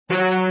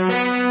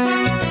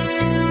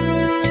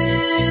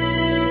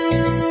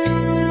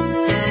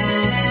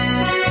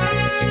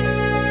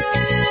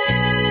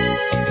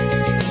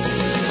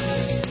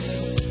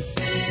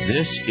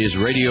is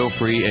Radio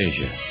Free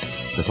Asia.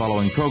 The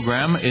following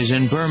program is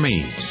in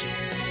Burmese.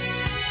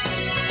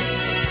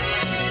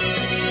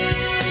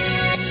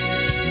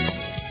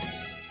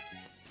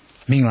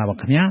 Mingla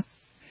Kamya,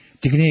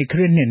 Digni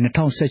Krin in the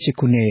town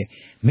Sachikune,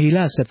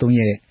 Mila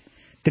Satunye,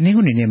 the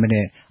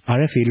Ningunine,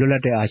 RFA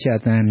Lulate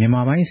Asha and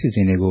Yamama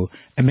Sinego,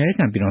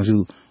 American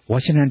Pinozu,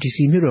 Washington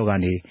DC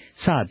Mirogani,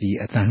 Sabi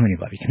at Tanhuni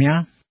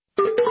Babikamya.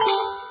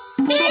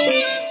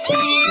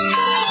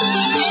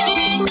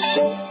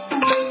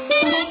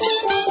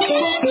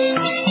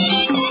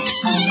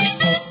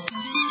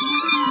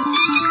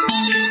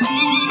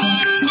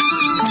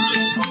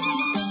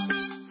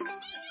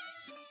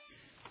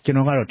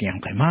 General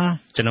Yankama,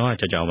 General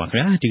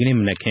Jawaka, Dignity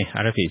Meke,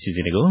 RFA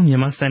Sizigo,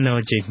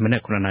 Yamasano J.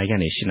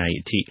 Menakuranagan is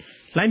Shinaiti,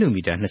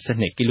 Linomida,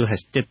 Nasane Kilo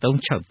has Titon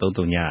Chow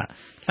Dodonia,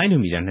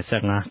 Linomida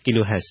Nasanga,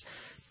 Kilo has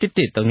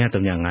Titi Tonya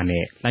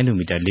Tonyangane,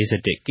 Linomida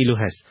Lizate, Kilo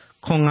has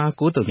Konga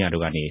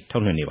Gotonyarugani,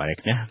 Tonani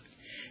Varekna.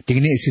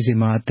 Dignity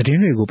Sisima, the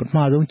Renego, but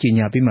Madon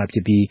Kinya Bima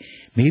to be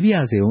maybe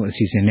as the own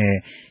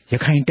season,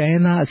 Yakin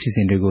Diana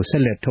season to go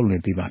select totally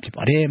Bima to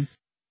Pade.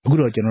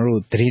 Good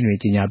General Train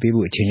Kinya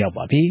Bibu, Chinya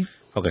Babi.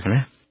 Okay.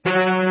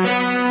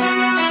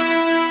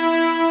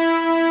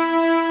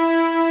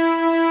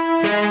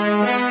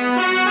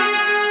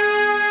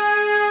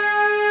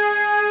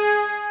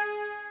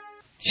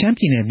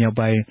 Champion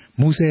nearby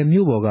Muse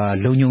Muboga,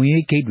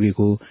 Lonyoye Gateway,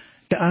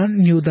 the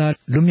Anuda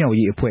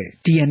Lumyawi Pue,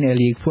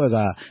 TNLE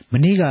Fuega,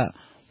 Maniga,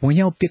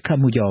 Wanyao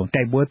Pikamujo,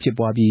 Taibo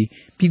Pibabi,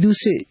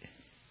 Piduce,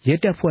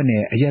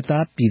 Yetafone,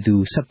 Ayata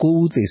Pidu,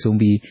 Saku, the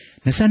Zombie,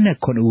 Nasana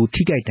Konu,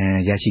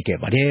 Tigaitan, Yashike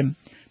Badem.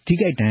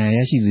 Tigaitan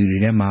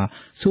Yashi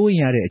so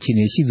yare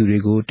Chinesi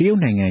Durego,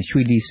 Deonang and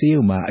Shuli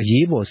Seuma,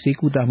 Yebo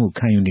Sekutamu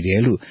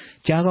Kayunidelu,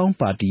 Jagong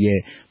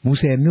Party,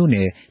 Muse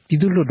Mune,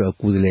 Pidulodo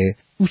Kudle,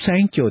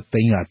 Usaincho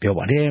Tenga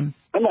Piobade.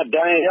 I'm a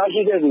dying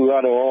Yashi,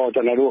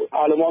 General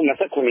Alamon,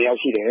 Nasakuni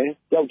Yashi,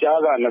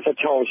 Yajaga,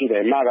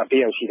 Nasachi, Maga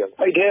Piashi.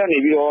 I tell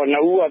you,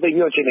 now I think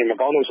you're chilling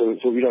Macano,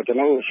 so we don't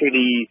know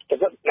Shuli,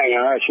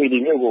 Shuli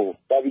Mugo,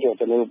 Babito,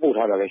 the Lord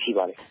Buddha,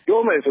 Shiva.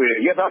 You may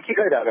say, yet I think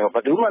I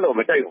but do my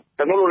Mateo,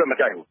 the Nolo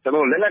Mateo, the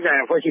Nolo Lenaga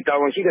and Fashi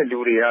Town, she can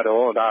do the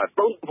other, that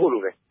don't pull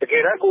it. The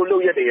Kerako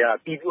Loya, they are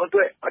people to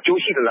a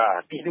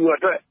Joshila, people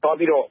to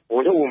Babito,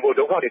 or no one would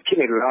have a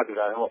king in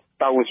the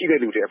Town, she can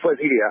do the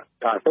first area,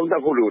 don't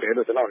have Hulu,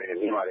 and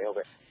the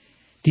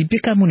The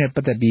Picamune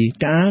Patabi,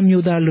 Tam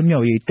Yuda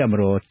Lumio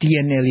Tamro,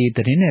 TNLE,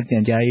 the Rinet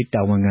and Jai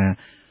Tawanga,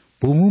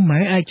 Boom,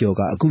 my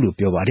Ajoga, Gulu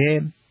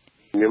Piovade.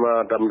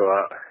 Nima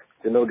Damra,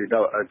 the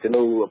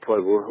Geno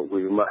Poivo,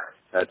 Wima,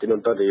 Geno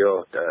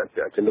Tadio,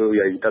 Geno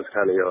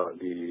Yatascanio,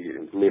 the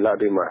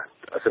Miladima,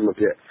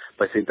 Asamapia,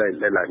 Pasita,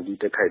 Leland,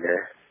 the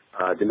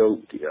Kaide, Geno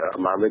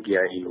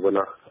Mamakia,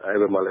 Ivana, I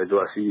have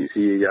Maladua,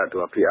 see ya to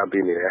appear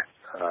being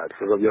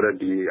so you're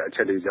the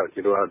challenge,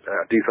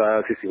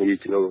 Tifa,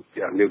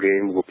 new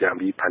game will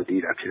be Panti,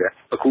 actually.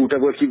 A cool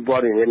double keep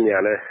body in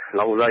Yana,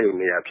 long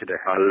lion, actually.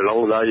 A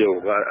long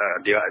lion,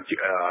 the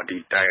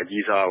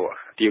Diagisa,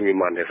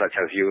 Dimiman, such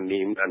as you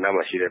name, and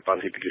Namashida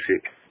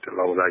Pacific, the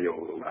long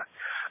lion,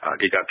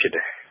 did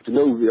actually.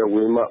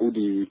 We might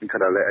be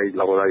because I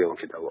long lion.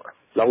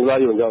 Long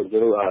lion,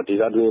 the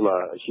Adrima,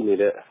 she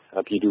made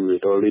a Pidu,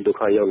 or little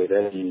Kayon,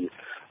 then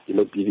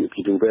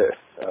Pidu bear,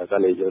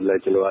 then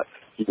let you know.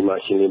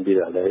 Machine be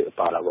a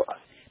parabola.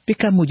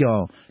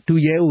 Picamujo, 2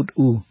 year old,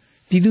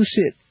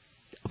 Pidusit,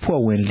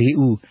 Powen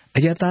Liu,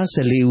 Ayata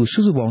Saliu,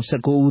 Susubon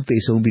Sako,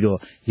 the Sombiro,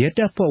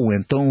 Yeta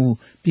Powen Tong,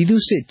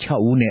 Pidusit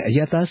Chaune,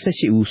 Ayata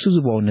Sashi,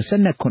 Susubon, the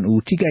Sanakon,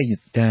 Tiga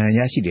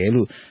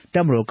Yashidelu,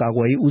 Damro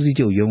Kawai,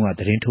 Uzijo Yonga,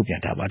 the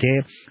Rentopian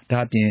Tabate,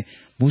 Tapien,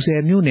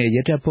 Muse Mune,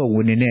 Yeta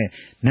Powen,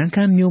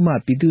 Nankan Numa,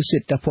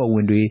 Pidusit Tapo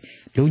Wendwe,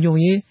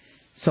 Lonyoye,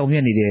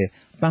 Somianide,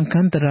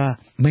 Bankantara,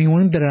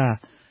 Mayundra.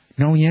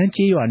 Now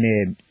Yanchi on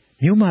a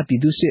Numa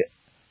Piduce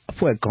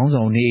for a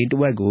Gonzon to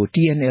Wago,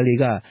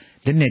 TNLega,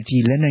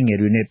 Lenetti,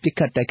 Lenangere,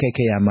 Picat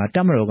Takayama,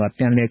 Tamaroga,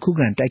 Pianle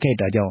Kugan,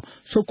 Takayda,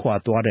 so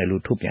quite water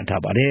Lutopian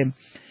Tabade.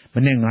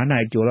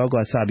 Menangana,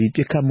 Jologa Sabi,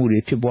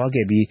 Picamuri,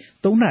 Pibuagabi,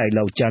 don't I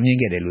love jamming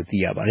at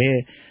Lutia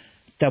Bare.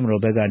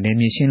 Tamarobega,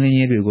 Nemi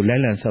Shinley,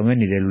 Leland, so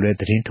many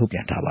lettering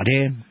Topian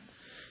Tabade.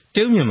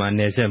 Tumuma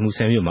Neza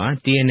Musamuma,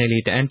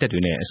 TNL to enter to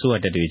so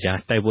at the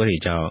Dija,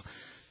 Taiborija.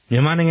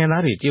 Yamaning and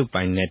Larry, Duke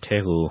by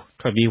Netegu,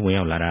 Trabi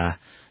Willara,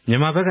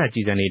 Yamabaga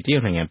Gizani,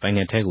 Duke and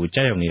Pinetegu,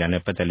 Jayoni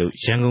and Patalu,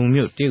 Shango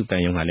Mute, Duke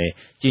Tayongale,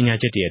 Gina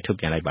Jetty,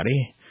 Topian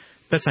Library.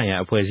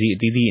 Pesaya, Poesi,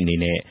 Didi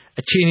Nine,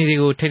 a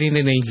Chinigo, telling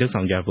the name looks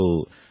on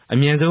Jabu, a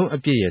Mianzo, a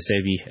Pia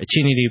Sevi, a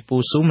Chinidi,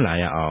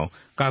 Pusumlaya,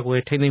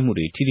 Gagwe,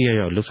 Telemuri,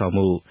 Tidia, looks on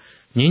Mu,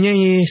 Nina,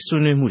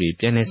 Sunemuri,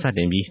 Piane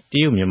Sadenbi,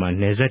 Diumima,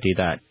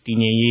 Nezatida,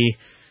 Dine.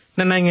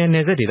 Nananga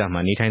Nezatida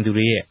Mani time to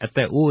re at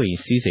the Oe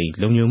Sisi,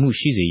 Lomu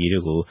Shizi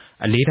Yirugo,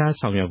 a later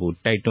Samuel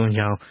Daiton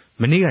Yao,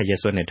 Maniga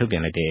Yaswan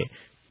Topian Lade,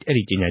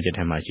 Erigina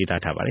Jetamachi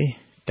Tabari,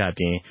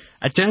 Tapping,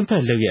 a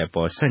jumper Loya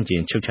for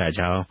Sanjin Chucha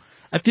Jao,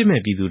 a Pime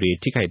Biduri,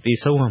 Tikai,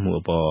 so one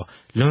more ball,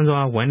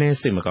 Lonzo, one and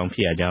Simacon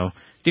Pia Jao,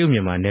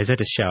 Diumima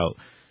Nezat shout,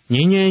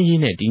 ငြိမ်းချမ်းရေး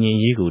နဲ့တည်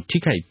ငြိမ်ရေး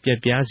ကိုထိခိုက်ပြက်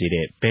ပြားစေ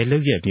တဲ့ဘယ်လု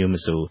ပ်ရမျိုး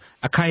မဆို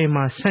အခိုင်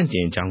အမာဆ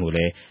န့်ကျင်ကြောင်းကိုလ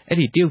ည်းအဲ့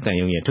ဒီတရုတ်တန်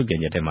ယုံရဲ့ထုတ်ပြန်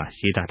ချက်ထဲ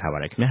မှာရေးသားထားပါ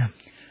တယ်ခင်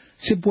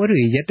ဗျာစစ်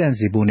ပွဲတွေရပ်တ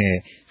န့်စေဖို့နဲ့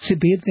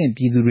စစ်ဘေးသင့်ပြ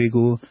ည်သူ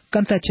တွေကို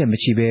ကန့်သတ်ချက်မ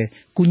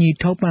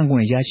ရှိဘဲကူညီထောက်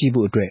ပံ့ခွင့်ရရှိ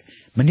ဖို့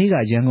အတွက်မနေ့က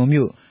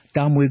ရန်ကုန်မြို့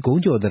တာ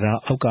မွေကုန်းကျော်တ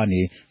ရားအောက်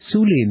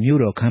ကနေစူးလေ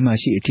မြို့တော်ခမ်းမ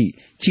ရှိအထိ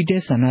ချီတ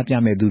က်ဆန္ဒပြ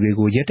မဲ့သူတွေ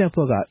ကိုရဲတပ်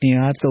ဖွဲ့ကအင်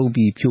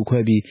အားသုံးပြီးဖြိုခွဲ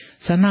ပြီး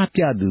ဆန္ဒ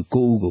ပြသူ9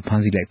ဦးကိုဖ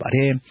မ်းဆီးလိုက်ပါတ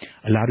ယ်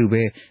။အလားတူ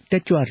ပဲ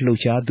တက်ကြွ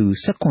လှုပ်ရှားသူ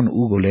18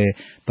ဦးကိုလ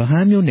ည်းဗ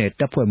ဟန်းမြို့နယ်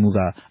တပ်ဖွဲ့မှု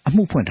ကအ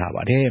မှုဖွင့်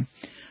ထားပါတယ်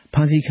။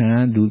ဖမ်းဆီးခံရ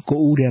သူ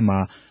9ဦးထဲ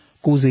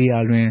မှာကိုစေ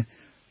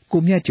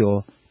ရလွင်ကိုမြတ်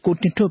ကျော်ကို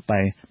တင်ထွတ်ပို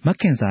င်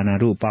မခင်စာနာ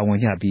တို့ပါ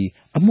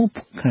ဝင်ကြပြီးအ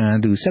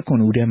မှုခံသူ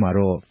18ဦးထဲ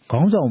မှာတော့ခေါ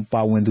င်းဆောင်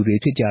ပါဝင်သူတွေ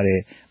ဖြစ်ကြ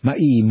တဲ့မ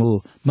အီမိုး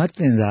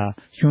မတ်တင်စာ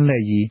ရွှွန်းလ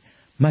က်ရီ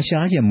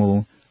မရှားရ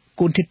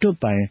မုံကို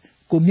တင်ထွတ်ပိုင်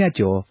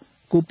ကိုမြတ်ကျော်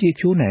ကိုပြေ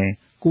ဖြိုးနိုင်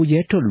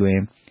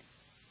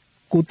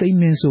ကိုရဲထွတ်လွင်ကိုသိ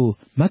မ့်မ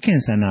င်းစိုးမ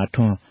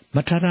ခင်စာနာထွန်း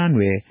မထ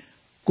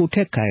ထနွယ်ကို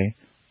ထက်ခိုင်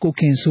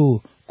ကိုခင်စိုး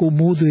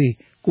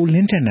ကိုမိုးသွေးကို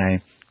လင်းထက်နိုင်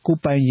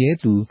ကိုပိုင်ရဲ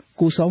သူ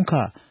ကိုစောင်းခ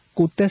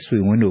ကိုတက်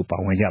ဆွေဝ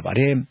င်းတို့ပါဝင်ကြပါ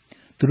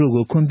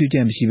တယ်သူတို့ကိုခွင့်ပြုချ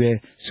က်မရှိဘဲ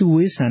စု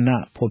ဝေးဆန္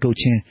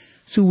ဒဖော်ထုတ်ခြင်း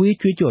စု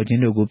ဝေးကြွေးကြော်ခြင်း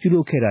တို့ကိုပြု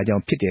လုပ်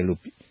ခဲ့တာကြောင့်ဖြစ်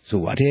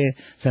တယ်လို့ဆိုပါ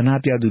တယ်ဆန္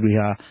ဒပြသူတွေ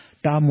ဟာ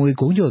တာ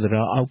မွေကုန်းကျော်တ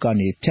ရားအောက်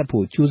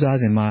ကနေဖြတ်ဖို့ကြိုး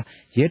စားစဉ်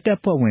မှာရဲတပ်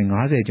ဖွဲ့ဝင်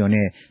90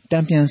ကျော်နဲ့တံ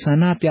ပြန်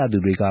ဆန္ဒပြသူ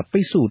တွေကပိ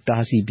တ်ဆို့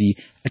တားဆီးပြီး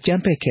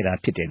အကြမ်းဖက်ခဲ့တာ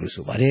ဖြစ်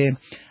တယ်လို့ဆိုပါ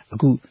တယ်အ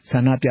ခု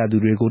ဆန္ဒပြသူ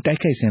တွေကို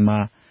တိုက်ခိုက်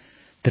စဉ်မှာ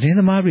သတ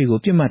င်းသမားတွေ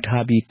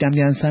ကိုပြစ်မှတ်ထားပြီးတံပြ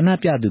န်ဆန္ဒ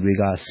ပြသူ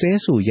တွေကဆဲ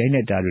ဆူ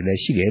ရိုက်နှက်တာတွေလည်း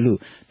ရှိတယ်လို့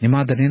မြန်မာ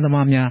သတင်းသ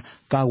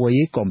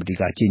မားများကာကွယ်ရေးကော်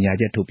မတီက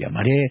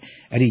ကြေညာချက်ထုတ်ပြန်ပါတယ်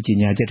။အဲ့ဒီကြေ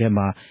ညာချက်ထဲ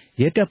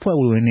မှာရဲတပ်ဖွဲ့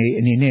ဝင်တွေ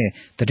အနေနဲ့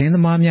သတင်းသ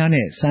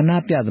မားများနဲ့ဆန္ဒ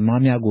ပြသမား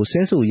များ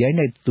ကိုဆဲဆူရိုက်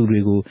နှက်သူ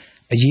တွေကို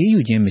အရေး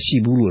ယူခြင်းမ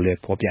ရှိဘူးလို့လည်း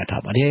ဖော်ပြ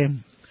ထားပါတယ်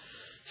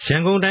။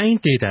ရန်ကုန်တို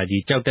င်းဒေသ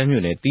ကြီးကြောက်တန်း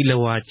မြို့နယ်တီ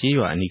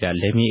လဝါကျေးရွာအနီး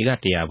ကလယ်မြေဧက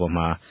100ပေါ်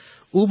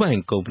မှာဥ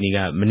ပိုင်ကုမ္ပဏီ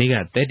ကမနေ့က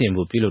တဲ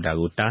တင်ဖို့ပြုလုပ်တာ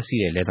ကိုတား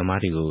ဆီးတဲ့လယ်သ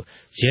မားတွေ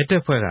ကိုရဲတ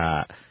ပ်ဖွဲ့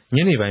ကည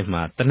နေပိုင်း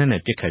မှာတနက်နဲ့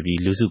ပစ်ခတ်ပြီး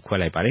လူစု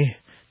ခွဲလိုက်ပါတယ်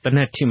။တန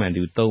က်ထိမှန်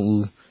သူ3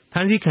ဦး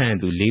ဖမ်းဆီးခံရ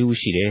သူ4ဦး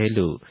ရှိတယ်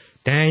လို့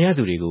ဒဏ်ရာရ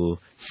သူတွေကို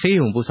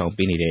ဆေးရုံပို့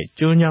ဆောင်ပေးနေ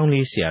တဲ့ကျွန်းချောင်း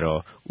လေးဆရာတော်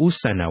ဦး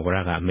စန္ဒဝရ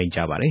ကမိန့်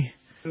ကြားပါတယ်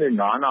။နေ့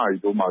9နာရီ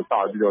တို့မှ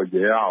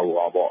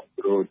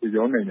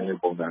စပြီးတော့ရဲသူတို့စီရုံးနေနေတဲ့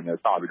ပုံစံနဲ့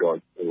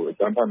စပြီးတော့အ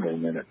ကြမ်းဖက်နေ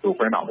နေတဲ့တို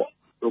ခွင်းတာပေါ့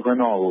။တိုခွင်း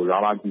တော့ရာ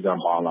လာကြီး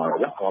ကပါလာတယ်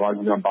ဗျ။ရာလာ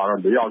ကြီးကပါတော့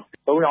3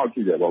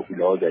ယောက်ရှိတယ်ပေါ့။ပြီး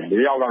တော့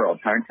4ယောက်ကတော့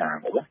ဖမ်းခံ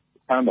ရတယ်ဗျ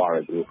။ဖမ်းသွား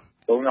တယ်သူ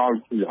3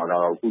ယောက်ရှိတာ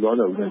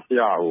ကတော့ခုတော့ဦးဆ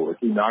ရာ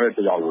အစီနာတဲ့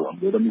တယောက်ကိုအ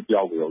မျိုးသမီးတ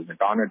ယောက်ကို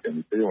ကားနဲ့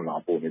တင်ပြီးဆေး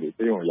ရုံလာပို့နေတယ်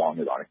ဆေးရုံ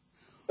ရောက်နေပါတယ်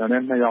။တန်း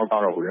နဲ့2ယောက်က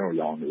တော့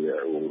ရောက်နေတယ်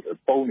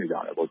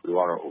ပုံနေကြတယ်ပေါ့သူတို့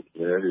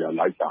ကတော့ရဲတွေ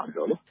ကလိုက်ချနေ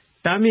တော့လေ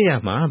တားမြစ်ရ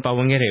မှာပါဝ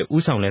င်ခဲ့တဲ့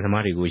ဥဆောင်လက်သ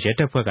မားတွေ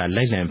ကိုရဲတပ်ဖွဲ့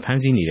ကလိုက်လံ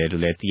ဖမ်းဆီးနေတယ်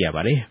လို့လည်းသိ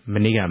ရပါတယ်။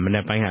မနေ့ကမ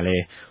နက်ပိုင်းက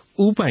လည်း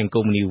ဥပိုင်ကု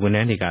မ္ပဏီဝန်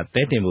ထမ်းတွေက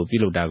တဲတင်ဖို့ပြု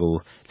လုပ်တာ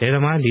ကိုလယ်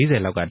သမား40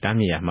လောက်က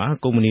တားမြစ်ရ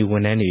မှာကုမ္ပဏီ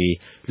ဝန်ထမ်းတွေ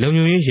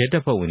လုံခြုံရေးရဲ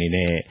တပ်ဖွဲ့ဝင်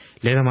တွေနဲ့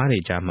လယ်သမားတွေ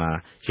ကြား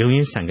မှာရုံ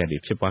ရင်းဆန်ကတ်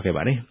တွေဖြစ်ပွားခဲ့ပါ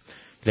တယ်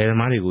။လယ်သ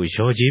မားတွေ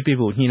ကိုရော်ကြေးပေး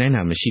ဖို့ညှိနှိုင်း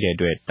တာမရှိတဲ့အ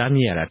တွက်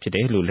တားမြစ်ရတာဖြစ်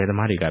တယ်လို့လယ်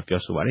သမားတွေကပြော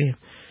ဆိုပါတယ်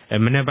။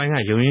မနက်ပိုင်း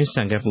ကရုံရင်း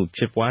ဆန်ကတ်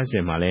မှုဖြစ်ပွားစ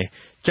ဉ်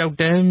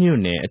မှာလဲကြောက်တန်းမြို့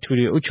နယ်အ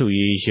ထူးအုပ်ချုပ်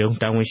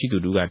ရေးရုံးတာဝန်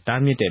ရှိသူတို့က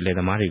တားမြစ်တဲ့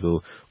လယ်သမားတွေ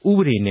ကိုဥ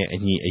ပဒေနဲ့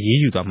အညီအ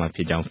ရေးယူသွားမှာဖြ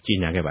စ်ကြောင်းကြေ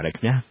ညာခဲ့ပါတယ်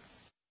ခင်ဗျာ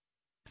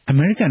။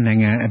အမေရိကန်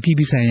နိုင်ငံအပြည်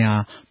ပြည်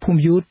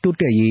ဆိုင်ရာဖွံ့ဖြိုးတိုး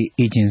တက်ရေး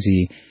အေဂျင်စီ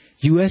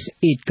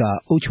USAID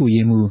ကအုပ်ချုပ်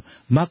ရေးမှူး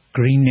Mark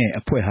Green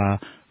နဲ့အဖွဲ့ဟာ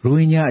ရိုဟ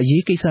င်ဂျာအ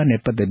ရေးကိစ္စ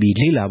နဲ့ပတ်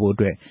သက်ပြီးလေ့လာဖို့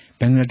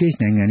အတွက်ဘင်္ဂလားဒေ့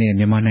ရှ်နိုင်ငံ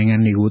နဲ့မြန်မာနိုင်ငံ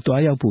တွေကို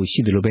တွားရောက်ဖို့ရှိ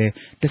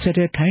တယ်လို့ပဲတစ်ဆက်တ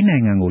ည်းထိုင်းနို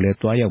င်ငံကိုလ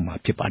ည်းတွားရောက်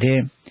မှာဖြစ်ပါတယ်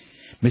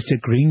။ Mr.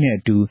 Green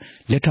နဲ့အတူ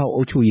လက်ထောက်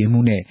အုပ်ချုပ်ရေး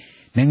မှူး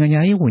နဲ့နိုင်ငံ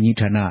ရေးဝန်ကြီး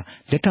ဌာ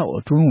နလက်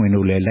ထောက်အတွင်းဝင်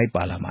တို့လည်း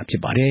လိုက်ပါလာမှာဖြ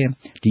စ်ပါတယ်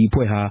။ဒီ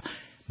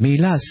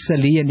အဖွဲ့ဟာမေလ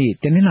14ရက်နေ့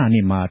တန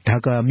င်္လာနေ့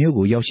မှာဒါကာမြို့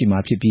ကိုရောက်ရှိမှာ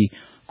ဖြစ်ပြီး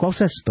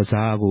Cox's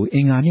Bazar ကိုအ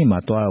င်္ဂါနေ့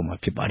မှာတွားရောက်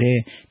မှာဖြစ်ပါတယ်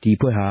။ဒီ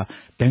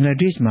အဖွဲ့ဟာဘင်္ဂ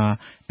လားဒေ့ရှ်မှာ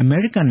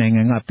အမေရိကန်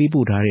နိုင်ငံက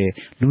ပေးပို့ထား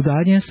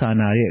တဲ့လူသားချ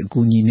င်းစာနာတဲ့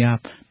အကူအညီများ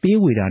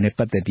ပေးဝေတာနဲ့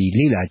ပတ်သက်ပြီး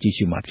လေ့လာကြည့်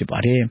ရှုမှာဖြစ်ပါ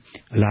တယ်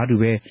။အလားတူ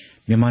ပဲ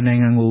မြန်မာ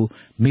နိုင်ငံကို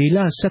မေလ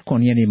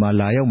18ရက်နေ့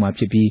မှာလာရောက်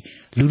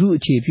မှာဖြစ်ပြီးလူထုအ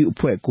ခြေပြု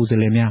အဖွဲ့ကိုယ်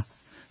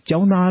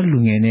စားလှယ်များကျောင်း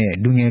သားလူငယ်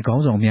နဲ့လူငယ်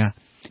ခေါင်း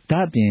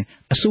ဆောင်များဒါအပြင်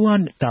အစိုးရ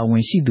တာ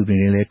ဝန်ရှိသူ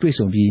တွေနဲ့လည်းတွေ့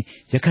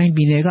ဆုံပြီးရ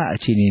ခိုင်ပြည်နယ်ကအ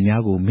ခြေအနေ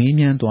များကိုမေး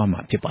မြန်းသွားမှာ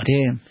ဖြစ်ပါ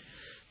တယ်။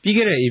ပြီး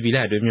ခဲ့တဲ့ဧပြီ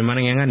လအတွ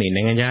င်းမြန်မာနိုင်ငံ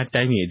ကနေနိုင်ငံခြား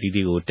တိုင်းပြည်အသီး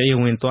သီးကိုတရား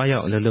ဝင်သွားရော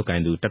က်အလုပ်လုပ်ကို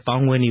င်သူ10,000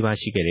 ခွဲနီး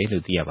ပါးရှိခဲ့တယ်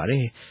လို့သိရပါတ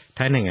ယ်။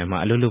ထိုင်းနိုင်ငံမှာ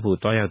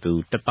အလုပ်လုပ်ဖို့သွားရောက်သူ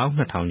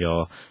12,000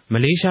 ကျော်မ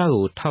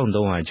လေးရှားကို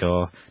1,300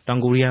 ကျော်တော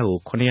င်ကိုရီးယားကို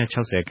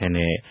960ခန့်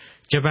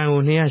နဲ့ဂျပန်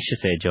ကို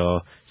280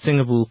ကျော်စင်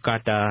ကာပူကာ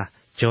တာ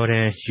ဂျော်ဒ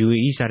န်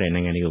UAE စတဲ့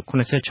နိုင်ငံတွေကို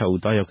86ဦး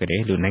သွားရောက်ခဲ့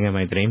တယ်လို့နိုင်ငံ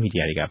ပိုင်သတင်းမီဒီ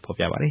ယာတွေကဖော်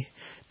ပြပါတယ်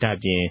။ဒါ့အ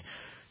ပြင်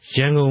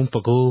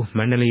ရန်ကုန်ပဲခူး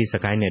မန္တလေးစ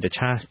ကိုင်းနဲ့တ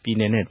ခြားပြည်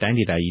နယ်နဲ့တိုင်း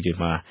ဒေသကြီးတွေ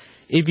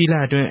မှာဧပြီလ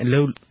အတွင်း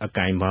အလုပ်အ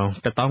ကင်ပေါင်း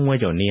10,000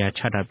 ခွဲကျော်နေရာချ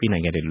ထားပေး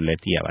နိုင်ခဲ့တယ်လို့လ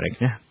ည်းသိရပါတယ်ခင်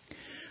ဗျာ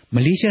။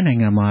မလေးရှား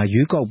နိုင်ငံမှာ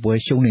ရွေးကောက်ပွဲ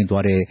ရှုံးနိမ့်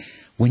သွား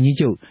တဲ့ဝန်ကြီး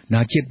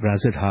ချုပ်နာဂျစ်ဘရာ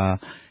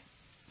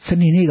ဇစ်ဟာစ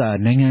နေနေ့က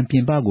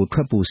နိုင်ငံပြင်ပ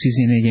ကိုထွက်ဖို့စီစ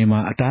ဉ်နေချိန်မှာ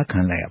အတားခံ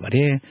လိုက်ရပါ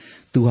တယ်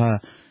။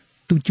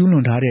သူကျူးလွ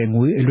န်ထားတဲ့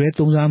ငွေအ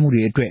လွဲသုံးစား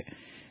မှုတွေ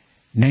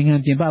အတွက်နိုင်ငံ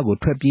ပြင်ပကို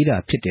ထွက်ပြေး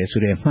တာဖြစ်တယ်ဆို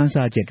တဲ့မှန်း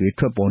ဆချက်တွေ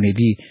ထွက်ပေါ်နေ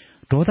ပြီး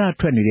ဒေါသ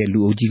ထွက်နေ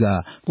တဲ့လူအုပ်ကြီးက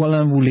ကွာလာလ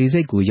မ်ပူလေဆိ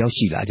ပ်ကိုရောက်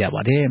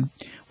ရှိလာကြပါတယ်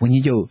။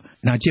ဝန်ကြီးချုပ်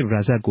နာဂျစ်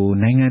ရာဇတ်ကို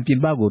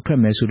နိုင်ငံပြင်ပ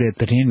ကိုထွက်မယ်ဆိုတဲ့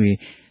သတင်းတွေ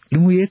လူ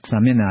မှုရေးစာ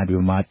မျက်နှာတွေ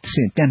မှာတ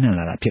ဆင့်ပြ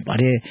န့်နှံ့လာတာဖြစ်ပါတ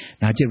ယ်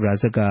။နာဂျစ်ရာ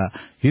ဇတ်က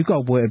ရွေး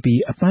ကောက်ပွဲ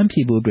အပြီးအပန်း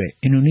ဖြေဖို့အတွက်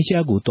အင်ဒို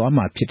နီးရှားကိုသွား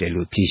မှာဖြစ်တယ်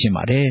လို့ဖြေရှင်းပါ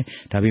တယ်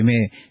။ဒါပေ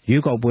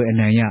မဲ့ရွေးကောက်ပွဲအ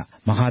နိုင်ရ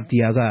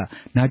မဟာတီယာက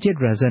နာဂျစ်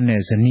ရာဇတ်နဲ့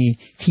ဇနီး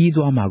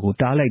ခီးသွားမှာ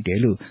ကိုတားလိုက်တယ်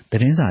လို့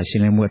သတ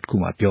င်းစာရှင်းလင်းပွဲတစ်ခု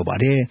မှာပြောပါတ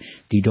ယ်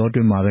။ဒီတော့တွ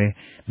င်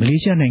မှာပဲမ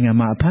လေးရှားနိုင်ငံ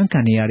မှာအဖမ်းခံ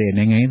ရတဲ့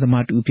နိုင်ငံရေး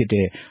သမားတူဖြစ်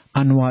တဲ့အ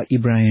န်ဝါအီ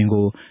ဘရာဟင်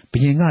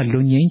ကိုဘုရင်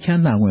ကလွတ်ငြိ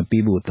မ်းချမ်းသာခွ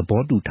င့်ပေးဖို့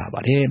သဘောတူ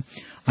ထားပါတယ်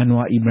။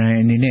အန်ဝါအီဘရာ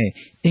ဟင်အနေ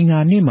နဲ့အ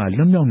င်္ဂါနေ့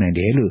မှာလွတ်မြောက်နိုင်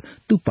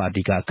တယ်လို့သူ့ပါ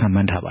တီကခ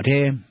န့်မှန်းထားပါတ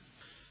ယ်။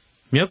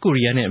မြောက်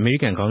ကိုရီးယားနဲ့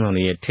အမေရိကန်ခေါင်း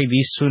ဆောင်တွေ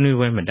ရဲ့ထိပ်သီးဆွေးနွေး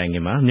ပွဲမတိုင်ခ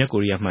င်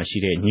မှာမြောက်ကိုရီးယားမှာရှိ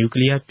တဲ့နျူ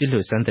ကလ িয়ার ပစ်လွှ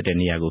တ်စမ်းသပ်တဲ့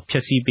နေရာ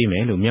ကိုဖျက်ဆီးပေးမ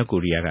ယ်လို့မြောက်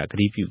ကိုရီးယားက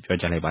ကတိပြုပြော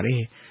ကြားလိုက်ပါတယ်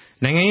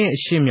။နိုင်ငံရဲ့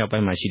အရှေ့မြောက်ပို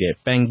င်းမှာရှိတဲ့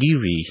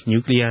ပန်ဂီရီနျူ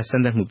ကလ িয়ার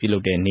စမ်းသပ်မှု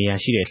ပြုလုပ်တဲ့နေရာ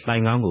ရှိတဲ့လှို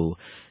င်ခေါင်း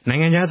ကိုနို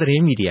င်ငံခြားသတ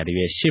င်းမီဒီယာတွေ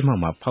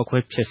ရဲ့ရှေ့မှောက်မှာ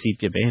ဖောက်ခွဲဖျက်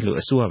ဆီးပစ်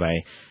မယ်လို့အစိုးရပို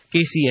င်း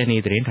KCNA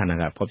သတင်းဌာန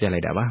ကဖော်ပြလို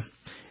က်တာပါ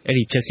။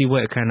အဲ့ဒီဖျက်ဆီး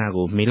ပွဲအခမ်းအနား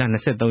ကိုမေလ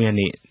23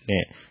ရက်နေ့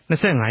နဲ့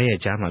25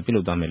ရက်ကြားမှာ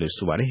ပြုလုပ်သွားမယ်လို့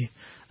ဆိုပါတယ်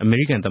။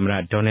အမေရိကန်သမ္မ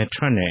တဒေါ်နယ်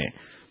ထရန့်နဲ့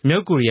မြော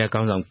က်ကိုရီးယားခေါ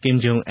င်းဆောင်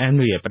ကင်ဂျုံအန်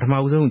တို့ရဲ့ပထမ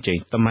ဆုံးအကြိမ်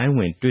သမိုင်းဝ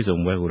င်တွေ့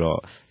ဆုံပွဲ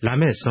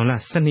ကိုတော့လာမယ့်ဇွန်လ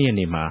12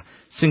ရက်နေ့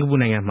မှာစင်ကာပူ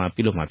နိုင်ငံမှာ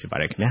ပြုလုပ်မှာဖြစ်ပါ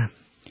တယ်ခင်ဗျာ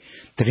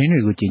။သတ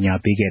င်းတွေ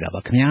ကိုကြီးညာပေး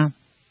ခဲ့တာပါခင်ဗျာ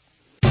။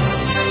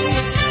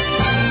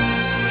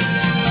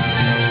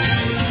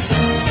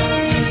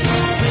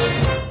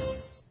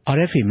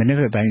 RFA မနေ့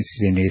ကပိုင်းအစီ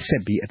အစဉ်တွေဆ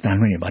က်ပြီးအတန်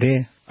လွှင့်နေပါတယ်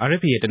။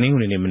 RFA ရဲ့တနင်္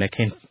ဂနွေနေ့မနက်ခ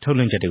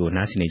င်းထုတ်လွှင့်ချက်တွေ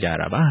ကိုနားဆင်နေကြရ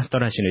တာပါ။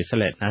သောတာရှင်တွေ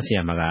ဆက်လက်နားဆင်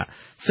ရမှာ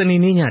ကစနေ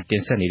နေ့ည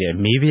တင်ဆက်နေ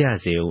တဲ့မေးပြ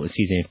ရစေဦးအ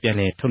စီအစဉ်ပြန်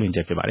လည်ထုတ်လွှ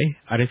င့်ချက်ဖြစ်ပါတယ်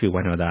။ RFA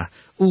ဝိုင်းတော်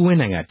သားဦးဝ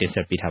င်းနိုင်ကတင်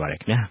ဆက်ပေးထားပါတယ်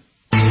ခင်ဗျာ။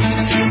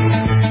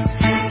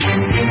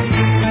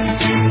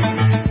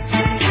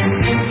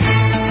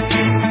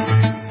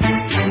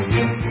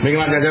မင်္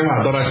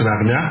ဂလာကြပါသောတာရှင်များ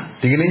ခင်ဗျာ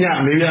။ဒီကနေ့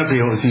ညမေးပြ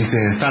ရစေဦးအစီအစ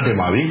ဉ်စတင်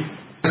ပါပြီ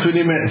။ဆွေး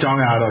နွေးမယ့်အကြောင်း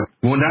အရာကတော့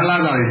ဝန်ထမ်းလ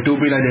စာ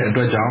တွေတိုးပေးလိုက်တဲ့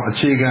အတွက်ကြောင့်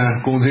အခြေခံ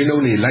ကုန်စည်နှု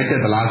န်းတွေလိုက်တ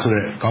က်သလား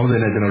ဆိုတဲ့ခေါင်း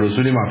စဉ်နဲ့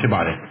ကျွန်တော်တို့ဆွေးနွေးမှာဖြစ်ပါ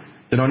တယ်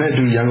။ကျွန်တော်နဲ့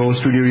အတူရန်ကုန်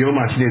စတူဒီယိုရုံး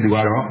မှာရှိနေသူ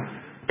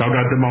ကတော့ဒေါက်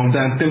တာတင်မောင်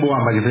တန်းသင်္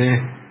ဘောမဂ္ဂဇ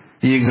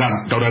င်းရေး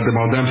ကဒေါက်တာ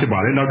တင်မောင်တန်းဖြစ်ပါ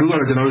တယ်။နောက်တစ်ခု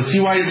ကတော့ကျွန်တော်တို့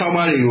စီးပွားရေးဆောင်း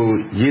ပါးတွေ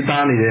ကိုရေး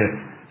သားနေတဲ့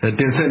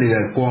တင်ဆက်နေ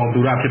တဲ့ကို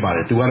အောင်သူရဖြစ်ပါ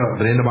တယ်။သူ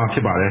ကတော့သတင်းသမားဖြ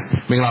စ်ပါတယ်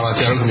။မင်္ဂလာပါဆ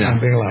ရာတို့ခင်ဗျာ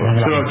။မင်္ဂလာပါ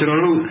။ဆိုတော့ကျွန်တော်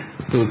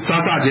တို့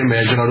စားချင်းပဲ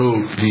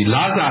ကျွန်တော်တို့ဒီလ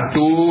စာ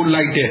တိုး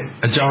လိုက်တဲ့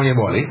အကြောင်းရင်း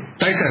ပေါ့လေ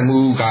။တိုက်ဆိုင်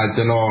မှုက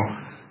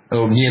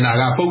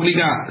ကျွန်တော်မြင်တာကပုဂ္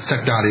ဂလိက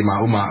sector တွေမှာ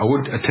ဥမာအ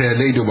ဝတ်အ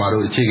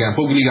ထည်လိပ်တို့ဘာလို့အ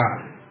ခြေခံပုဂ္ဂလိ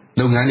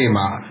ကလုပ်ငန်းတွေ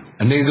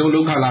မှာအနေဆုံး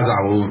လောက်ခလာစာ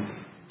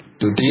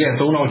ကိုတရက်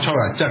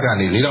3600ကျပ်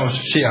ကနေ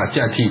4800ကျ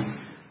ပ်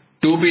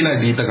အထိတိုးပေး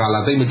လိုက်ပြီးတ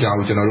ကလာသိမကြောက်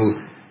ဘူးကျွန်တော်တို့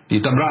ဒီ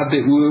သမ္မတအ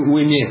သစ်ဦးဝ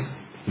င်းမြင့်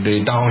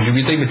ဒီ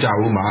တောင်ယူပြီးသိမကြောက်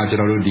ဘူးမှာ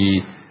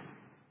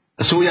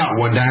ကျွန်တော်တို့ဒီအစိုး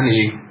ရဝန်ထမ်း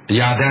တွေအ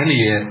ရာထမ်း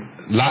တွေရဲ့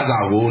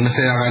လစာကို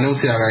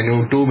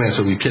20%တိုး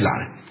မယ်ဆိုပြီးဖြစ်လာ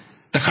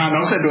တယ်တခါ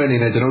နောက်ဆက်တွဲအနေ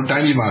နဲ့ကျွန်တော်တို့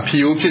တိုင်းပြည်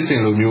မှာဖြစ်ရိုးဖြစ်စဉ်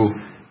လိုမျိုး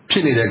ဖြ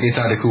စ်နေတဲ့ကိစ္စ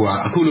တခုက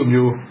အခုလို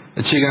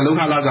မျိုးအခြေခံလောက်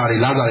ခလစာ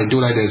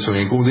တွေတိုးလိုက်တယ်ဆို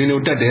ရင်ကုန်စည်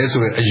နှုန်းတက်တယ်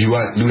ဆိုရင်အယူက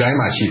လူတိုင်း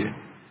မှာရှိတယ်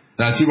။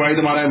ဒါစီးပွားရေး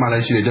သမားတိုင်းမှာလ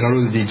ည်းရှိတယ်ကျွန်တော်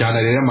တို့ဒီဂျာန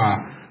ယ်တွေထဲမှာ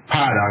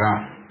ဖတ်ရတာ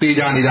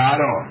ကတေချာနေတာ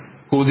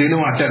ကတော့ကုန်စည်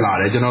နှုန်းကတက်လာ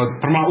တယ်ကျွန်တော်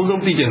ပထ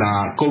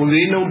မဦးဆုံးသိချင်တာကုန်စ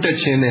ည်နှုန်း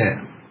တက်ခြင်း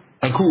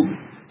နဲ့အခု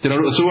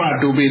ကျွန်တော်တို့အစိုး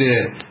ရတိုးပေး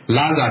တဲ့လ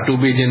စာတိုး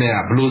ပေးခြင်းနဲ့က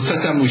ဘယ်လို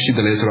ဆက်ဆက်မှုရှိ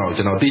တယ်လဲဆိုတော့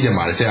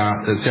ကျွန်တော်သိချင်ပါတယ်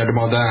ဆရာတ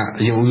မောင်တ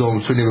န်းအ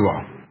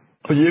ရင်ဦးဆုံးဆွေးနွေးပြပါဦး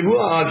။ရေ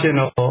ဘူးအားဖြ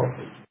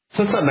င့်တော့ဆ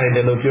က်ဆက်နိုင်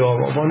တယ်လို့ပြောရ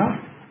မှာပေါ့နော်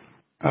။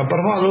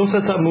ပထမဆုံးဆ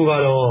က်ဆက်မှု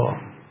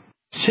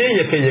ကတော့ရှေ့ရ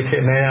ခေ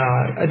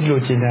နဲ့အဲ့ဒီ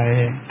လိုချိန်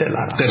တိုင်း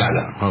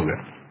တက်လာတာဟုတ်ကဲ့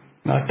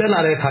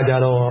တက်လာတဲ့ခါကျ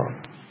တော့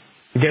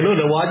တကယ်လို့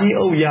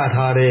လဝါကြီးအုပ်ရ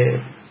ထားတဲ့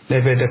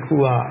level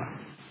တစ်ခုက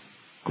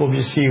ကွန်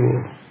ပျူတာကို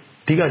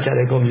အဓိကကျ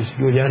တဲ့ကွန်ပျူတာ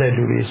ကိုရ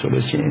တဲ့လူတွေ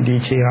ဆိုလို့ရှိ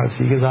ရင်ဒီချိန်ဟာ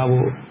စီကစား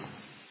ဖို့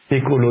ဒီ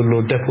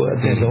ကိုလိုတက်ဖို့အ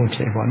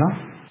သေးဆုံးချိန်ပေါ့နော်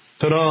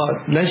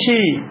ဆိုတော့လက်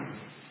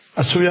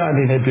ရှိအစိုးရအ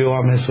နေ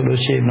နဲ့ပြောရမယ်ဆိုလို့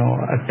ရှိရင်တော့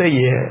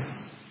အတိတ်ရဲ့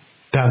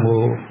တန်ကို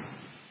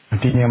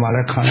ဒီညမှာ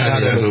လည်းခံရတ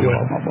ယ်လို့ပြော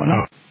ရမှာပေါ့နော်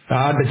ဒါ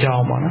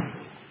တစ်ကြောင်းပေါ့နော်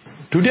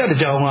ဒုတိယတစ်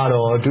ကြောင်းက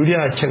တော့ဒုတိ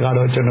ယချက်က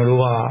တော့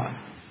ကျွန်တော်တို့က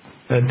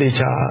တေ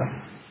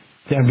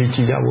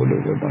ချာပြန်ပြီးကြည့်ကြဖို့လို့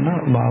ပေါ့နော်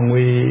။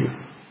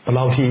ငွေဘယ်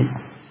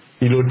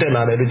လောက်ထိဒီလို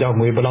တက်လာတဲ့အတွက်ကြောင့်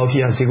ငွေဘယ်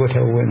လောက်ထိဈေးကွက်ထဲ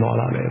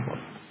ဝင်သွားတာလဲပေါ့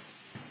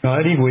။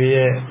အဲ့ဒီငွေ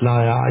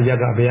ရဲ့လာရအရက်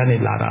ကဘယ်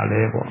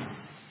ကနေလာတာလဲပေါ့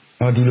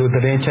။ဒီလိုသ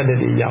တင်းချက်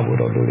လက်တွေ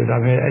ရဖို့တော့လို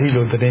တယ်ဒါပေမဲ့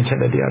အဲ့ဒီလိုသတ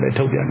င်းချက်လက်တွေကလည်းထု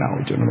တ်ပြန်တာ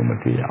ကိုကျွန်တော်တို့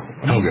မတွေ့ရဘူး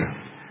။ဟုတ်ကဲ့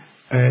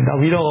။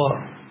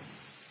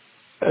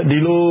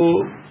နောက်ပြီးတော့ဒီလို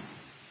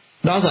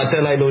ဒါစာ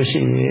တက်လိုက်လို့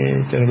ရှိရ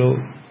င်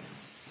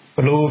ကျွန်တော်တို့ဘ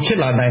ယ်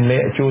လိုဖြစ်လာနိုင်လဲ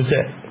အကျိုး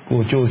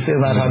ဆက်ကိုကြိုးစ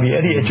ဉ်းစား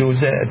ထားပြီးအဲ့ဒီအကျိုး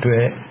ဆက်အတွ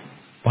က်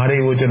ဘာ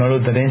တွေကို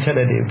ကျွန်တော်တို့သတင်းချက်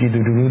လက်တွေပြည်သူ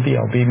လူထုသိ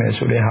အောင်ပေး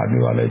မယ်ဆို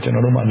တဲ့ဟာမျိုးကလည်းကျွန်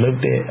တော်တို့မှလုပ်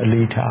တဲ့အ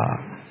လေးထား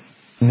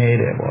နေ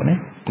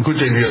တယ်ပေါ့နော်အခု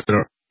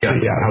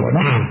ချိန်ပြီးတော့ရတာပေါ့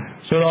နော်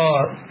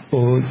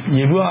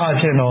ဆိုတော့ရေဘူး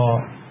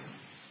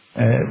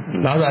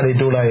အဖြစ်တော့လာစာတွေ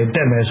တိုးလိုက်ရင်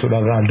တက်မယ်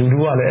ဆိုတာကလူထု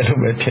ကလည်းအဲ့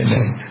လိုပဲထင်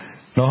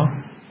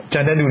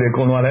တယ်နော်ကြတဲ့လူတွေအ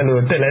ကုန်လုံးလည်း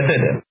လို့တက်တယ်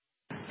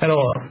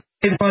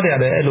အဲ့တော့အဲ့ဘာ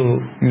တွေလည်းအဲ့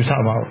လိုယူဆ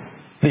ပါ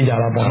သိကြ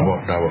တာပေါ့နော်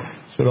ဒါပေါ့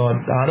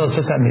ဆိုတော့ဒါကတော့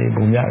ဆက်ဆက်နေ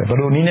ပုံရတယ်ဘယ်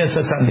လိုနည်းနဲ့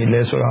ဆက်ဆက်နေ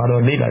လဲဆိုတာက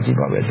တော့လေ့လာကြည့်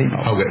ပါပဲသိပါ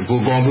ဟုတ်ကဲ့ကို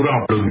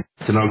ကောင်သူတော့ဘယ်လို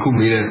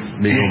ကျွန်တော်ခုမေး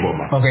တဲ့မိကုန်းပေါ်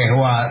မှာ Okay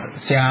ဟိုက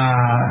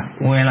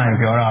ဆရာဝင်လာ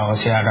ပြောတာ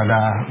ကိုဆရာ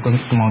ဒေါက်တာကို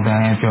မောင်တ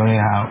န်းပြောတဲ့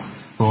ဟာ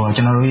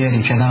ဟိုကျွန်တော်တို့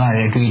ရဲ့ဒီဖြတ်သ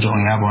န်းလာတဲ့အတွေ့အကြုံ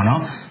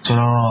ရပေါ့နော်ဆို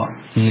တော့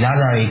ဒီ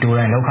လစာတွေတိုး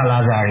တိုင်းလောက်ခ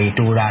လစာတွေ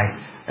တိုးတိုင်း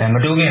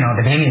မတိုးခင်တော့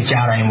တကယ်ကြီး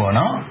ကြားတိုင်းပေါ့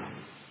နော်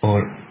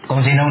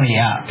ဟိုကုန်စည်နှုန်းတွေက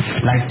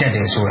လိုက်တက်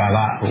တယ်ဆိုတာ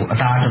ကဟို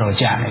အသားတော်တော်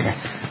ကျနေ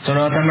တယ်ဆို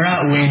တော့သမ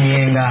ရဦးဝ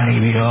င်းမြင့်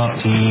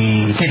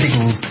ကနေပြီးတော့ဒီခေတ်တ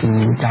ကူ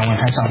သူတာ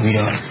ဝန်ထမ်းဆောင်ပြီး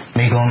တော့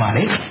မိကု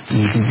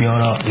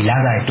န်းပါလေဒီသူပြောတော့ဒီလ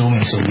စာတွေတိုးမ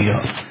ယ်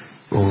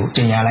ဆိုပြီးတော့ဟိုကျ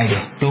င်ညာလိုက်တ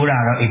ယ်တိုးတာ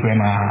တော့ April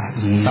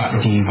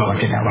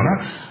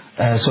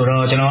မှာဒီပေါ်ဖြစ်တာပေါ့နော်ဆို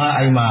တော့ကျွန်တော်က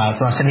အဲ့မှာ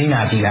သူကစနေ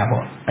နာကြ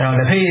ည့်တာပေါ့အဲ့တော့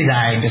လက်ဖေး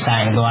ဆိုင်ဒီဇို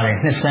င်းသွားတယ်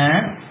နှစ်စန်း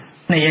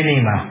2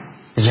ရက်နေ့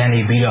မှာရန်နေ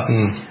ပြီးတော့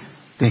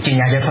ဒီကျင်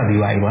ညာချက်ထွက်ပြီး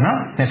သွားပြီပေါ့နော်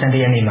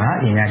21ရက်နေ့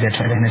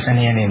မှာကျင်ညာချက်ထွက်တယ်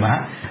22ရက်နေ့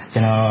မှာကျွ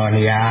န်တော်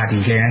နေရာဒီ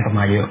လေရန်က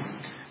မာရုပ်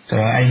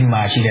ဆိုတော့အဲ့ဒီ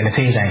မှာရှိတဲ့လက်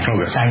ဖေးဆိုင်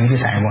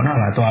ဆိုင်ကြီးဆိုင်ပေါ့နော်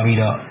အဲ့မှာသွားပြီး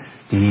တော့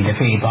ဒီ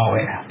လက်ဖေးသွား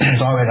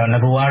ဝယ်တာသွားဝယ်တော့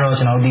ငကို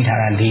ကတော့ကျွန်တော်သိ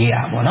ထားတာ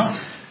400ပေါ့နော်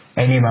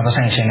အဲ့ဒီမှာ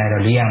ပတ်စံရှင်း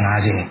လိုက်တော့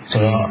450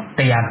ဆိုတော့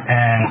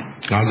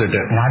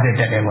150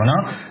တက်တယ်ပေါ့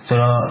နော်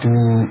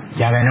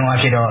ဆိုတော့သူရာခိုင်နှုန်း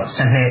အဖြစ်တော့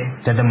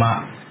12တက်သ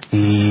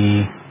မဒီ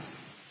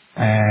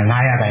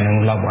900ခိုင်နှု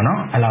န်းလောက်ပေါ့နော်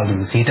အဲ့လောက်သူ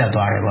ဈေးတက်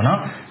သွား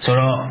တယ်ပေါ့နော်ဆို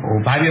တော့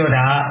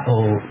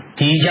ဟိုဘာပြောတာဟို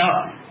ဒီကြော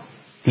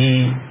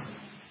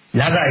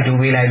င့်ဒီလစာတူ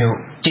ပေးလိုက်လို့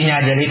ကျင်ညာ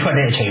ချက်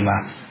လေးထွက်တဲ့အချိန်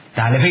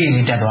မှာဒါလက်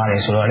ဖေးကြီးတက်သွား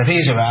တယ်ဆိုတော့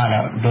လက်ဖေးဆိုတာက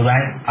တော့ဒိုတို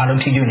င်းအားလုံး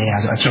ထိတွေ့နေ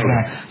ရဆိုအခြေခံ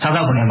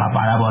69ခုနဲ့မှာ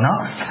ပါတာပေါ့နော်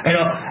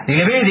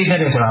အဲ့တော့ဒီလက်ဖေးကြီးတက်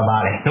တယ်ဆိုတာပါ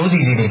လေလုံးစီ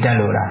စီတွေတက်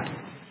လို့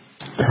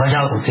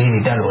လားဘာကြောင့်ဈေးတွေ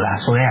တက်လို့လား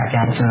ဆိုတဲ့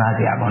အပြန်စဉ်းစား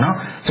ကြ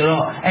ရပါတော့ဆို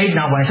တော့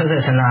အဲ့နောက်ပိုင်း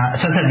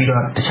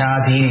ဆက်ပြီးတော့တခြား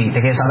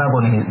ဈေးတွေတကယ်69ခု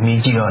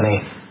နဲ့မြင်ကြည့်တော့လေ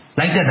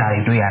လိုက်တက်တာ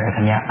တွေတွေ့ရတယ်ခ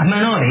င်ဗျ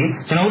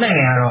အမှန်တော့လေကျွန်တော်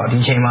နိုင်ငံကတော့ဒီ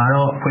အချိန်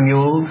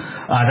မှာတော့ဖွံ့ဖြိုး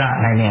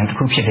နိုင်ငံတစ်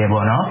ခုဖြစ်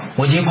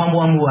တယ်ပေါ့နော်ငွေကြေးဖောင်း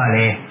ပွားမှုက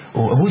လည်း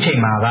ဟိုအခု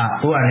ချိန်မှာ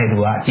ကကိုယ့်အနေ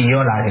နဲ့သူက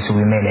တည်ရောလာတယ်ဆို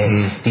ပေမဲ့လ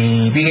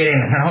ည်းဒီပြီးခဲ့တဲ့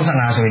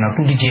2015ဆိုရင်တော့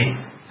2 digit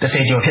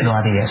 30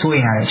ကျော်ဖြစ်သွားသေး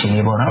တယ်စိုးရိမ်ရတဲ့အ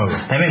ချိန်လေးပေါ့နော်ဒါ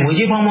ပေမဲ့ငွေ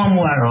ကြေးဖောင်းပွား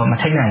မှုကတော့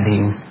မထိတ်နိုင်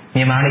သေးဘူးမြ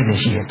န်မာနေ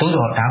သေးရှိ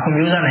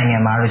တယ်တိုးတော့ဒါကွန်ပျူတာ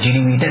နိုင်ငံမှာတော့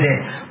GDP တက်တဲ့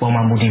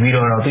ပုံမှာမူ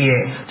တည်ပြီးတော့သူ့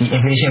ရဲ့ဒီ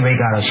inflation rate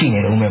ကတော့ရှိနေ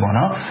တယ်ဦးမယ်ပေါ့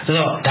နော်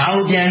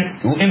ဆိုတော့ဒါကိုပြန်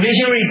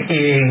inflation rate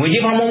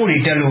ငွေကြေးဖောင်းပွားမှု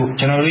တွေတက်လို့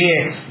ကျွန်တော်တို့ရဲ့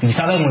ဒီ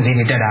စားသောက်ငွေဈေး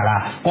တွေတက်တာ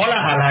လားကောလာ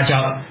ဟာလာကြော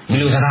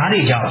င့်ဒီလိုစကား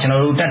တွေကြောင့်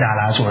ကျွန်တော်တို့တက်တာ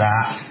လားဆိုတာ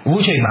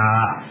အခုချိန်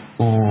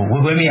မှာဟိုဝေ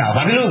ခွဲမရဘူး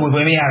ဘာဖြစ်လို့ဝေ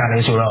ခွဲမ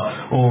ရတာလဲဆိုတော့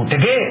ဟိုတ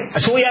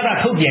ကယ်အစိုးရက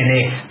ထုတ်ပြန်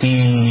တဲ့ဒီ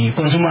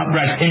consumer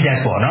price index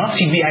ပေါ့နော်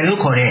CPI လို့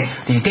ခေါ်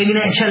တဲ့ဒီကိန်းဂဏ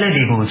န်းအချက်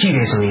လက်တွေကိုကြည့်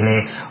ရဆို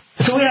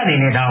ရင်လေအစိုးရအနေ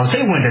နဲ့ဒါကိုစိ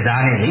တ်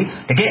ဝင်စားနေလေ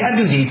တကယ်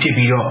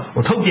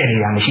အတူကြီးဖြစ်ပြီးတော့ဟိုထုတ်ပြန်နေ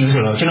တာမရှိဘူးဆို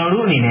တော့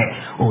ကျွန်တော်တို့အနေ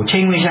နဲ့ဟို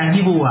ချိန်ဝင်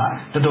ရှာညှိဖို့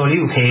ကတော်တော်လေး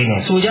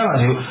ကိုခဲနေဆိုကြပါ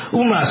စို့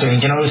ဥပမာဆိုရင်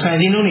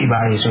ကျွန်တော်တို့စံစည်းနှုန်းတွေပါ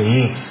တယ်ဆို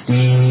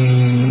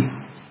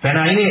ရင်ဒီဘန်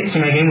နာရေးနဲ့စီ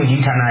မံကိန်းမှု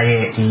ကြီးဌာ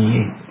နရဲ့ဒီ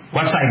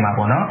website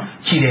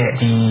မှာပေါ့နော်ရှိ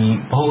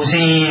တဲ့ဒီဗဟိုစ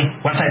င်း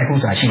website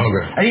တစ်ခုစာရှိ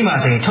တယ်အဲ့ဒီ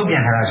မှာဆို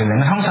ရင်ထုတ်ပြန်ထားတာဆိုရင်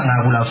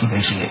2015ခုလောက်ရှိ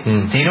တယ်ရှိ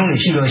တယ်ဈေးနှုန်း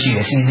တွေရှိတော့ရှိတ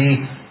ယ်စီစီ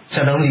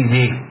73စီစီ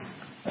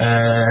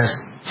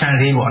စံ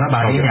စည်းပေါ့နော်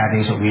ဗာ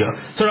လေးညာသေး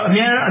ဆိုပြီးတော့ဆိုတော့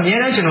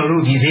အများအား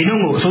ကျွန်တော်တို့ဒီဈေး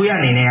နှုန်းကိုအစိုး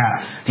ရအနေနဲ့က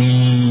ဒီ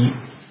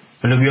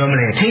ဘယ်လိုပြော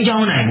မလဲထိန်းချော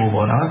င်းနိုင်ဖို့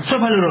ပေါ့နော်ဆွတ်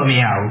ဖက်လို့တော့မ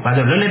ရဘူးဘာ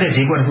လို့လွတ်လပ်တဲ့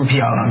ဈေးကွက်တစ်ခုဖြ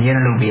စ်အောင်တော့အများ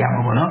အားလုပ်ပေး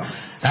ရမှာပေါ့နော်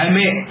ဒါပေ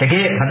မဲ့တ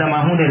ကယ်မ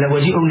တမာမှုနဲ့လက်ဝဲ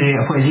ကြီးအုပ်နေ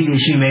တဲ့အဖွဲ့အစည်းတွေ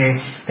ရှိမယ်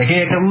တက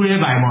ယ်တဦးလေး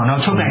ပိုင်းပေါ့နော်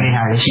ချုပ်ကန်နေ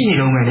တာတွေရှိနေ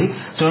တော့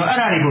မယ်လေဆိုတော့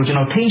အဲ့ဒါတွေကိုကျွန်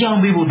တော်ထိ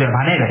န်းချောင်းပေးဖို့အတွက်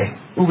ဗာ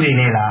နဲ့လေဥ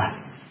ပဒေနဲ့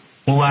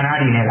လားမူဝါဒ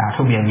တွေနဲ့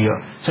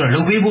လားထုတ်ပြန်ပြီးတော့ဆိုတော့လု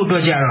ပ်ပေးဖို့အတွ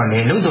က်ကြတော့လေ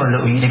လုပ်တော်လု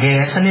ပ်ပြီးတက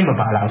ယ်စနစ်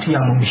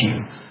မပါလာထိရောက်မှုမ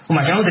ရှိဘူးဥပ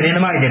မာကျွန်တော်သတင်း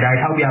သမားတွေတို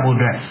င်းထောက်ပြဖို့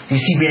အတွက်ဒီ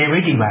CPI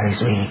rate တွေပါတယ်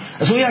ဆိုရင်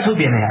အစိုးရထုတ်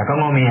ပြန်နေတာကောင်း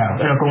ကောင်းမရ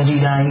ဘူးအဲ့တော့ကုန်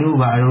စည်တို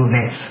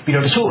င်းတို့ဘာလို့နဲ့ပြီး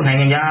တော့တချို့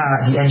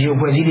နိုင်ငံခြားဒီ NGO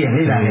ဖွဲ့စည်း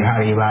တွေလေ့လာ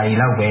တဲ့ဟာတွေဘာ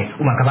တွေလောက်ပဲ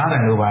ဥပမာကမ္ဘာ့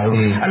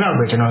ဘဏ်တို့ဘာလို့အဲ့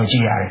လောက်ပဲကျွန်တော်ကြ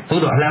ည့်ရ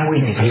တယ်သို့တော့အလံ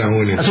ဝေးနေတ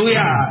ယ်အစိုးရ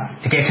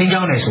တကယ်ထိ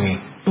န်းကျောင်းနေဆိုရင်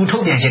သူထု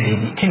တ်ပြန်ချက်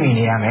တွေခင်မိ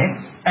နေရမယ်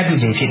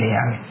အတူတူဖြစ်နေရ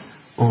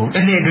မယ်ဟို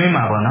တစ်နှစ်အတွ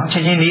င်းမှာပေါ့နော်ချ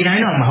က်ချင်းနေတို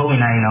င်းတော့မဟုတ်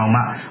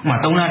နိုင်တော့မှဥပမာ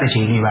3လတစ်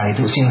ချိန်လေးပါ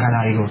တယ်သူအ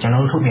စင်ခါနာတွေကိုကျွန်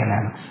တော်တို့ထုတ်ပြန်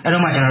နိုင်တယ်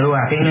အဲ့တော့မှကျွန်တော်တို့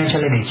ကကိန်းဂဏ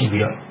န်းချက်လက်တွေကြည့်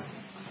ပြီးတော့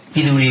ပြ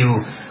ည်သူတွေကို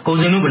ကုန်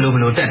စည်လို့ဘ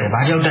လို့တက်တယ်ဘာ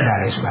ကြောင့်တက်တာ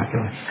လဲ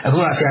ဆိုတာပြောတယ်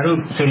အခုက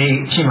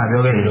ဆရာတို့ဆွေးနွေးရှင်း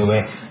မှာပြောခဲ့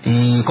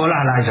တယ်လို့ပဲဒီကော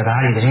လာလာ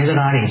စကားတွေသတင်း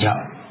စကား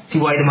တွေကြောင့်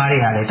စီးပွားရေးသမားတွေက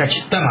လည်း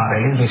တက်မှာပဲ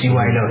လေသူ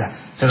စီးပွားရေးလုပ်တာ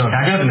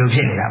ဆိုတော့ဒါကြောင့်ဒီ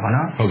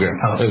လိုဖြစ်နေတာပေါ့နော်ဟုတ်ကဲ့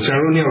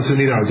ဆရာတို့နှစ်ယောက်ဆွေး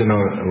နွေးတာကိုကျွန်တော်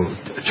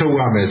ဟိုအ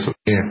ချုပ်ရမယ်ဆို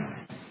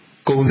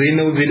ရင်ကုန်စည်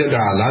နှုန်းဈေးတက်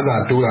တာလာစာ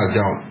တိုးတာ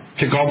ကြော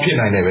င့်ဖြစ်ကော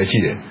င်းဖြစ်နိုင်တယ်ပဲရှိ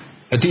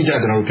တယ်အတိ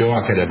အကျကျွန်တော်တို့ပြော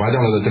ရခဲ့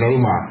တယ်ဘာကြောင့်လဲ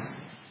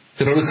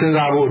ဆိုတော့ကျွန်တော်တို့စဉ်း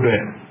စားဖို့အတွက်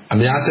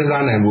အများစ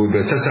ဉ်းစားနိုင်ဖို့အတွ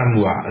က်ဆက်ဆက်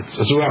မှုက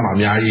အစိုးရမှာအ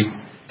များကြီး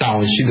တာ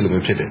ဝန်ရှိ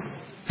တယ်လို့မျိုးဖြစ်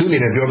တယ်သူအနေ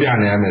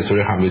နဲ့ပြောပြနိုင်ရမယ်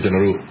ဆိုတဲ့ဟာမျိုးကျွန်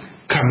တော်တို့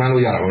ခံမှ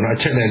န်းလို့ရတာပေါ့နော်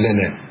အချက်နဲ့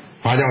လက်နဲ့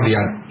ဘာကြော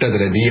င့်ဒီဟာတက်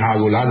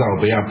တယ်ဒီဟာကိုလာစာ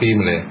ကိုဘယ်ကပေး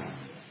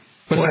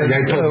မလဲပတ်စံ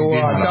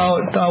ရိုက်ထုတ်ပြီးပေး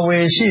မှာတာဝ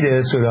န်ရှိတယ်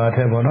ဆိုတာအ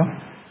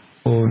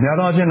ထက်ပေါ့နော်ဟိုများ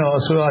သောအားဖြ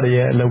င့်တော့အစိုး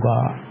ရရဲ့အလုပ်က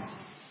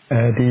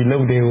ဒီလု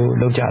ပ်တွေကို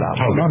လုပ်ကြတာ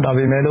ပေါ့နော်ဒါ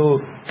ပေ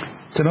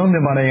မဲ့လို့ကျွန်တော်မြန်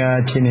မာ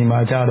နိုင်ငံအခြေအနေ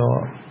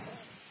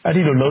မှာကြတော့အဲ့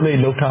ဒီ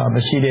လိုလုပ်ထား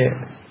မရှိ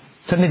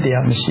တဲ့စနစ်တ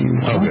ရားမရှိဘူး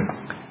ဟုတ်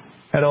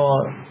ကဲ့အဲ့တော့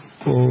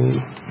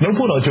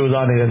ဟိုလုပ်ဖို့တော့ကြိုး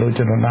စားနေတယ်လို့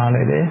ကျွန်တော်နား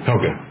လည်တယ်ဟု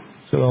တ်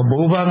ကဲ့ဆိုတော့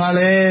ဘိုးဘန်က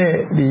လည်း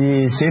ဒီ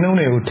ဈေးနှု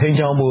န်းတွေကိုထိန်း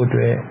ချောင်းဖို့အတွ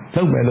က်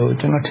လုပ်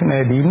မယ်လို့ကျွန်တော်ထင်တ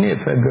ယ်ဒီနှစ်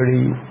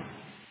February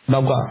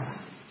လောက်က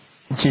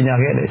ကြီးညာ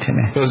ခဲ့တယ်ထင်တ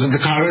ယ်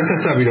ဆိုတော့ဒီခါရဲဆ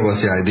က်ပြီးတော့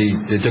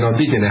ဆရာဒီကျွန်တော်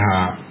သိကျင်တဲ့ဟာ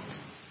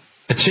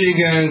အခြေ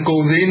ခံကု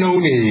န်စည်နှု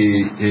န်းတွေ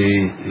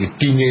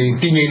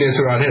တည်ငြိမ်နေ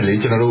ဆိုတာတဲ့လေ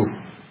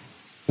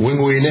ကျွန်တော်တို့ဝင်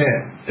ငွေနဲ့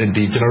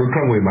ဒီ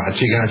ကျွန်တော်တို့ထွက်ငွေမှာအ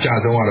ခြေခံအကျ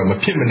ဆုံးကတော့မ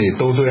ဖြစ်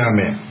မနေသုံးစွဲရမ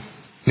ယ်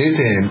နေ့စ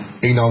ဉ်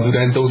အိမ်တော်သူ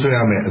တိုင်းသုံးစွဲရ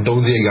မယ်အ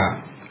သုံးစရိတ်က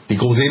ဒီ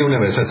ကုန်စည်နှုန်းနဲ့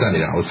ပဲဆက်ဆက်နေ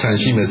တာဟိုဆန်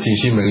ရှိမယ်စီ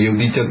ရှိမယ်ရုပ်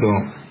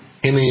သီးချက်သွန်း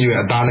အင်းရွယ်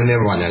အသား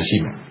နဲ့ပါညာရှိ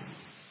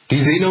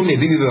မယ်ဒီစည်းနှုန်းတွေ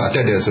တိတိကျကျ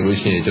တက်တယ်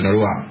ဆိုလို့ရှိရင်ကျွန်တော်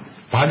တို့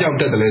ကဘာကြောင့်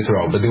တက်တယ်လဲ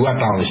ဆိုတော့ဘယ်သူ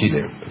ကတောင်းရှိ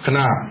တယ်ခ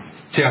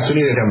ဏဆရာဆွေး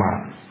နွေးတဲ့ထဲမှာ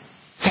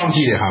စောင့်ကြ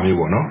ည့်တဲ့ဟာ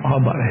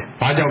မျိုးပေါ့နော်ဟုတ်ပါတယ်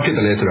ဘာကြောင့်ဖြစ်တ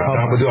ယ်လဲ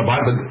ဆိုတော့ဒါဘယ်သူ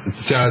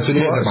ကဘာဆရာဆွေး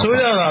နွေးတဲ့ထဲမှာ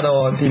ဆိုရ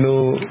ကတော့ဒီလို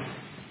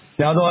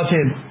များသောအားဖြ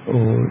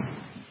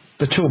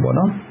င့်တ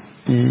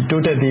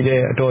ချို့ပေါ့နော်ဒီတိုးတက်ပြီး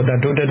တဲ့အတော်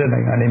တိုးတက်တဲ့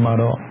နိုင်ငံတွေ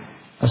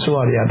မှာတော့အစိုး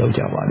ရတွေ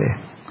ကလုပ်ကြပါတယ်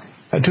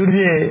အထူး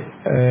သဖြင့်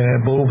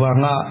ဘိုးဘာ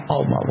ငါ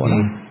အောက်မှာပေါ့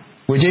နော်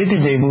ဝေကြီး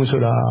တည်ငြိမ်မှုဆို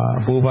တာ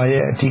ဘိုးဘာ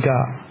ရဲ့အဓိကအ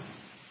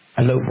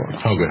လုပ်ပေါ့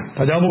ဟုတ်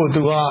ကဲ့ဒါကြောင့်မို့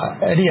သူ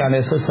ကအဲ့ဒီဟာ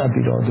နဲ့ဆက်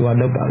ဆက်ပြီးတော့သူက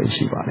လုပ်တာ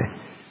ရှိပါတယ်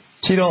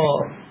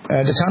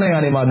ရှိတော့တခြား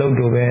နိုင်ငံတွေ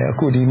မှာလုပ်လို့ပဲအ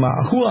ခုဒီ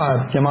မှာအခု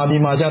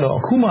ကမြန်မာပြည်မှာကျတော့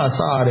အခုမှစ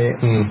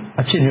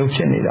ရတဲ့အဖြစ်မျိုးဖြ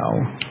စ်နေတာ哦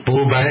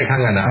ဘိုးဘာရဲ့အခန်း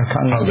ကဏ္ဍ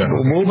ဟုတ်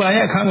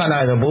ကဲ့ဘိုးဘာရဲ့အခန်းကဏ္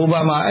ဍဆိုဘိုး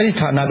ဘာမှာအဲ့ဒီ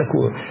ဌာနတစ်ခု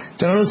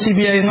ကျွန်တော်တို့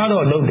CBI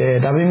ကတော့လုပ်တယ်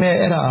ဒါပေ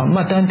မဲ့အဲ့ဒါမှ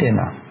တ်တမ်း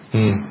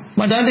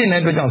တင်တာမှတ်တမ်းတင်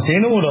တဲ့အတွက်ကြောင့်ဈေး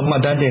နှုန်း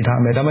ကိုတော့မှတ်တမ်းတင်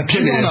ထားမယ်ဒါပေ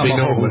မဲ့ဖြစ်နေတာမ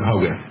ဟုတ်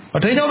ဘူးဟုတ်ကဲ့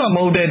အထိန်းချုပ်တာမ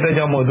ဟုတ်တဲ့အတွက်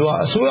ကြော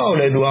င့်မို့သူကအစိုးရ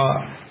ကိုလည်းသူက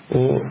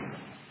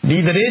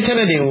ဟိုဒီသတင်းချက်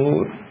လက်တွေ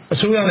ကိုအ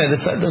စိုးရနဲ့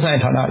သက်ဆိုင်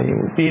ဌာနတွေ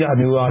ကိုပေးတာ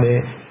မျိုးက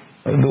လည်း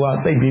သူ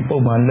ကသိပြီးပုံ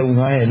မှန်လုပ်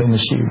ငန်းရဲ့လို့မ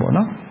ရှိဘူးပေါ့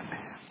နော်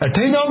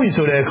အထိန်းချုပ်ပြီ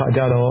ဆိုတဲ့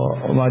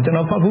အခါကျတော့ဟိုမှာကျွန်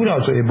တော်ဖတ်ဖူးတာ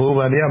ဆိုရင်ဘိုး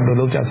ဘန်တွေကဘယ်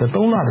လိုလုပ်ကြဆို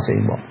3လတစ်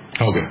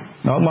ကြိမ်ပေါ့ဟုတ်ကဲ့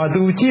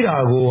နောက်မှသူကြည့်တာ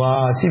ကိုက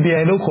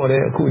CPI လို့ခေါ်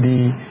တဲ့အခုဒီ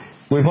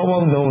ဝေဖောက်ပေါ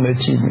င်းနှုန်းလ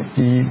ည်းကြည့်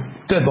ဒီ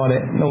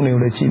တက်သွားတဲ့နှုန်းတွေကို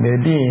လည်းကြည့်တယ်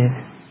ပြီးရင်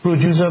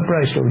producer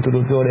price လို့သူ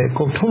တို့ပြော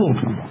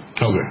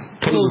တဲ့ကုန်ထုတ်လုပ်သူပေါ့ဟုတ်ကဲ့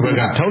ထုတ်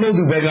လုပ်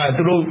သူဘက်ကသူ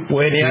တို့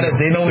ဝယ်နေရ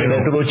တဲ့ဈေးနှုန်းတွေလ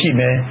ည်းသူတို့ကြည့်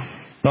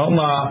မယ်နောက်မှ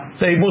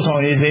စိတ်ပို့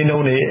ဆောင်ရေးဈေးနှု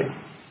န်းတွေ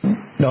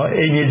နော်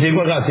အင်ဂျင်ဈေး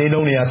ကွက်ကဈေး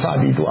နှုန်းတွေက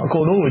စပြီးသူအကု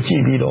န်လုံး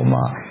ကိုကြည့်ပြီးတော့မှ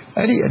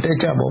အဲ့ဒီအ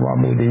တက်ချက်ပေါ်မှာ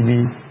မူ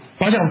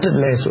တည်ပြီးဘာကြောင့်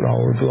တက်လဲဆိုတာ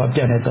ကိုသူကပြ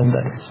န်နေသုံး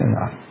သပ်စ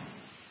ဉ်းစား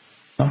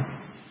နော်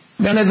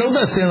ပြန်နေသုံး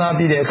သပ်စဉ်းစား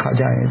ပြီးတဲ့အခါ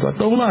ကျရင်သူက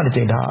3လတစ်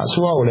ချိန်ဒါအ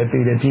စိုးရကိုလည်း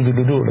ပေးတယ်ပြည်သူ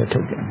လူထုကိုလ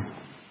ည်းထုတ်ပြန်တယ်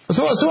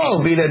အစိုးရ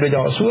ကိုပေးတဲ့အတွက်ကြော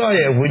င့်အစိုး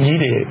ရရဲ့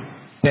ဝန်ကြီးတွေ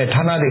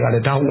နဲ့ဌာနတွေက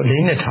လည်းဒါကိုအ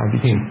လေးနဲ့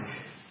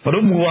ထားပြီးဘ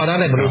လို့မူဝါ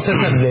ဒနဲ့ဘလို့ဆက်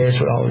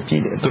ဆက်လဲဆိုတာ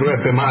ကိုကြည့်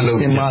တယ်သူတို့ကပင်မလုပ်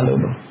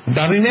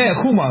ဒါပေမဲ့အ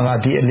ခုမှ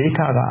ကဒီအ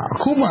လေးထားကအ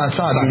ခုမှ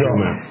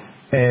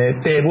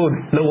စပြီးတော့တည်ဖို့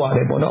လုပ်ရတ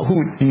ယ်ပေါ့နော်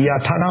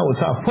အခုဒီဟာဌာန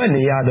ကိုစဖွဲ့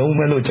နေရတော့မ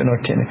ယ်လို့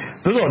ကျွန်တော်ထင်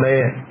တယ်သို့တော်လ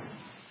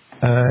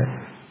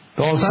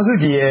ည်းဒေါ်ဆ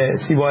န်းစုကြည်ရဲ့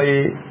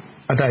စီးပွားရေး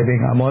အတိုင်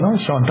ပင်ကပေါ့နော်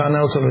ရှွန်တာန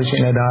ယ်ဆိုလို့ရှိ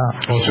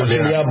ရင်ဒါဩ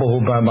စတြေးလျဘို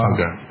ဟန်မှာ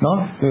နော်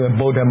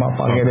ဘိုဒန်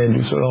မှာပါခဲ့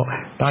တဲ့လူဆိုတော့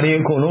ဒါ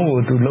တွေအကုန်လုံး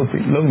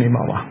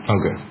ကိုသူလုပ်နေမှာပါဟုတ်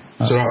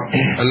ကဲ့ဆိုတော့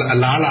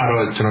အလားလာ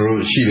တော့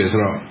ကျွန်တော်တို့ရှိတယ်ဆို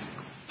တော့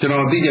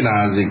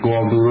ကျွန်တော်သိကျင်တာဒီကို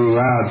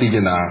အောင်သူတို့ကသိကျ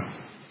င်တာ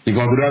ဒီ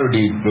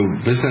ကောင်သူတို့ဒီ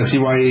business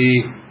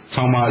စီးပွားရေး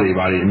ဆောင်းပါးတွေ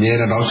ဘာတွေအ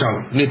မြဲတမ်းတောက်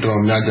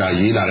လျှောက်နှစ်တော်များကြာ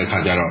ရေးလာတဲ့ခါ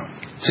ကျတော့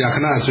ဆရာခ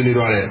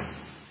ဏဆွေးနွေးတော့တဲ့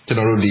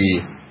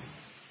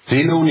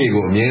ကျွန်တော်တို့ဒီဈေးနှုန်း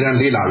တွေကိုအမြဲတမ်း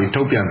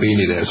လေ့လာပြီးထုတ်ပြန်ပေး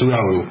နေတယ်အစိုး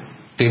ရကို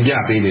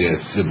တင်ပြပေးနေ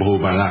တဲ့ဗ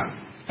ဟိုဘဏ်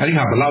ကအဲ့ဒီ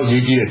ဟာဘယ်လောက်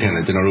ရေးကြည့်တယ်ထင်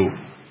လဲ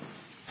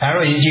ကျွန်တော်တို့အဲ့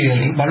တော့ရေးကြည့်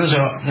တယ်လေဘာလို့ဆို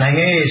တော့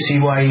နိုင်ငံရဲ့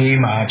စီးပွားရေး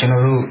မှာကျွန်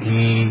တော်တို့ဒီ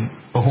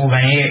ဗဟို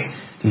ဘဏ်ရဲ့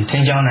ဒီ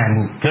ထင်းချောင်းနိုင်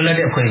မှုလွတ်လပ်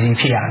တဲ့အဖွဲ့အစ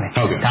ည်းဖြစ်ရ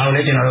မယ်ဒါကို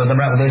လည်းကျွန်တော်တို့သမ္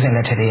မတဦးသိန်းစိန်လ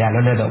က်ထက်တည်းကလွ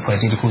တ်လပ်တဲ့အဖွဲ့အ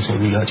စည်းတစ်ခုဆို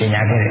ပြီးတော့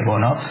ကြေညာခဲ့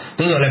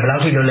တယ်ပေါ့နော်သို့တော်လည်းဘယ်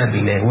လောက်ထိလွတ်လပ်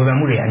ပြီလဲဝေဖန်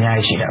မှုတွေ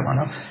အများကြီးရှိ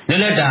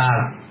တယ်ပေါ့နော်လွတ်လပ်တာ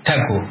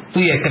ထက်ကို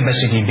သူ့ရဲ့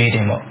capacity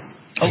building ပေါ့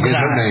ဥက္ကဋ္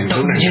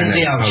ဌတုံ့ချင်း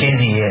တယောက်ချ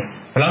င်းစီရဲ့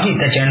ဘယ်လောက်ထိ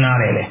တက်ချမ်းနာ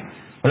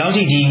တယ်လဲဘယ်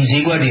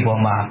လောက်ထိဒီဈေးကွက်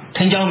တွေပေါ်မှာ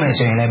ထင်းချောင်းမယ်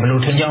ဆိုရင်လည်းဘယ်လို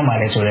ထင်းချော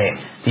င်းပါလဲဆိုတော့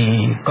ဒီ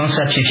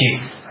concept ဖြစ်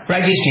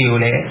practice တွေကို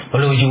လည်း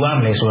ဘယ်လိုယူ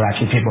ရမလဲ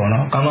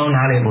ဆိုတာဖြစ်ပေါ့နော်ကောင်းကော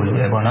င်းနားလည်ဖို့လို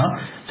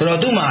တယ်ပေါ့နော်ဆိုတော့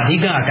သူ့မှာ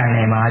အဓိကအကံန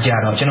ယ်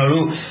မှာကြတော့ကျွန်တော်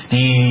တို့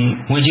ဒီ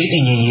ငွေကြေးတည်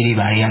ငြိမ်ရေး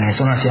တွေဘာတွေ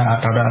ရလဲဆိုတော့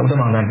ဆရာဒေါက်တာဦး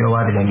တမောင်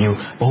ကပြောသွားတယ်လို့မျိုးဗ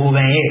ဟိုဘ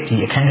ဏ်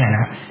ရဲ့ဒီအခန်းကဏ္ဍ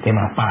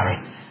တွေမှာပါ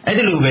တယ်အဲ့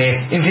ဒီလိုပဲ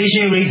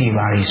inflation rate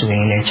တွေဘာတွေဆိုရ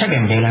င်လည်း check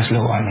and balance လု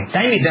ပ်ရမယ်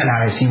တိုင်းပြည်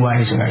တက်လာတဲ့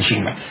စီးပွားရေးဆိုတာရှိ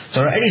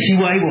မယ်ဆိုတော့အဲ့ဒီစီး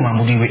ပွားရေးပုံ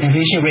မှာမူတည်ပြီး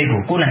inflation rate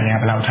ကိုကိုယ်နိုင်ငံက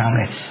ဘယ်လောက်ထားမ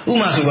လဲဥပ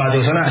မာ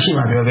ဆိုပါဆိုကျွန်တော်အရှိမ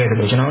ပြောခဲ့တယ်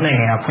လို့ကျွန်တော်နိုင်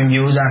ငံ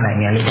ကဖွံ့ဖြိုးစားနိုင်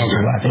ငံလို့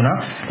ဆိုပါဆိုနော်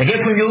တကယ်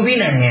ဖွံ့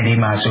ဖြိုးပြီးနိုင်ငံ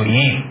တွေမှာဆိုရ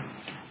င်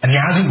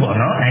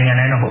အများစုပေါ့နော်နိုင်ငံ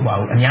တိုင်းတော့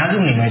မဟုတ်ပါဘူး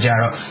အများစုအနေ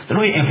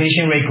နဲ့ကြတော့သူတို့ရဲ့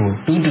inflation rate ကို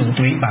 2 to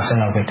 3%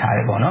 လောက်ပဲထား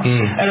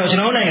တယ်ပေါ့နော်အဲ့တော့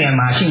ကျွန်တော်နိုင်ငံ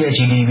မှာရှိတဲ့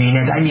GDP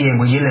နဲ့တိုင်းပြည်ရဲ့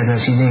ငွေကြေးလက်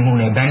ဖက်စီးဆင်း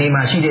မှုနဲ့ဘဏ်တွေ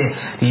မှာရှိ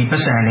တဲ့ဒီပ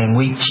တ်စံ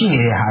နဲ့ငွေ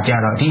ရှိနေတဲ့ဟာကြ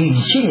တော့ဒီ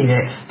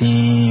ရှိနေတဲ့ဒီ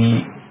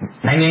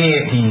နိုင်ငံရဲ့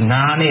ဒီ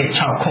9နဲ့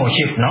6ခေါ်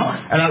8เนาะ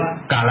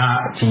အဲ့တော့ကာလ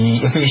ဒီ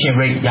inflation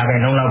rate ရာ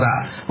ခိုင်နှုန်းလောက်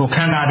ကဟို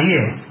ခံတာသေးတ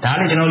ယ်ဒါ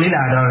လည်းကျွန်တော်လေ့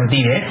လာတော့သိ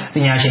တယ်ပ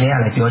ညာရှင်တွေက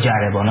လည်းပြောကြ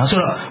တယ်ပေါ့နော်ဆို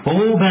တော့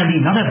ဘိုး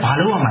ဘန်ဒီနောက်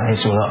ထပ်ဘာလုပ်ရ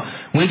မှာလဲဆိုတော့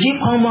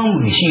ငွေကြေးဖောင်းပေါင်းမှု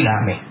တွေရှိလာ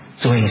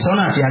မယ်ဆိုရင်စော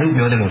နာ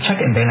ဆရာတို့ပြောတယ်လို့ check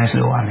and balance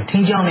လုပ်ရမယ်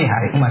ထင်းကြောင်းတဲ့ဟာ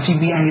တွေဥပမာ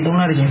CPI တွေ3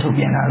လတ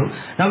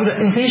ကြိမ်ထုတ်ပြန်တာတို့နောက်ပြီးတော့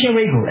inflation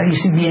rate ကိုအဲ့ဒီ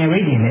CPI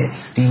rate တွေနဲ့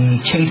ဒီ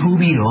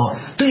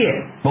ချိန်ထိုးပြီးတော့သူ့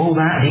ရဲ့ဘိုးဘ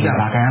န်အဓိက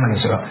ဘာခံရမလဲ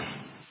ဆိုတော့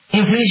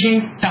inflation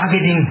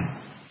targeting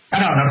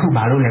အဲ့တော့နောက်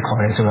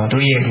တစ်ခုဘာလို့လဲခေါ်လဲဆိုတော့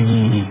တို့ရဲ့ဒီ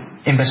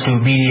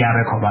investopedia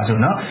ပဲခေါ်ပါစို့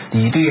เนาะ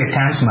ဒီသူ့ရဲ့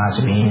terms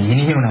မှာဆိုရင်ယ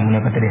င်းနှိမ့်နှံ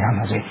မှုနဲ့ပတ်သက်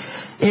တဲ့ဟာမှာဆိုရင်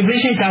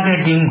inflation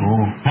targeting ကို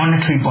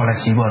monetary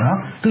policy ပေါ့เนาะ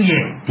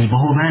သူ့ရဲ့ဒီ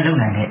ဗဟို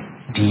ဘဏ်လုပ်နိုင်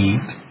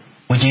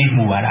တဲ့ဒီဝကြေး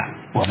မူဝါဒ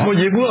ပေါ့နော်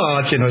ရေ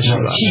ဘူးအဖြစ်တော့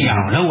ရှိအော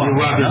င်လုပ်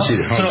ရမယ်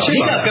ဆိုတော့အဓိ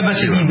က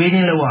capacity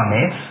building လုပ်ရမ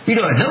ယ်ပြီး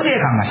တော့လုပ်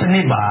တဲ့အခါမှာစ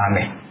နစ်ပါရ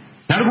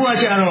မယ်နောက်တစ်ခုက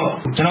ကျတော့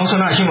ကျွန်တော်ဆန္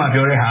ဒရှိမှ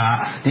ပြော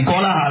တဲ့ဟာဒီကော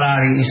လာဟာလာ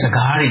တွေစ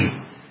ကားတွေ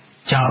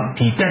ကြော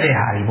င့်ဒီတက်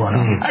တဲ့ဟာတွေပေါ့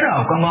နော်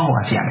အဲ့ဒါကိုကောင်းကောင်း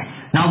ဟောဖြစ်ရ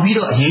မယ်နောက်ပြီး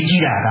တော့အရေး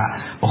ကြီးတာ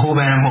ကဘဟိုဘ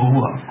န်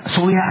မဟုတ်ဘူးပေါ့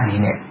အစိုးရ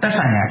အနေနဲ့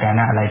တက်ဆိုင်ရာကဏ္ဍ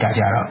အလိုက်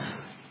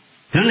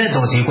ကကြတော့လွတ်လပ်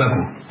တော်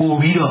ဈေးကွက်ကိုပို့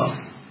ပြီးတော့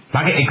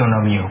market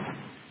economy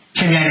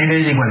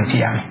ကိုရှင်ပြန်နေတဲ့ဈေးကွက်တွေဖြ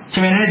စ်ရမယ်ရှ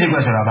င်ပြန်နေတဲ့ဈေးကွ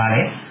က်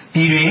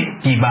ဆိုတာဘာလဲပြည်တွင်း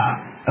ပြည်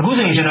ပအခု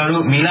ဆိုရင်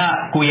ကျွန်တော်တို့မေလ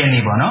9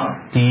ရက်နေ့ပေါ့နော်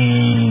ဒီ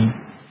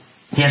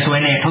ရက်စွဲ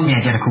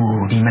နဲ့ထုတ်ပြန်ချက်တစ်ခု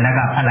ကိုဒီမနက်က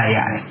ဖတ်လိုက်ရတ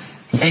ယ်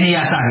ဒီအိန္ဒိ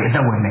ယစပြီးအသ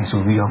က်ဝင်မယ်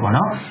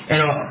ဆိုပြီးတော့ပေါ့နော်အဲ့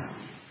တော့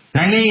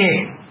နိုင်ငံရဲ့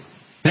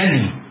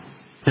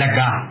လက်လီလက်က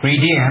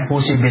retail and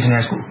wholesale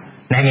business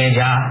ကိုနိုင်ငံ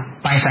ခြား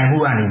ပိုင်ဆိုင်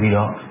မှုကနေပြီး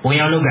တော့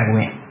ဝင်ရောက်လုပ်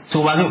ကိုင်ခွင့်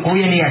ဆိုပါစို့9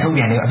ရက်နေ့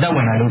ကထုတ်ပြန်တယ်အသက်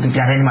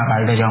ဝင်လာလို့သူပြတဲ့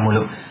မှာပါတယ်တဲ့ကြောင့်မို့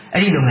လို့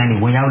အဲ့ဒီလုပ်ငန်းတွေ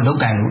ဝင်ရောက်လုပ်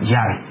ကိုင်လို့ရ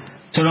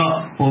တယ်ဆိုတော့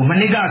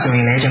မနစ်ကဆို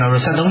ရင်လည်းကျွန်တော်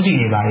တို့73စီ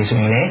တွေပါတယ်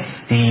ဆိုရင်လည်း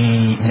ဒီ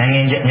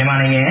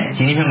နိုင်ငံမြန်မာနိုင်ငံ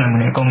ရင်းနှီးမြှုပ်နှံမှု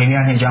နဲ့ကုမ္ပဏီ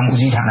များနှင့်ကြောင်း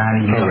မှုစည်းဌာန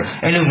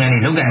တွေအဲ့လုပ်ငန်း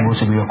တွေလုပ်ကိုင်ဖို့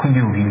ဆိုပြီးတော့ခွင့်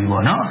ပြုပြီးပြီ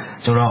ပေါ့နော်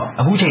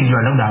ဆိုတော့အခု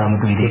ချိန်ကြီးတော့လုပ်တာတော့မ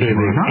တွေ့သေးဘူး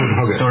ပေါ့နော်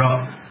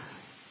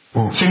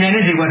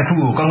ဆိုတော့ရှင်မြန်တဲ့ဈေးကွက်တစ်ခု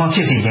ကိုကောင်းကော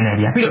င်းဖြစ်စေခြင်း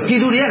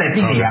နဲ့ပြပြီးတော့ပြည်သူတွေကလ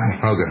ည်းသိနေရ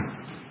မယ်ဟုတ်ကဲ့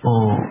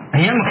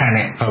အရင်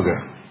မခံနဲ့ဟုတ်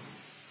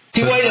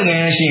ကဲ့စီးပွားရေးလုပ်င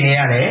န်းရှင်တွေ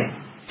ရတယ်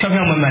ဖြော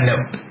င်းဖြောင်းမတ်မတ်လု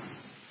ပ်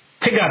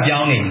ခက်ကပြော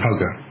င်းနေပြီဟုတ်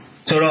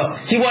ကဲ့ဆိုတော့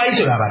စီးပွားရေး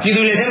ဆိုတာကပြည်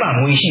သူတွေထဲမှာ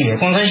ငွေရှိတယ်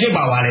consumption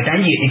power လည်းတိုင်း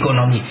ပြည်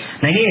economy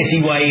နိုင်ငံရဲ့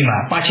စီးပွားရေးမှာ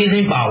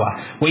purchasing power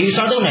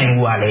ဝယ်ယူစားသုံး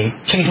နိုင်မှုကလ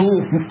ည်းချိန်ထိုး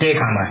တဲ့အ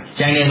ခါ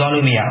မှာရို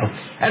င်းနေသွားလို့မရဘူး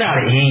အဲ့ဒါလ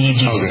ည်းအ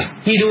ရင်ကြီးတယ်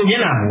ပြည်သူမျက်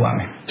နှာမူရ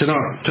မယ်ကျွန်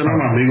တော်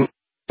မှမိကို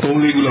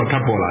3-4ခုလောက်ထ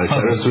ပ်ပေါ်လာတယ်ဆ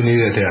က်ဆွေးနွေး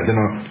တဲ့ထဲက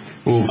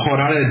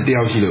ကျွန်တော်ခေါ်ထားတဲ့တ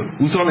ယောက်ရှိလို့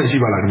ဦးစောလည်းရှိ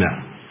ပါလားခင်ဗျ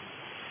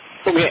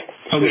ဟုတ်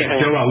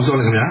ကဲ့ပြောပါဦးစော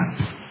လည်း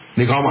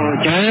ခင်ဗျနေကောင်းပါလား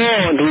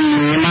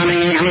ကျွန်တော်ဒီမြန်မာနို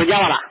င်ငံ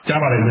ကိုကြားပါလားကြား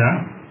ပါတယ်ခင်ဗျ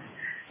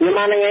မြန်မာ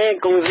နိုင်ငံရဲ့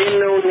ကုန်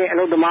စည်နှုန်းနဲ့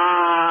အလုပ်သ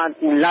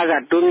မားလစာ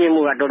တိုးမြ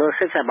င့်မှုကတော်တော်ဆ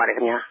က်ဆက်ပါတယ်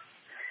ခင်ဗျာ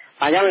။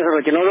ဘာကြောင့်လဲဆို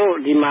တော့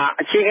ကျွန်တော်တို့ဒီမှာ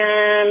အခြေခံ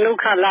လုပ်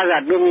ခလစာ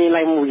တိုးမြ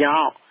င့်လိုက်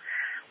မှုကြောင့်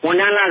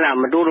ဝန်ထမ်းလစာ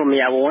မတိုးလို့မ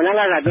ရဘူး။ဝန်ထ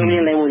မ်းလစာတိုးမြ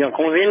င့်လိုက်မှုကြောင့်ကု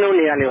န်စည်နှု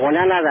န်းတွေကလည်းဝန်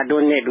ထမ်း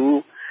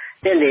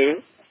လစာတိုးနေတူတက်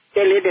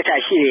လေးတက်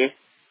ထရှိတယ်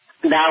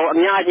။ဒါကိုအ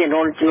များကြီး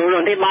တော့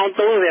ကျွန်တော်တို့ဒီပေါင်း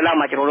30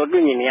လောက်မှကျွန်တော်တို့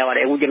တွေ့မြင်နေရပါတ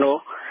ယ်။အခုကျွန်တော်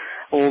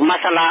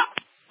မဆလာ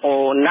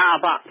နာ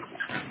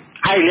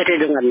ဖအဲ့လက်ထက်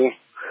တုန်းကလည်း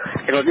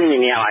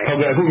ကျွန်တော်သိနေရပါ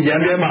တယ်ဟုတ်ကဲ့အခုရန်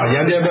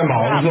ပြဲဘက်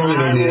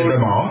မှာဦးဆုံးနေနေတဲ့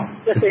ဘက်မှာ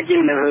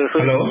ဆက်ကြည့်နေလို့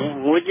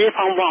ဆိုတော့ငွေကြေး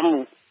ဖောင်းပွား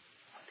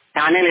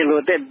မှုဒါနဲ့လည်းပဲ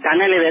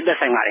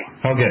သက်ဆိုင်ပါ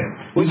တယ်ဟုတ်ကဲ့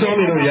ဦးဆုံး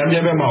နေလို့ရန်ပြဲ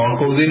ဘက်မှာ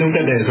ကုန်စည်နှုန်းတ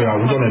က်တယ်ဆိုတာ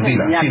ဦးဆုံးလည်းသိ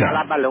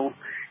လားပတ်လုံး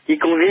ဒီ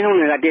ကုန်စည်နှု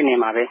န်းတွေကတက်နေ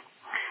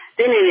မှာပဲတ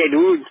က်နေ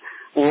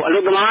တဲ့သူအလု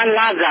ပ်သမား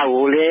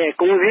လစာကိုလည်း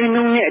ကုန်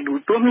စည်နှုန်းနဲ့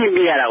အတူတိုးမြင့်ပြ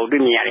ရတာကို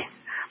တွေ့မြင်ရတယ်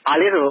ဘာ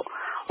လဲ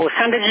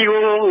ဆိုစံတကြီးကို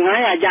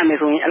900ကျ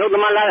မယ်ဆိုရင်အလုပ်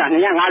သမားလစာ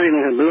250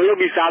မယ်ဆိုဘယ်လိုလုပ်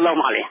ပြီး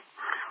စားတော့မှာလဲ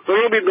ဘယ်လို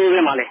လုပ်ပြီးတိုး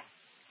ရမှာလဲ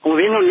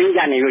ကိုရင်းတို့န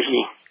င်းကြနေလို့ရှိ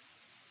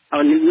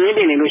ရင်န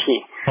င်းနေလို့ရှိ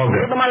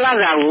ရင်ဟုတ်ကဲ့သမလာ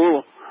စာ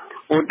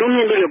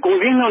ကိုတုံးမြင့်ပြီး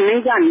ကိုရင်းတို့န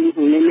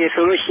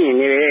င်းကြနေဆိုလို့ရှိရင်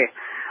လည်း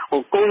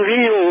ကိုရ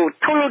င်းကို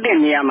ထုတ်လုပ်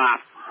တဲ့နေရာမှာ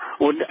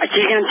အခြေ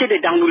ခံဖြစ်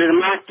တဲ့တောင်သူတွေသ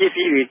မားပစ္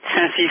စည်းတွေဆ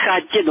န်စီ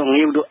စားကျစ်တော့င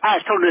ရုတ်တို့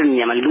အားထုတ်တဲ့နေ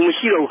ရာမှာလူမ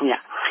ရှိတော့ဘူး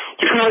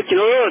ခင်ဗျကျွန်တော်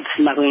တို့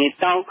ဒီမှာဆို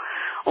ရင်တော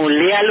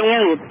င်းလေယာလုံးင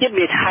န်းကိုပြစ်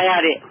ပစ်ထား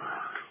ရတဲ့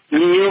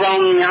မျိုးပေါ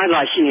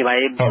င်းများစွာ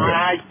ရှိနေပါရဲ့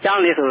ဘာကြော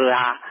င့်လဲဆို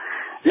တာ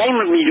လိုက်မ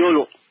မီလို့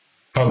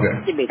ဟုတ်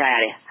ကဲ့ပြစ်ပစ်ထားရ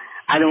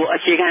တယ်အ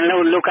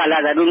ခြေခံလော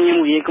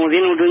ကလာတာတို့မြင်မှုရေကုန်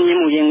စည်နှု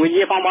န်းတို့မြင်မှုရေ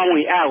ငွေကြေးပေါင်းမှု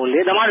အားကို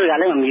လေသမားတွေက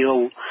လည်း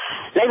မမီတော့ဘူး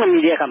လိုက်မ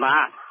မီတဲ့အခါ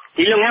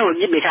မှာဒီလုပ်ငန်းကို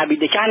ပြစ်ပယ်ထားပြီး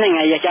တခြားနိုင်ငံ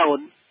ရဲ့အကြောင်းကို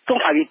တွ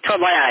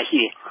န်းခါပြီးထွက်သွားရတာ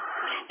ရှိတယ်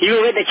ဒီ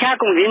လိုပဲတခြား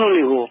ကုန်စည်နှု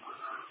န်းတွေ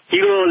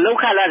ကိုဒီလို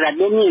လောကလာတာ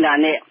တို့မြင်တာ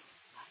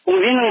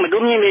နဲ့ကုန်စည်နှုန်း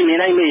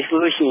မတို့မြင်နေနိုင်ပြီဆို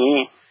လို့ရှိရ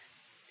င်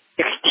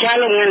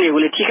တခြားလုပ်ငန်းတွေ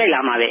ကိုလည်းထိခိုက်လာ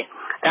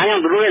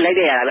မှာပဲဒါကြောင့်တို့လည်း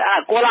လိုက်တဲ့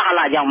ရတာပဲကောလာ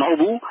ဟလာကြောင့်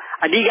မဟုတ်ဘူး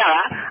အဓိက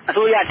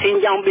အစိုးရထင်း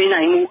ချောင်းပေး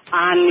နိုင်မှု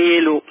အားန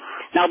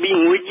ည်းလို့နောက်ပြီး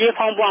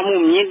ငွေကြေးဖောင်းပွားမှု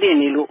မြင့်တင်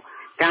နေလို့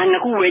ဒါနှစ်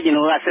ခုပဲ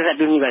ကျွန်တော်က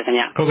ဆက်တွေ့မိပါခင်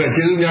ဗျဟုတ်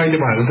ကဲ့ကျေးဇူးအများကြီးတ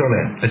င်ပါတယ်ဦးစော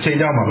လည်းအချိန်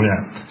ကြောက်ပါ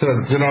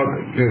ခင်ဗျဆိုတော့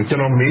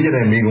ကျွန်တော်မေးချင်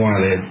တဲ့မိကွန်း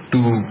ကလ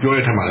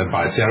ည်းသူပြောတဲ့ထက်မှလ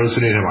ည်းပါဆရာတို့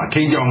ဆွေးနွေးတဲ့မှာ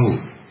ထိန်းကျောင်း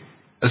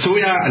မှုအစိုး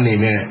ရအနေ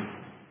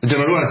နဲ့ကျွန်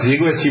တော်တို့ကဈေး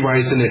ကွက်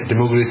စီးပွားရေးစနစ်ဒီ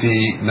မိုကရေစီ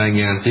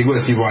နိုင်ငံဈေးကွက်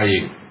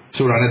စီးပွားရေး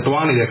ဆိုတာနဲ့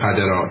တွားနေ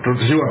တဲ့ခါကျတော့တ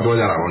ချို့ကပြော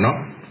ကြတာပေါ့နော်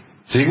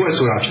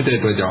ဈေးကွက်ဆိုတာဖြစ်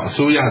တဲ့အတွက်ကြောင့်အ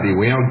စိုးရတွေ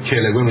ဝင်ရောက်ချဲ့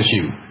လဲခွင့်မ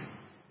ရှိဘူး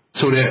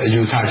ဆိုတဲ့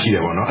အယူဆရှိတ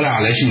ယ်ပေါ့နော်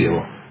အဲ့ဒါလည်းရှိ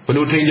တယ်ပေါ့ဘယ်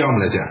လိုထိန်းကျောင်းမ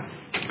လဲ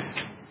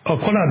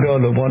ဆရာခုနပြော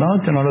လို့ပေါ့နော်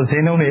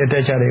ကျွန်တော်တို့ဈေးနှုန်းတွေအ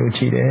တက်ချတွေ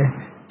ကိုကြည့်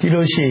တယ်ကြည့်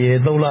လို့ရှိရင်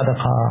3လတစ်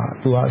ခါ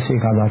သူကအစီ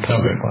အကသာထွက်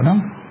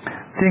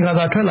တယ်ပေါ့နော်အစီအက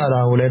သာထွက်လာတာ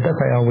ကိုလည်းတက်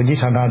ဆိုင်အောင်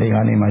ဝန်ကြီးဌာနတွေက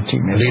နေမှကြ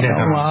ည့်မယ်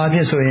ဥပမာ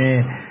အဖြစ်ဆို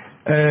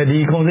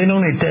ရင်ဒီကုန်ဈေး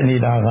နှုန်းတွေတက်နေတာ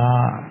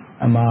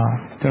ကအမှ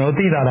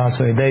ကျွန်တော်သိတာလား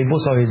ဆိုရင်ဒိတ်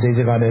ပို့ဆောင်ရေး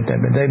ဈေးကလည်း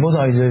တက်တယ်ဒိတ်ပို့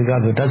ဆောင်ရေးဈေးက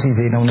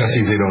ဆိုဓာတ်ဆီဈေးနှုန်း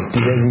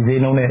နဲ့ဒီဈေး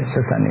နှုန်းနဲ့ဆ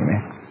က်ဆက်နေမယ်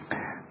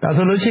ဒါ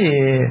ဆိုလို့ရှိ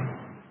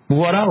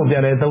ရင်ဘူဝါဒ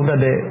ကိုပြန်လဲသုံးသပ်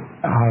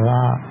တဲ့ဟာက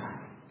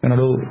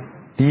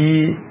ကျွန်တော်တို့ဒီ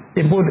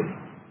import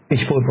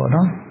export ပေါ့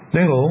နော်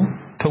လင်းကုန်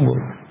ထုတ်ကုန်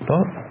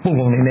တော့ပို့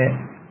ကုန်တွေနဲ့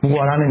ဘူ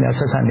ဝါဒနဲ့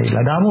ဆက်ဆက်နေ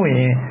လားဒါမှမဟုတ်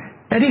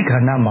ရင်အဲ့ဒီ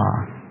ခန္ဓာမှာ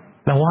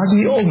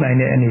လဝါစီအုပ်နိုင်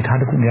တဲ့အနေအထား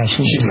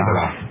တစ်ခုများရှိ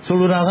လားဆို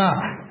လိုတာက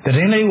သတ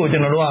င်းလေးကိုကျွ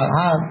န်တော်တို့က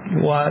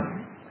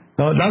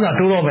နော်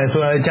လစာတိုးတော့မယ်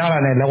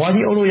ဆိုတာကြားတာနဲ့လက်ဝါး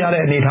ကြီးအုပ်လို့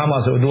ရတဲ့အနေအထားမှာ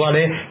ဆိုသူက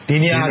လည်းဒီ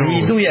နေရာဒီ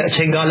သူ့ရဲ့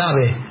အချိန်ကာ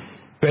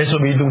လပဲဆို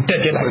ပြီးသူ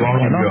တက်ပြစ်လိုက်ပါ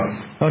တော့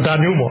နော်ဒါ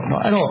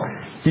မျိုးပေါ့နော်အဲ့တော့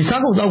ဒီ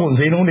စားကုန်တောက်ကုန်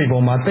ဈေးနှုန်းတွေ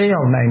ပေါ်မှာတက်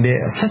ရောက်နိုင်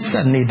တဲ့ဆက်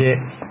ဆက်နေတဲ့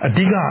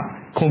အဓိက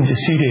ကုန်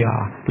ပစ္စည်းတွေဟာ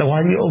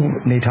လက်ဝါးကြီးအုပ်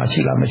အနေထား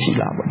ရှိလားမရှိ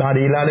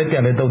လားပေါ့ဒါတွေလာလည်းပြ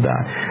န်လဲတုတ်တာ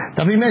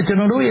ဒါပေမဲ့ကျွန်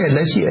တော်တို့ရဲ့လ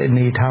က်ရှိအ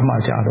နေအထား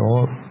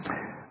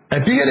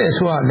မှာကြတော့ပြီးခဲ့တဲ့အ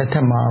စိုးရလက်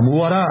ထက်မှာမူ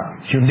ဝါဒ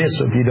unit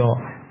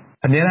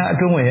ဆိုပြီးတော့အများအားအ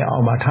တွင်းဝင်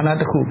အောင်မှာဌာ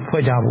နတစ်ခု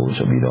ဖွဲ့ကြဖို့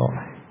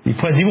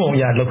ဆိုပြီးတော့ဒီဖွဲ့စည်းပုံ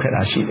အရလုပ်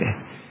ခဲ့တာရှိ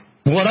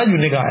တယ်မူဝါဒ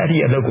unit ကအဲ့ဒီ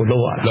အလုပ်ကိုလုပ်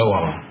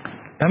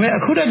ရပါဒါပေမဲ့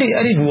အခုတ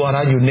ည်းအဲ့ဒီမူဝါဒ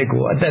unit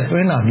ကိုအ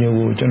သက်သွင်းတာ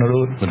မျိုးကို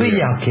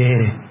ကျွန်တော်တို့သိရ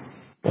ခဲ့တယ်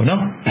ပေါ့နော်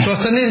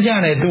ဆိုတော့စ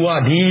နစ်ကြနဲ့သူ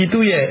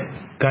ကဒီသူ့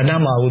ရဲ့ကဏ္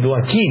ဍမှာကိုသူက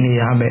ကြ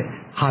ည့်နေရ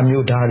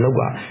မယ်ဟာမျိုးဒါလောက်က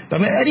ဒါပေ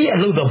မဲ့အဲ့ဒီ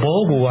အလုပ်သ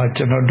ဘောကို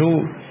ကကျွန်တော်တို့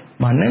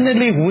မနည်းန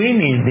ည်းလေး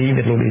ဝေးနေသေး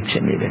တယ်လို့လေးဖြ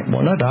စ်နေ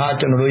တယ်ပေါ့နော်ဒါက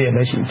ကျွန်တော်တို့ရဲ့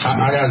လက်ရှိ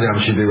အားရစရာမ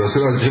ရှိသေးဘူးဆို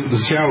တော့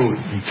ဆရာကို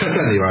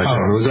ဆက်နေပါကျွန်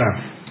တော်တို့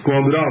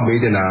ကကွန်ပျူတာ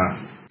မေးတင်တာ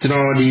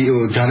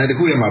ကျွန်တော်ဒီဂျာနယ်တစ်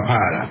ခုထဲမှာဖတ်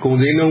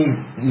ရတာကုန်စည်နှုန်း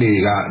တွေက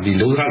ဒီ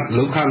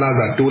လောက်ခလာ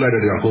စာတိုး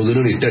လိုက်တဲ့ကြောင့်ကုန်စည်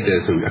နှုန်းတွေတက်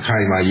တယ်ဆိုပြီးအခို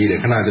င်အမာရေး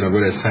တယ်ခဏကျွန်တော်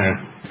ပြောတဲ့ဆန်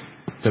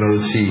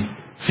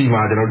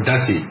ကျွန်တော်တို့စီမှာ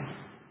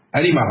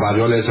ကျွန်တော်ဓာတ်စီအဲ့ဒီ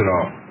မှာဗာပြောလဲဆို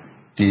တော့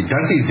ဒီဓာ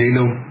တ်စီ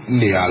ဈေးနှု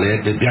န်းတွေကလ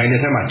ည်းပြိုင်တဲ့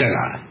ထက်မှာ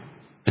တက်လာတယ်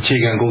အခြေ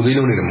ခံကုန်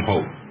စည်နှုန်းတွေ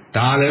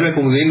မဟုတ်ဒါလ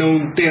ည်းပဲကုန်စည်နှုန်း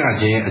တက်ရ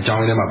ခြင်းအကြော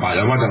င်းထဲမှာပါ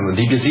တော့မှတော့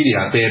ဒီပစ္စည်းတွေ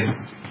ကအ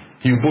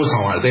သေးယူပို့ဆော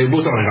င်ရတယ်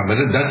ပို့ဆောင်ရတာ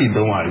ဓာတ်စီ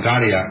သုံးရတယ်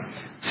ကားတွေ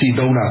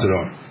ကစီသုံးတာဆို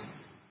တော့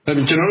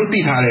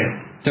ကျွန်တော်တို့သိထား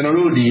တဲ့ကျွန်တော်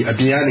တို့ဒီ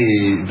အပြင်ကနေ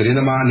သတ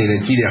င်းသမားအနေ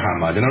နဲ့ကြီးတဲ့ဟာ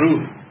မှာကျွန်တော်တို့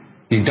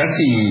ဒီဓာတ်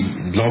စီ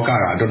လောက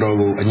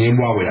ကတော်တော်ကိုအင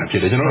င်းပွားဝယ်တာဖြ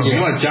စ်တယ်ကျွန်တော်တို့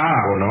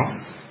ကကြားတာပေါ့နော်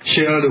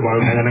share တို့ဘာ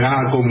လို့နိုင်ငံတကာ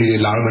ကုမ္ပဏီတွေ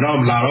လာတော့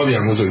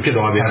မလာတော့ပြန်ဘူး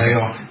ဆိုဖြစ်သွားပြန်တယ်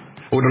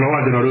ရောဟိုတလုံးက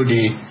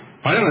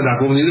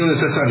ကျွန်တော်တို့ဒီဘာလို့လဲဒါကုမ္ပဏီတွေနဲ့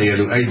ဆက်ဆက်နေ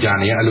ရလို့အဲ့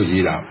ဂျာနေကအဲ့လို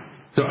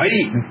ရေးတာဆိုတော့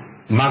အဲ့ဒီ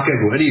market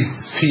ကိုအဲ့ဒီ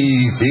စီ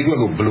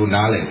ဈေးကွက်ကိုဘယ်လို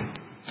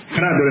နားလဲခ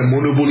ဏပြောတဲ့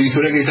monopoly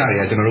ဆိုတဲ့ကိစ္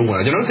စတွေကကျွန်တော်တို့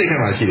ကကျွန်တော်စိတ်ထဲ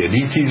မှာရှိ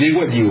တယ်ဒီစီဈေး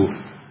ကွက်ကြီး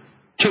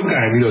ကိုချုပ်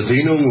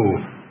ကန်ပြီးတော့ဈေးနှုန်း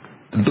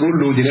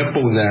ကိုသူတို့လိုချင်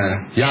တဲ့ပုံစံ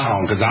ရအော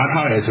င်ကစား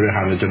ထားတယ်ဆိုတဲ့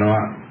ဟာမျိုးကျွန်တော်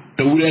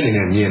ကတူးတဲ့အနေ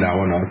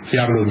နဲ့မြင်တာပေါ့နော်ဆ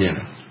ရာဘယ်လိုမြင်လဲ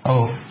ဟု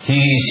တ်ဒီ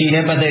စီ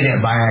နဲ့ပတ်သက်တဲ့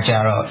အပိုင်းကကြ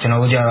တော့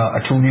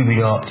ကျွန်တော်တို့ကြတော့အထူးပြုပြီး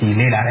တော့ဒီ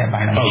လေ့လာတဲ့အပို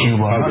င်းတော့မရှိဘူး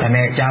ပေါ့နော်ဒါပေ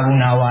မဲ့ကြာ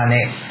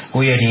ဘူးနာဝါနဲ့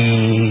ကိုယ့်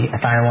ရဲ့ဒီအ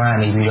တိုင်းဝိုင်း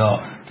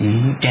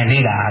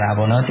ကနေပြီးတော့ဒီပြန်လေ့လာ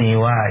ရတာပေါ့နော်တင်ယူ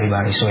ရတာတွေပါ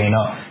လေဆိုရင်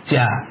တော့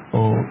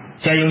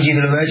ဆရာယုံကြည်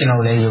တယ်လို့ပဲကျွန်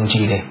တော်လည်း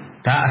ယုံကြည်တယ်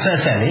ဒါအဆက်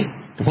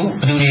ဆက်လေအခု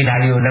ဘယ်သူတွေဒါ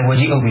တွေကို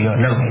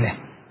လက်ဝဲကြီးအုပ်ပြီးတော့လုပ်နေတယ်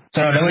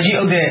ဆိုတော့လက်ဝဲကြီး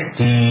အုပ်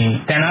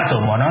တဲ့ဒီတန်ခါ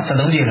စုံပေါ့နော်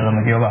73စီလို့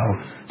မပြောပါဘူး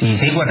ဒီ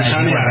ဈေးကွက်တို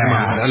င်းဈေးကွက်တိုင်း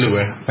မှာအဲ့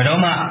လိုပဲဘယ်တော့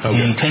မှ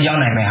ဒီထင်းကြော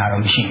င်းနိုင်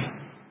မဲ့ဟာတော့မရှိဘူး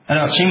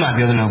အဲ့တော့ရှင်းမှ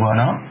ပြောသလိုပေါ့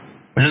နော်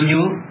ဘယ်လို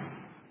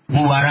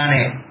မျိုးမူဝါဒ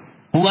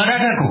နဲ့မူဝါဒ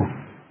တက်ကို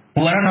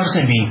မူဝါဒနောက်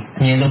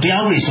ဆက်ပြီးအရင်ဆုံးတ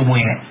ရားဥ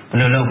ပဒေစိုးမိုးရင်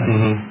ဘယ်လိုလုပ်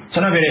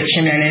ကျွန်တော်ပြောတဲ့ရှ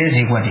င်မြန်နေ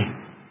တဲ့ဈေးကွက်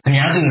တွေအ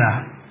များသူ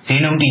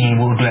ကဈေးနှုန်းတည်ငြိမ်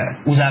ဖို့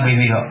အတွက်ဦးစား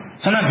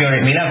ပေးပြီးတော့ကျွန်တော်ပြော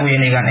တဲ့မေလ9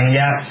ရက်နေ့ကနိုင်ငံ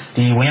ခြား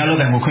ဒီဝင်ရောက်လုပ်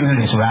ကိုင်မှုခွင့်ပြု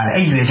တယ်ဆိုတာလေ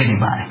အဲ့ဒီရွေးချက်တွေ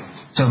ပါ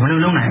တယ်ဆိုတော့ဘယ်လို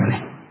လုပ်နိုင်မလဲ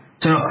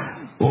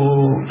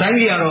ဆိုတော့တို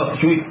င်းပြည်ကတော့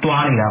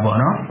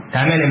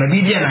ရွှေ့တွားနေတာပေါ့နော်ဒါပေမဲ့လည်း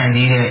မပြီးပြတ်နိုင်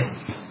သေးတဲ့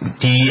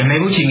ဒီ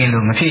အမေဘူးချင်းငယ်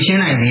လို့မဖြည့်ရှ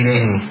င်းနိုင်သေးတဲ့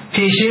ဖြ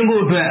ည့်ရှင်း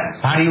ဖို့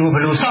အတွက်ဘာတွေကိုဘ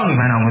ယ်လိုစော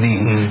င့်နေမှန်းတော့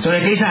မသိဘူး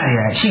ဆိုတော့ကိစ္စတွေက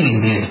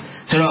ရှိနေသေး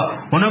တယ်ဆိုတော့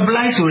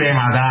monopolize ဆိုတဲ့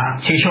ဟာ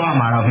ကခြေလျှော့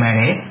ရမှာတော့မှန်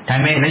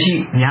တယ်ဒါပေမဲ့လက်ရှိ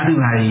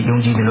အများသူငါတွေ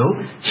ယုံကြည်တယ်လို့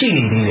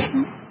ရှိနေသေး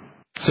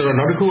တယ်ဆိုတော့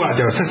နောက်တစ်ခု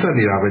ကကျွန်တော်ဆက်ဆက်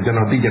နေတာပဲ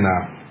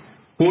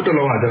ကျွန်တော်သိချင်တာဟို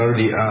တလောကကျွန်တော်တို့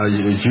ဒီ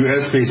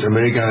US based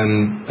American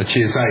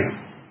အခြေ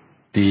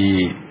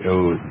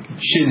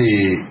စိုက်ဒီရှင်းနေ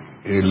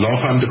law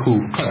firm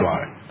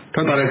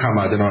တခုထွက်သွားတဲ့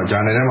အခါမှာကျွန်တော်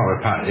journal ထဲ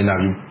မှာပဲဖတ်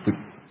interview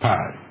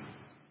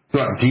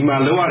ဖတ်သူကဒီ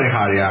မှာလောက်ရတဲ့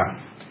ဟာတွေက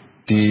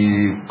ဒီ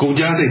ကုန်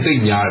ကျ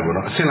စရိတ်သိပ်များတယ်ပေါ့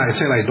နော်အဆ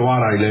င့်လိုက်တွား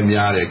တာတွေလ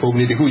ည်းများတယ်ကုမ္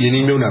ပဏီတခုရင်း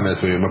နှီးမြှုပ်နှံမယ်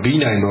ဆိုရင်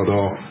မပြီးနိုင်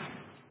တော့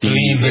ဒီ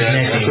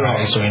business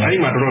ဆိုရင်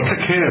အဲ့ဒီမှာတော်တော်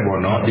ခက်ခဲတယ်ပေါ့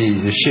နော်ဒီ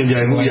ရှင်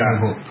ပြိုင်မှုရ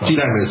ကြီး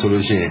လိုက်မယ်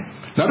ဆိုလို့ရှိ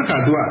ရင်နောက်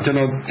တစ်ခါသူက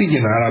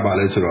ကျွန်တော်သိကျင်တာကဘာ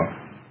လဲ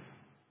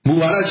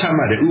ဆိုတော့မူဝါဒချမှ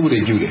တ်တယ်ဥ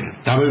ပဒေပြု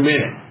တယ်ဒါပေမဲ့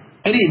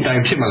အဲ့ဒီအ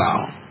တိုင်းဖြစ်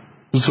မလာအောင်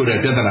သူဆိုတဲ့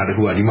ပြဿနာတ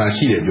ခုကဒီမှာ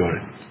ရှိတယ်ပြော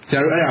တယ်ဆရာ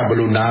တို့အဲ့ဒါဘယ်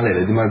လိုနားလဲ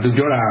ဒီ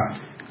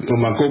မှာသူပြောတာဟို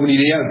မှာကုမ္ပဏီ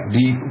တွေက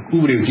ဒီ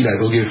ဥပဒေကိုကြည့်လိုက်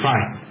okay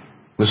fine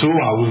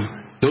မစိုးပါဘူး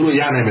တို့လို့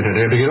ရနိုင်မယ်တ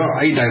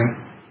ကယ်တော့အဲ့ဒီတိုင်း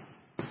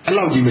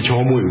အဲ့လောက်ကြီး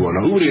မချောမွေ့ဘူးပေါ့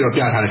နော်ဥပဒေတော့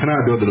ပြထားတယ်ခဏ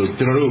ပြောသလို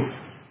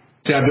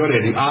ကျွန်တော်တို့ဆရာပြော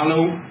တယ်ဒီအား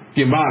လုံးပြ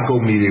င်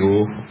ပကုမ္ပဏီတွေကို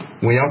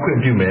ဝင်ရောက်ခွ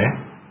င့်ပြု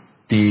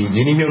မယ်ဒီရ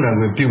င်းနှီးမြှုပ်နှံ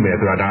ခွင့်ပြု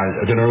မယ်ဆိုတာဒါ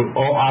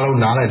ကျွန်တော်တို့အားလုံး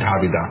နားလည်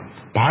ထားပြီးသား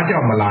ဘာကြော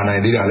င့်မလာ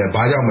နိုင်သေးတာလဲဘာ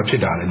ကြောင့်မဖြ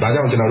စ်တာလဲဘာ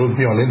ကြောင့်ကျွန်တော်တို့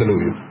မျှော်လင့်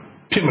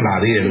တယ်လို့ဖြစ်မလာ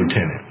သေးတယ်လို့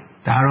ထင်တယ်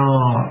ဒါတော့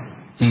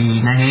ဒီ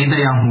နိုင်ငံရေး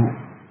တက်ရောက်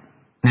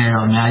မှုနဲ့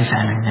တော့အများကြီးဆို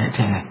င်နေတယ်ထ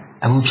င်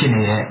တယ်အခုဖြစ်နေ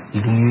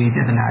တဲ့ဒီလူမျိုး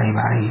ရေးပြဿနာ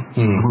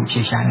တွေပါလေအခု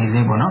ဖြေရှာနေ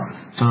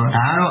သေးပေါ့နော်ဆိုတော့ဒါ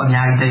ကတော့အ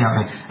များကြီးတက်ရောက်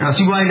တယ်အဲ့တော့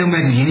စီးပွားရေးလုပ်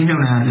မဲ့ဒီရ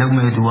င်းနှီးမြှုပ်နှံလုပ်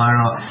မဲ့သူက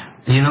တော့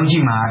အရင်ဆုံးကြ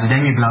ည့်မှာဒီ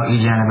တိုင်းမျိုးဘယ်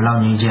လောက်အေဂျင့်လဲဘယ်လောက်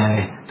ငြိမ်းချ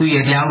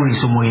မ်းလဲသူရဲ့တရားဥပဒေ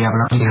စိုးမိုးရေးက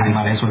ဘယ်လောက်ထိ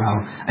ခိုင်ပါလဲဆိုတာ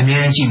ကိုအများ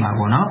ကြီးကြည့်မှာ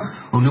ပေါ့နော်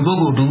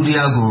ဟိုလူပုဂ္ဂိုလ်ဒုတိ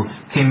ယကို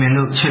ခင်မင်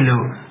လို့ချစ်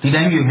လို့ဒီ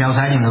တိုင်း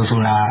မျိုးမြောက်စားခြင်းလို့ဆို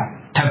တာ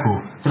ထက်ကို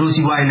သူတို့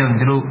စီးပွားရေးလုပ်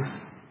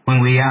ရင်သူတို့ဝင်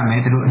ငွေရ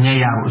မယ်သူတို့အ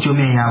ညံ့ရဖို့အကျိုး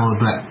မြတ်ရဖို့အ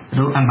တွက်သူ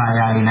တို့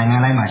အမ်ပါယာတွေ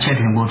နိုင်ငံတိုင်းမှာချက်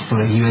တင်ဖို့ဆို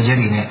တဲ့ရည်ရွယ်ချက်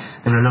တွေနဲ့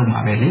သူတို့လုပ်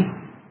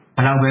မှာပဲလေဒါ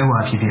လောက်ပဲဟို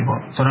ဖြစ်ဖြစ်ပေါ့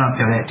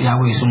ဆိုတော့ပြောတဲ့တရား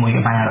ဝင်စုမှု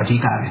ရေးအပိုင်းကတော့အဓိ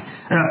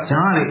ကပဲအဲ့တော့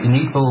ကျွန်တော်ကလေ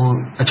ဒီ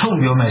ဟိုအ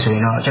ချုပ်ပြောမယ်ဆိုရ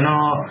င်တော့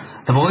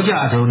ကျွန်တော်သ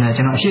ဘောကျဆုံးနဲ့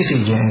ကျွန်တော်အ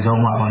ရှိစီခြင်း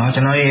ဆုံးပါပေါ့နော်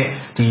ကျွန်တော်ရဲ့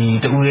ဒီ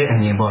တူရဲ့အ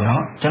မြင်ပေါ့နော်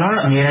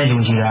ကျွန်တော်တို့အမြဲတမ်းယုံ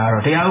ကြည်တာ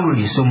ကတော့တရားဥ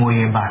ပဒေစုမှု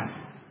ရေးပို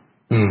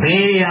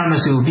င်းဘေးရမ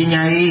စု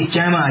ပညာရေးကျ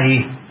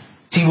မ်းမာရေး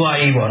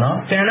စီးပွားရေးပေါ့နော်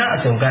ကဏ္ဍ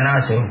အစုံဖွံ့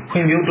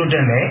ဖြိုးတိုးတ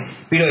က်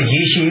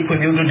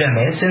မယ်ပြီးတော့ရေရှည်ဖွံ့ဖြိုးတိုးတက်မ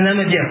ယ်စဉ်း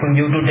စားမပြတ်ဖွံ့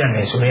ဖြိုးတိုးတက်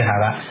မယ်ဆို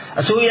တဲ့ဟာက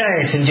အစိုးရ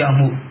ရဲ့ထင်ကြောက်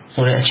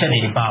မှုဆိုတဲ့အချက်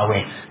တွေပါဝ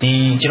င်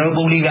ဒီ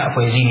ကျွန်တော်ပုဂ္ဂလိကအ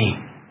ဖွဲ့အစည်းတွေ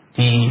ဒီ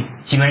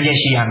ကြီးမန်းချက်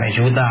ရှိရ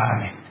မယ်ရိုးသား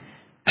ရမယ်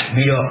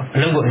ပြီးတော့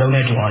အလုပ်ကို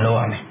အလုပ်နဲ့တူ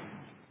အောင်လုပ်ရ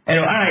မယ်အဲ့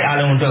တော့အဲ့ဒီအား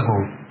လုံးအတွက်ကို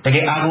တက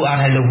ယ်အားကိုးအား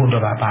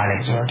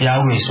ထားလုပ်ဖို့တော့ပါလဲဆိုတော့တရား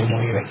ဥပဒေစိုး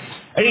မိုး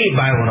ရေးပဲအဲ့ဒီ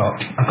အပိုင်းကတော့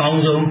အကော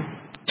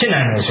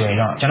င်းဆုံးဖြစ်နိုင်တယ်ဆို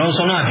ရင်တော့ကျွန်တော်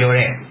ဆွ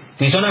မ်းနာပြောတဲ့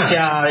ဒီဆွမ်းနာဆ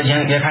ရာ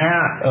ရခိုင်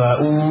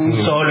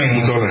ကဦးစောလွင်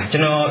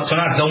ကျွန်တော်ဆွမ်း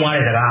နာသုံးသွား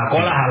တဲ့စကားကော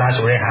လာဟာလာ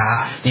ဆိုတဲ့ဟာ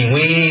ဒီ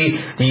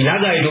ငွေဒီလ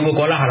က်ကရီတို့ကို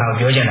ကောလာဟာလာကို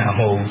ပြောချင်တာ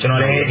မဟုတ်ဘူး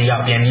ကျွန်တော်လည်းဒီရော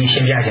က်ပြန်ပြီးရှ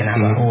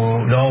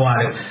င်းပြချင်တာပါဟို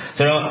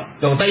လောဝါလို့ဆိုတော့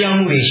ဟိုတက်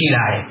ရောက်မှုတွေရှိ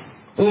လာ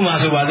တယ်ဥ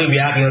ပမာဆိုပါစို့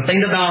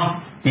ဗျာဒီတိန်းတောင်း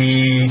ဒီ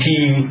ထီ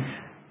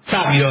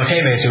စပြီးတော့ထ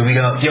ည့်မယ်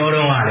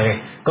ဆိုပြီးတော့ပြောတော့ကလည်း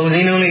ကုန်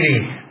စည်နှုန်းလေး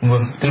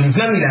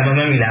တွေမှတ်မိလား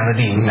မမှတ်မိလား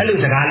မသိဘူးအဲ့လို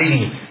စကားလေးတွေ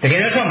တကယ်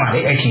တော့ထွက်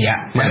မှာလေအဲ့ချီက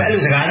အဲ့လို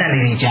စကား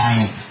တန်လေးတွေကြားရ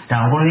င်ဒါ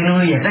ကုန်စည်နှု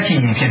န်းလေးရဲ့တက်ချင်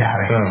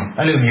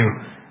ရင်ဖြစ်တာပဲအဲ့လိုမျိုး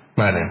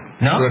မှန်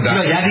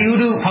တယ်နော်ပြီးတော့ယာတီဥ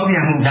တု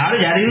ဖောက်ပြန်မှုဒါတော့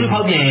ယာတီဥတုဖော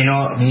က်ပြန်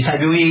ရင်တော့ဒီစိုက်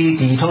ပျိုးရေး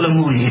ဒီထုတ်လုပ်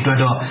မှုတွေ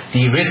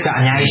အတွက်တော့ဒီ risk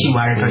ကအများကြီး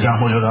ရှိပါတယ်အတွက်ကြောင့်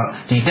မို့လို့တော့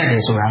ဒီတက်တ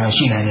ယ်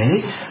ဆိုတာတော့ရှိနိုင်တယ်လေ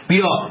ပြီး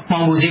တော့မှော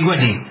င်မှုဈေးကွက်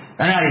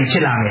တွေအဲ့ဒါ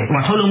တွေဖြစ်လာမယ်ဥပ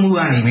မာထုတ်လုပ်မှုက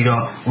နေပြီး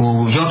တော့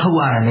ဟိုရောထုတ်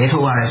ရတယ်လဲထု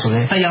တ်ရတယ်ဆိုရ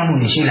င်တက်ရောက်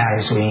မှုတွေရှိလာတ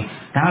ယ်ဆိုရင်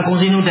ဒါ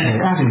ကကုန်စည်နှုန်းတက်တယ်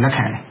အဲ့ဒါဆို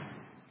လက်ခံတယ်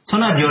ဆွ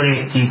မ်းနာပြောတဲ့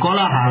ဒီ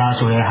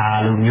ကောလာဟာလာဆို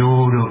တဲ့ဟာလို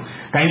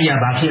မျိုးတို့တိုင်းပြည်က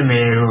ဘာဖြစ်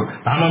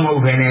မယ်တို့ဘာမှမဟု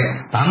တ်ဘဲ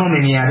နဲ့ဘာမှမ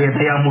မြင်ရတဲ့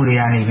တက်ရောက်မှုတွေ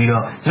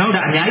ကနေပြီးတော့ကျွန်တော်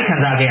တို့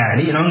အများကြီးခံစားခဲ့ရ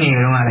တယ်လေကျွန်တော်ငယ်င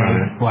ယ်တုန်းကလည်း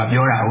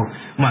ဟိုပြောတာဟို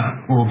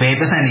ဥမာဟို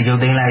ဘယ်ပတ်စံ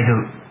တွေရုပ်သိမ်း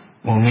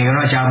လိုက်တို့ဟိုငယ်က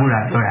တော့ရှားဖို့တာ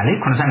ပြောတာလေ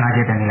85ချ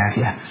က်တန်နေလား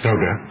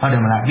ဆရာဟုတ်တယ်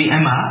မလားပြီး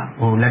အဲ့မှာ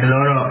ဟိုလက်တလော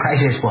တော့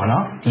crisis ပေါ့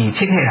နော်ဒီဖြ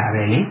စ်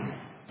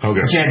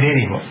ခဲ့တာပဲလေဟုတ်ကဲ့အချက်သေး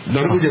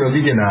တွေပေါ့နောက်တစ်ခုကျွန်တော်သိ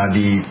ချင်တာ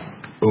ဒီ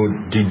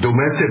ဟိုဒီ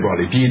domestic ပေါ့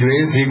လေပြည်တွ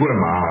င်းဈေးကွက်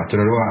မှာကျွန်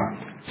တော်တို့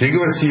ကဈေး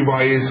ကွက်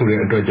စီးပွားရေးဆိုတဲ့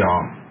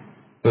အတွက်ကြောင့်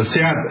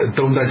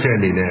ဆရာတုံးတက်ချက်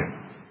အနေနဲ့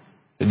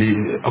ဒီ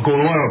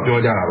အကုန်လုံးကတော့ပြော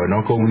ကြတာပဲเน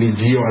าะကုမ္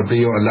ပဏီကြီးရော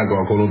အသေးရောအလတ်ရော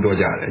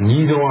အကုန်လုံးပြောကြတယ်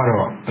အကြီးဆုံးက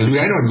တော့လူ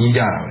တိုင်းတော့ကြီးကြ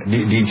တာပဲ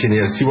ဒီအချိန်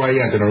တွေက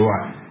စီးပွားရေးကကျွန်တော်တို့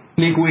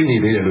ကနှိကွေးနေ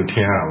သေးတယ်လို့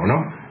ထင်ရတာပေါ့เน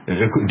าะ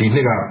ဒီနှ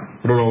စ်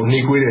ကတော်တော်နှိ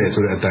ကွေး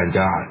တယ်ဆိုတဲ့အ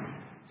တန်ကြားတယ်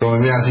တော်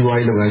များ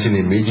စီးပွားရေးလုပ်ငန်းရှင်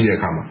တွေမေးကြည့်တဲ့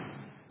အခါမှာ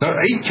တော့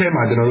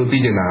အဲ့ဒီမှာ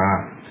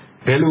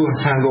ကျွန်တော်တို့သိချင်တာကဘယ်လို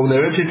ဆန်ကုန်တယ်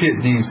ပဲဖြစ်ဖြစ်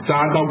ဒီ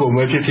စားတောက်ကုန်ပဲ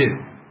ဖြစ်ဖြစ်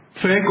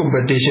fair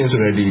competition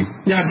ဆိုတဲ့ဒီ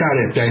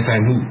ညတာတဲ့ပြိုင်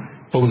ဆိုင်မှု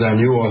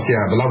ပုံစံမျိုးရောဆ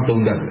ရာဘယ်လောက်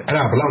တုံးတတ်လဲအဲ့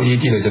ဒါဘယ်လောက်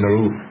ရေးကြည့်လဲ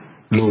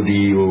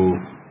ကျွန်တော်တို့လို့ဒီဟို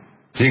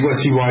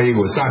ဈေးကွက်စီးပွား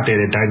ရေးကိုစတဲ့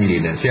တဲ့တိုင်းကြီးတွေ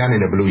နဲ့ဆရာ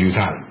အနေနဲ့ဘယ်လိုယူ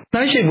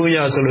ဆလဲနိုင်ရှိဖို့ရ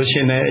ဆိုလို့ရှိ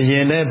ရင်အ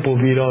ရင်နဲ့ပို့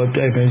ပြီးတော့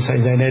ပြိုင်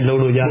ဆိုင်နဲ့လုပ်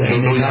လို့ရတယ်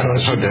လို့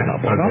ရတော့ရှိ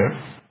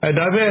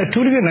တယ်ပေါ့နော်အဲဒါပဲအ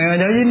ထူးသဖြင့်နိုင်ငံ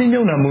ခြားရေးနှိ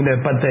မ့်ညွတ်မှု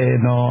နဲ့ပတ်သက်ရင်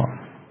တော့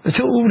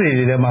တချို့ဥပဒေ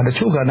တွေထဲမှာ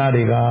တချို့ကဏ္ဍ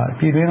တွေက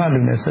ပြည်တွင်းကလူ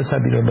နဲ့ဆက်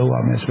ဆက်ပြီးတော့လုပ်ရ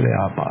မယ်ဆို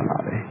တဲ့အားပါလာ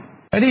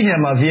တယ်အဲ့ဒီ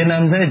ညမှာဗီယက်န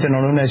မ်နဲ့ကျွန်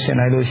တော်တို့နဲ့ရှင်း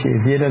လိုက်လို့ရှိ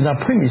ရင်ဗီယက်နမ်က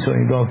ဖွင့်ပြီဆိုရ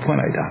င်တော့ဖွ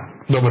င့်လိုက်တာ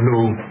တော့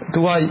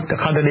မလို့သူက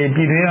တခါတလေပြ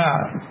ည်တွ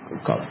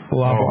င်းက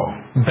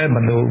ဟိုပါပေါ့ဘက်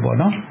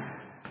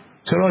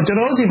မလို့ပေါ့နော်ဆိုတော့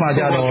ကျွန်တော်စီမှာ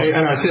ကြတော့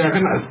အဲ့ဒါဆရာ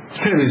ခဏ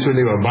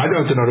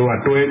ဆက်ပြီးဆွေးနွေးပါဘာကြောင့်ကျွန်တော်တို့က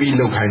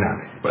တွဲပြီးလုပ်ခို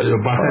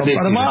င်းတာလဲပါစ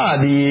တစ်ပထမ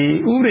ဒီ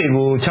ဥပဒေ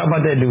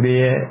ကိုချမှတ်တဲ့လူ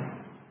တွေရဲ့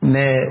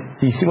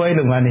နဲ့ဒီစီးပွား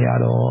ရေးလုပ်ငန်းတွေ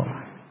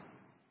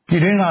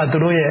ကတော့ပြည်တွင်း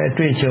ကသူတို့ရဲ့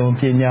အတွေ့အကြုံ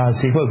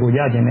ပညာဈေးကွက်ကိုရ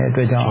ကျင်တဲ့အ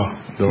တွက်ကြော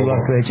င့်သူက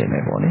တွဲကျင်တ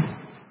ယ်ပေါ့လေ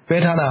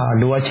တွဲထားတာ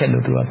လိုအပ်ချက်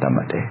လို့သူကသတ်မှ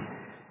တ်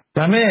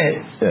တယ်ဒါမဲ့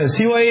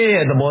စီးပွားရေး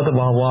ရဲ့သဘောတ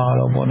ဘာ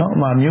ဝတော့ပေါ့နော်အ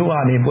မှမျိုးက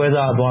နေ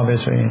ပွဲစားသွားပဲ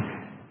ဆိုရင်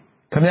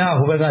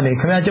ခင်ဗျားဟိုဘက်ကနေ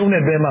ခင်ဗျားကျုံး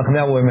တဲ့တွဲမှာခင်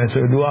ဗျားဝယ်မယ်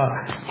ဆိုရင် तू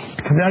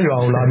ကခင်ဗျား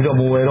ရွာကိုလာပြီးတော့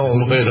မဝယ်တော့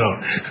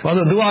ဘာ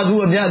လို့ तू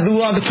အမြတ် तू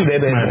ကတခု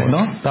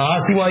လေးပဲပေါ့နော်ဒါက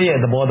စီးပွားရေး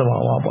ရဲ့သဘောတဘာ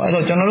ဝပေါ့အဲ့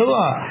တော့ကျွန်တော်တို့က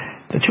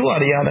တချို့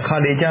အရာတွေကတစ်ခါ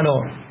လေကြတော့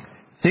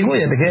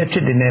ဈေးကွက်ရဲ့တကယ်ဖြ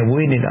စ်တဲ့နဲ့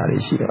ဝေးနေတာတွေ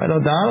ရှိတယ်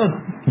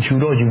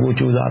အဲ့တော့ဒါကတော့ယူဖို့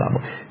ကြိုးစားတာ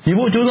ပေါ့ယူ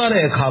ဖို့ကြိုးစား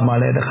တဲ့အခါ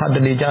မှာလည်းတစ်ခါ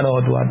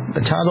တလေကြတော့ तू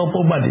ကတခြား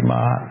သောပုံမှန်ဒီ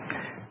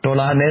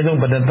မှာဒေါ်လာအနည်းဆုံး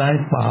ဘယ်တ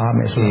န်းပါမ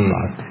ယ်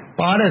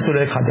ဆိုတာပါတယ်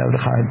ဆိုတဲ့ခါကျတော့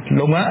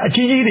တစ်ခါလုပ်ငန်းအ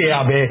ကြီးကြီးတွေက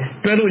ပဲ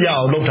တွဲလို့ရ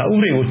အောင်လုပ်တာဥ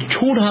ပဒေကို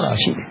ချိုးထားတာ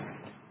ရှိတယ်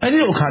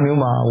အဲ့ဒီလိုအခါမျိုး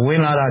မှာဝင်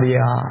လာတာတွေက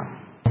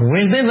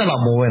ဝင်သိတဲ့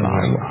လောက်မ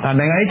ဝင်လာဘူးဒါ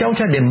နိုင်ငံရေးကြောက်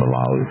ချက်တယ်မ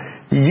ပါ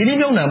ဘူးရ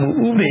င်းနှီးမြှုပ်နှံ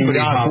မှုဥပဒေက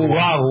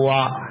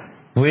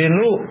ကိုက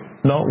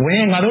ဝင်လို့တော့ဝ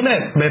င်ငါတို့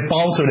နဲ့ပဲပေါ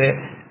င်းဆို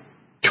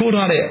တဲ့ချိုး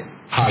ထားတဲ့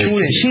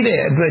ချိုးတွေရှိတဲ့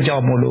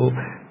အတွက်ကြောင့်မို့လို့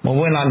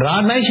မဝင်လာတာ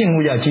နိုင်ရှင်မှု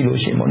ရကြည့်လို့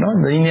ရှိရင်ပေါ့နော်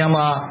ဒီနေရာ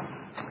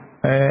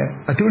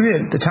မှာအထူးဖြင့်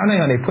တခြားနိုင်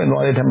ငံတွေဖွင့်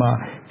သွားတဲ့ထက်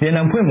မှာဗီယက်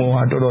နမ်ဖွင့်ပုံက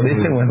တော်တော်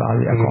လေးစိတ်ဝင်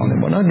စားစရာကောင်း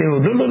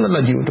တယ်ပေါ့နော်ဒီလိုလွတ်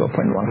လပ်ကြီးကိုတော့ဖွ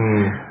င့်သွားတ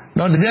ယ်။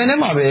တော့ဒီပြန်ထဲ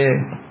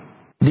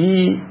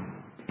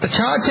မှာပဲဒီတ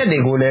ခြားအချက်တွေ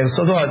ကိုလ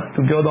ည်းစော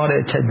စောသူပြောသွားတဲ့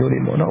အချက်တွေ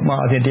ပေါ့နော်။ဥပမာ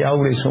အဖြစ်တရားဥ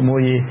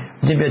ပဒေစိုးမိုးရေး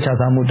အကျင့်ပြတ်ချ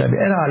စားမှုတက်ပြီ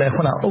အဲ့ဒါလ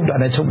ည်းခုနအုပ်တာ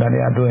နဲ့ချုပ်တာ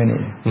နဲ့အ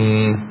တွဲနေတယ်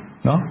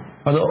။နော်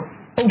။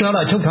အဲ့တော့အုပ်ထား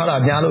တာချုပ်ထားတာ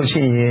များလို့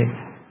ရှိရင်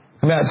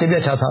ခင်ဗျအကျ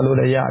င့်ပြတ်ချစားလို့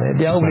လည်းရတယ်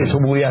တရားဥပဒေ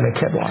စိုးမိုးရေးလည်းခ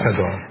က်သွားတယ်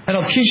။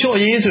အဲ့တော့ဖြေလျှော့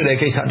ရေးဆို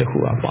တဲ့ကိစ္စ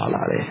တစ်ခုကပါလာ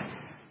တယ်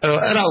။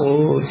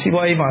အဲ့ဒါကို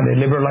စီးပွားရေးမှာလည်း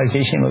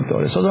liberalization လို့ပြော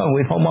တယ်ဆိုတော့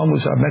ငွေဖောင်းမှု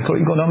ဆိုတာ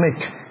macroeconomic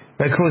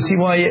macro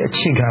စီးပွားရေး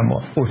အခြေခံ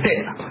ပေါ့ဟိုတက်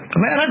ဒါပေ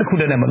မဲ့အဲ့ဒါ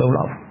တစ်ခုတည်းနဲ့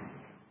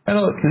မလုံးတော့အဲ့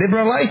တော့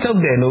liberalize လုပ်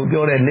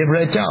တယ်လို့ပြောတဲ့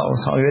liberal ကြ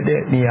အောင်ဆောင်ရွက်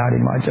တဲ့နေရာတွေ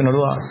မှာကျွန်တော်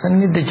တို့ကစ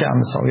နစ်တကျ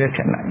မဆောင်ရွက်ဖြ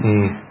စ်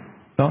နိုင်ဘူး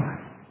နော်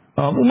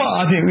ဥပမာ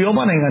အားဖြင့်ဥရော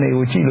ပနိုင်ငံ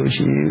တွေကိုကြ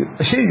ည့်လို့ရှိ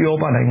ရင်အရှေ့ဥရော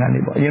ပနိုင်ငံ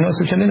တွေပေါ့အရင်တော့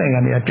socialist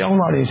နိုင်ငံတွေကပြောင်း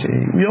သွားလို့ရှိရ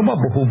င်ဥရော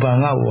ပဗဟိုဘဏ်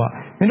ကဟို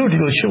ကမ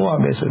င်းတို့ဒီလိုရှင်းရ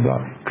မယ်ဆိုတော့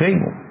grade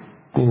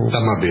ကိုသ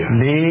တ်မှတ်ပေး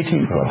4ထိ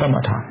ပေါ့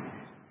သတ်မှတ်ထား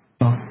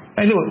နော်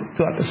အဲ့လို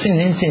သူကစင်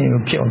ရင်း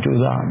ကိုဖြစ်အောင်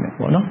ကြိုးစားရမယ်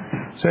ပေါ့နော်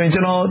ဆိုရင်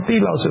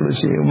ကျွန်တော်သိလောက်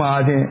ဆိုလို့ရှိရင်ဥ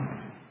ပမာအားဖြ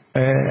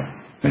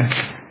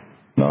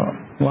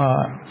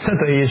င့်နော်ဆက်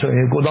သွယ်ရေးဆို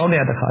ရင်ကိုတောင်း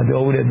တဲ့တစ်ခါပြော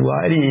ဦးတယ်သူက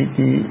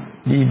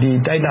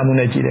အဲ့ဒီတိုက်တာ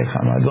မှုနဲ့ကြည့်တဲ့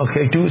အခါမှာသူက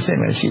grade 2အဆ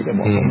င့်ပဲရှိ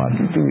တယ်ပေါ့ဟို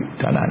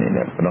မှာသူဌာန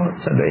အနေနဲ့နော်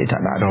ဆက်သွယ်ရေးဌာ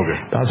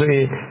နဒါဆို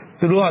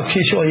ရင်သူတို့ကဖြ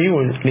ည့်လျှော့ရေး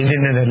ကိုလေး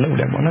လေးနဲ့လုပ်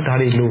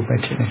တယ်ပေါ့နော်ဒါတွေ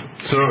လိုပဲထင်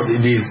တယ်ဆိုတော့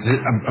ဒီ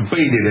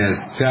အပိတ်နေတဲ့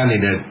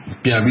ဆရာနေတဲ့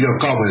ပြန်ပြီးတော့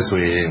ကောက်မယ်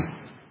ဆိုရင်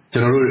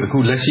ကျွန်တော်တို့အခု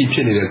လက်ရှိဖြ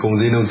စ်နေ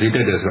တဲ့ကုန်စည်နှုန်းဈေးတ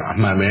က်တယ်ဆိုတာ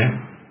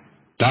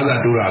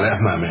အမှန်ပဲဒါသာတိုးတာလ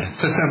ည်းအမှန်ပဲ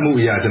ဆက်ဆက်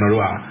မှုအရာ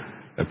ကျွန်တော်တို့က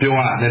ပြော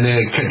ရနည်းန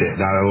ည်းခက်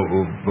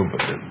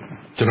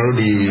တယ်ဒါတော့ကျွန်တော်တို့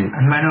ဒီ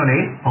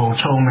အမှန်တော့လေဟို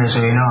ခြုံ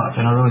မယ်ဆို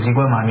ရင်တော့ကျွန်တော်တို့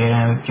ဈေးကွက်မှာ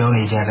အများအားပြောနေ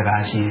ကြ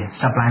စကားရှိတယ်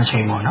supply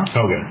chain ပေါ့နော်ဟု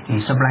တ်ကဲ့ဒီ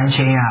supply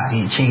chain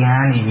ကဒီအ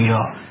ခြေခံကနေပြီး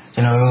တော့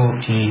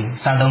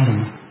ကျွန်တော်တို့ဒီစားသုံးသူ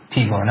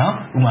ထိပေါ့နော်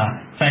ဥပမာ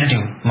fan to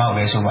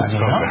မောက်ပဲဆိုပါ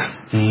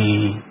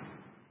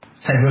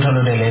ကျွန်တော်ဒီစိုက်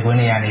ပျိုးထုတ်လုပ်တဲ့လေကွ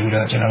င်းတွေ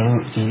ကနေပြီးတော့ကျွန်တော်တို့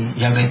ဒီ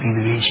ရောက်တဲ့ပြည်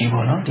သူတွေရှိ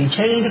ပေါ့နော်ဒီ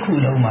chain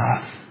တစ်ခုလုံးမှာ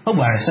ဟုတ်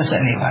ပါတယ်ဆက်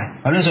ဆက်နေပါတယ်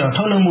ဘာလို့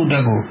ဆိုတော့ထုတ်လုပ်မှု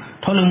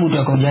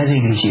အတွက်ကုန်ကျစရိ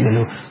တ်တွေရှိ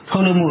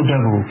တယ်လို့ထုတ်လုပ်မှု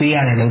အတွက်ကိုပေးရ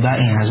တဲ့လုပ်သား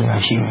အင်အား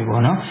ဆိုတာရှိ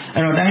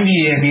မယ်ပေါ့နော်အဲ့တော့တိုင်းပြ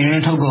ည်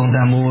ရဲ့ပြည်တွင်းထုတ်ကုန်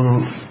တန်ဖိုးတို့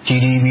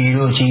GDP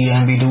တို့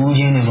GNP တို့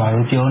ချင်းတွေပါ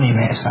လို့ပြောနေ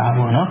မယ်အ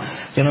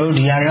စားပေါ့နော်ကျွန်တော်တို့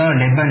ဒီဟာတွေကတော့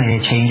လက်ပတ်နေတဲ့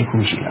chain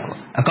တစ်ခုရှိတာပေါ့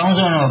အကော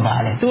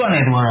င်းဆုံးတော့ပါတယ်သူ့အနေ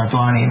နဲ့သူကတော့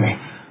သွားနေ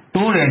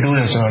မယ်တိုးတ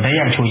ယ်ဆိုတော့တိုက်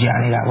ရိုက်ချိုးကြ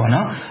နေတာပေါ့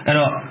နော်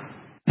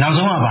အဲ့တော့နောက်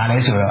ဆုံး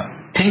ကဘာလဲဆိုတော့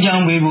ထိ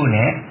န်းချောင်း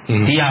ပေးဖို့နဲ့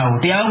ဒီဟာ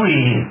ကိုတရားဥ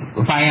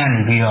ပဒေအပိုင်း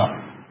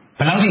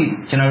ကနေပြီးတော့ဘယ်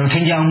လောက်ထိကျွန်တော်တို့ထိ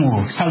န်းချောင်း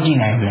မှုကိုစောင့်ကြ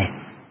ည့်နိုင်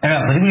မလဲအဲ့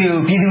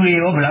တော့ပြည်သူ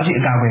တွေရောဘယ်လောက်ထိ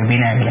အကာအကွယ်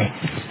ပေးနိုင်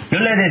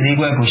မလဲလွတ်လပ်တဲ့ဈေး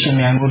ကွက်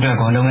ကိုရှင်မြန်ဖို့အတွက်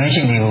ကောလုပ်င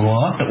န်းရှင်တွေ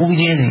ကိုရော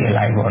တဦးချင်းစီ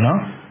အလိုက်ပေါ့နော်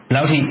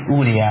ဘယ်လောက်ထိ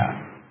ဥပဒေ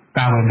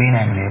ကကာကွယ်ပေး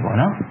နိုင်မလဲပေါ့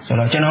နော်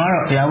ဆိုတော့ကျွန်တော်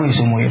ကတော့တရားဥ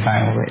ပဒေစိုးမိုးရေးအပို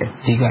င်းကိုပဲ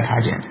အဓိက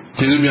ထားခြင်း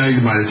ကျေး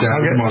ဇူးများကြီးဒီမှာ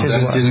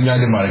ဆရာကျေးဇူးများ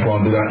တင်ပါတယ်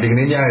ကောင်းသူကဒီက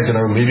နေ့ညရဲ့ကျွန်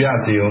တော်တို့မေးပြအ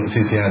စီ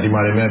အစဉ်ဒီ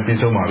မှာလ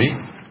ည်းပြီးဆုံးပါပြီ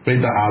ပြည်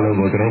သက်အားလုံး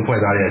ကိုကျွန်တော်တို့ဖွဲ့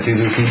သားတွေကျေး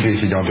ဇူးပြု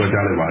ရှိကြောင်းပြော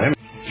ကြားလိုက်ပါတယ်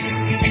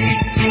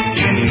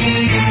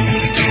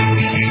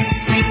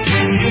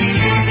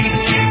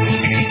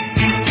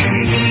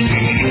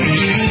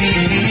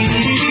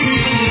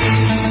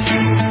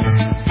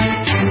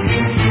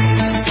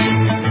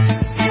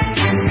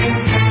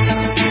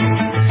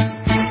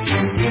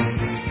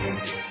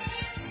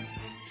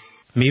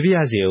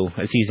မေးပြရစီ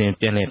အောင်အစီအစဉ်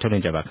ပြန်လည်ထုတ်လွှ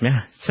င့်ကြပါခင်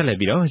ဗျာဆက်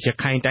လက်ပြီးတော့ရ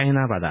ခိုင်တို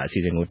င်းသားဘာသာ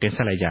အစီအစဉ်ကိုတင်ဆ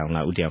က်လိုက်ကြအောင်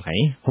လားဦးတယောက်ခို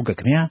င်ဟုတ်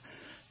ကဲ့ခင်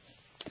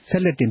ဗျာဆ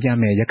က်လက်တင်ပြ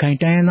မယ်ရ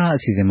ခိုင်တိုင်းသား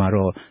အစီအစဉ်မှာ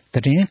တော့သတ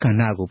င်းကဏ္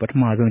ဍကိုပထ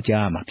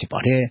မဆုံးကြားရမှာဖြစ်ပါတ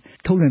ယ်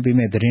ထုတ်လွှင့်ပေးမ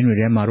ယ့်သတင်း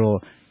တွေထဲမှာတော့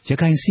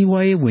ရခိုင်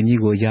စီးပွားရေး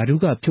ဝန်ကြီးကိုယာဒု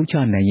ကဖြုတ်ချ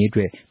နိုင်ရေး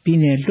အတွက်ပြည်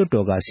내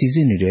လွှတ်တော်ကစီ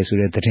စစ်နေတယ်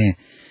ဆိုတဲ့သတ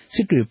င်းစ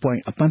စ်တွေ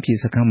point အပန်းဖြေ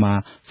စခ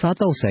န်းမှာ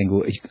စားတောက်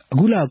ဆိုင်ကို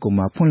အခုလ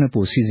အကုန်မှာဖွ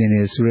င့်လှစ်ဖို့စီစဉ်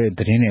နေဆိုတဲ့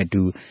သတင်းနဲ့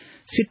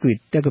အတူစစ်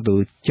တွေတက္ကသို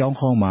လ်ကျော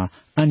င်းဟောင်းမှာ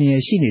အန္တရာ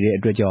ယ်ရှိနေတဲ့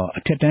အတွက်ကြောင့်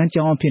အထက်တန်း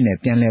ကျောင်းအဖြစ်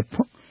နဲ့ပြန်လည်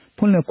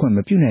ဖွင့်လှစ်ခွင့်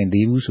မပြု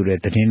နိုင်သေးဘူးဆို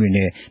တဲ့သတင်း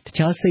တွေနဲ့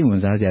တခြားစိတ်ဝင်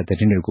စားစရာသတ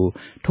င်းတွေ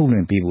ကိုထုတ်လွှ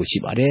င့်ပေးဖို့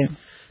ရှိပါတယ်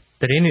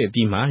။သတင်းတွေ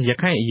အပြီးမှာ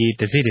ရခိုင်အရေး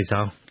တစ်စိတ်တစ်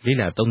စောင်း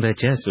လေးလာသုံးသက်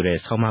ချက်ဆိုတဲ့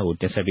ဆောင်းပါးကို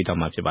တင်ဆက်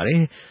ပေးတော့မှာဖြစ်ပါတယ်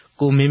။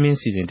ကိုမင်းမ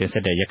င်းစီစဉ်တင်ဆ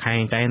က်တဲ့ရ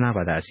ခိုင်တိုင်းသား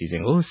ဘာသာအစီအ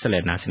စဉ်ကိုဆက်လ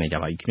က်နားဆင်ကြ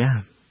ပါဦးခင်ဗျာ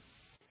။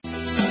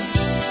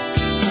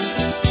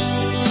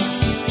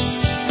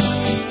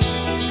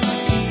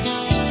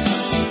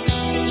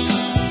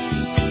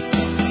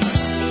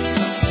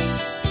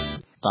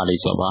တာလီ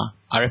ဆိုပါ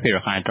RFA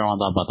ရခိုင်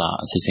တောင်သားဘာသာ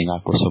အစီအစဉ်က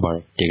ပို့ဆိုပါတ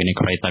ယ်ဒီကနေ့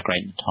ခရိုက်တာဂရို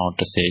က်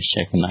1010ရှ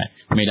က်ခု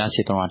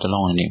နိုင်မေလာစီတော်တ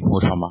လုံးနေ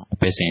မိုးထောင်မှာ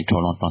အပဲစင်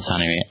ထုံလုံးတောင်းစား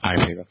နေတဲ့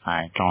RFA ရခို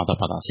င်တောင်သား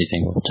ဘာသာအစီအ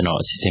စဉ်ကို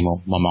ကျွန်တော်အစီအစဉ်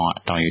မမောင်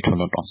အတောင်ယူ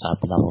ထုံလုံးတောင်းစား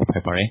ပြလာဖို့ဖိ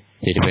တ်ပါ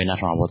တယ်ဒီတစ်ပတ်နောက်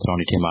ထောင်ဘောတော်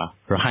ဒီထဲ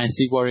မှာရ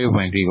ခိုင်စီကွာရေးဝ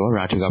န်ကြီး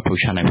ကိုရာထူကဖု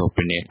ရှာနိုင်ဖို့ပြ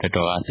င်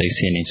တဲ့တော်ကစိတ်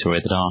ဆင်းနေ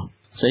ဆိုတဲ့တောင်း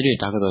စိတ်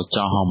တွေတာကတော့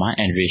ကြောင်းဟောင်းမှာ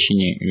Andrew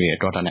ရှိနေရ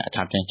တော့တဲ့အ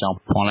ထပ်တန်းကြောင်း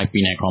ဖွင့်လိုက်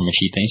ပြီးနိုင်ကောင်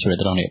မရှိသိမ်းဆို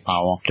တဲ့တောင်းတွေပါ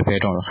အောင်တပည့်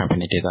တော်ရခိုင်ပြ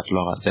ည်ဒေသတ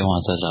လောကစေဝါ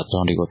ဆက်စား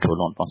တောင်းတွေကိုထိုး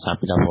လုံးတောင်း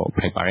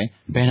စားပြတော့ဖို့ဖိတ်ပါတယ်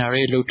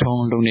ဘန်နာရီလှုပ်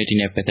ထုံးလုံးနေဒီ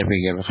နဲ့ပတ်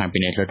သက်ပြီးရ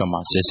ခိုင်ပြည်နယ်လွှတ်တော်မှာ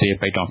ဆွေးဆွေး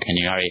ပိုက်တော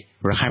င်းခံနေရ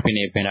တဲ့ရခိုင်ပြည်န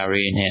ယ်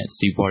ဘန်နာရီနဲ့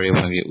စီပေါ်ရေးဝ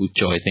န်ကြီးဦး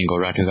ကျော်အသိန်းကို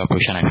ရာထူ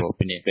ကဖုရှာ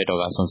နိုင်ဖို့ပြည်နယ်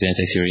လွှတ်တော်ကစုံစမ်းစ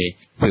စ်ဆေးရေး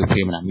ဖိ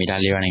တ်မလားမိ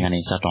သားလေးရနိုင်ငံ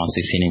နဲ့စတောင်း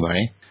စစ်ဆေးနေပါ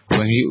တယ်ဝ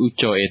န်ကြီးဦး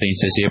ကျော်အသိ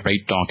န်းဆွေးဆွေးပိုက်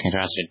တောင်းခံ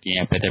ရတဲ့ပြည်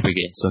နယ်ပတ်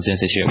သက်ပြီးစုံစမ်း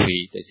စစ်ဆေး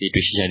ရေးစစ်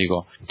ဆေးတွေ့ရှိချက်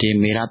တွေကိုဒီ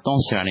မေလာ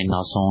30ရာ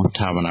နဲ့နောက်ဆုံး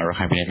ထားမလားရ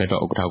ခိုင်ပြည်နယ်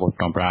လွှတ်တော်ဥက္ကဋ္ဌ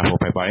ကိုတောင်းပန်ဖို့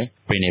ဖိတ်ပါ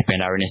တယ်ပြည်နယ်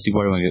ဘန်နာရီနဲ့စီ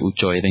ပေါ်ရေးဝန်ကြီးဦး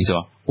ကျော်အသိန်းဆို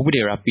ဥပဒေ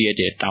ရပြည့်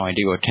တဲ့တာဝန်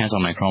တွေကိုထမ်း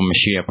ဆောင်နိုင်ကောင်မ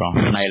ရှိရပောင်း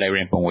နိုင်လိုက်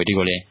ရင်ပုံဝေ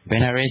တွေကိုလည်း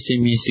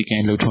ဘန်နာရီစီမီစီက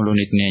န်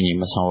လှုပ်ထုံးလုံးနေတဲ့ညီ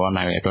မဆောင်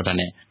ရနိုင်တဲ့အတွက်တည်း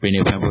နဲ့ပြည်န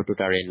ယ်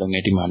ဖန်ဖို့တူတာရဲ့လုပ်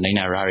ငန်းဒီမှာနိုင်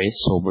နာရာ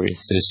ရေးဆိုပြီး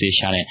စစ်ဆေး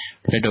ရှာတဲ့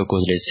လက်တော်ကို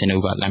ယ်စားလှယ်စင်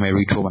တို့ကလမ်းမ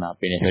ရီထိုး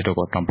မနာပြည်နယ်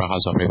လက်တော်ကိုတောင်း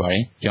ပန်ဆိုပြပါ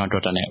တယ်ကြောင်း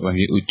တော်တည်းနဲ့ဝန်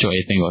ကြီးဦး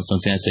ကျော်အသိန်းကို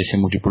စုံစမ်းစစ်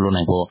ဆေးမှုဒီ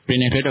ပလို့နိုင်ဖို့ပြည်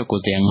နယ်လက်တော်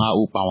ကိုယ်စားလှယ်5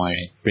ဦးပါ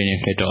ဝင်တဲ့ပြည်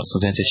နယ်လက်တော်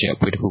စုံစမ်းစစ်ဆေးအ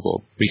ဖွဲ့တစ်ခုကို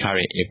ပြီးခါ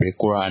တဲ့ဧပြီ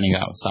9ရက်နေ့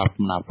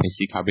ကစာပနာဖိ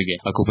စီခါပြီး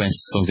ကအခုပဲ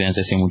စုံစမ်းစ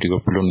စ်ဆေးမှုဒီ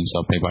ကိုပလို့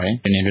နိုင်ဆိုပြပါ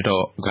တယ်ပြည်နယ်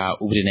လက်တော်က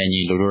ဥပဒေ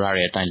နဲ့ညီလိုလိုရ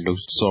တဲ့အတိုင်း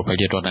လှုပ် စောဖိုက်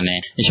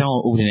တဲ့တော်တဲ့အချောင်း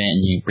ဥပဒေနဲ့အ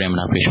ညီပြင်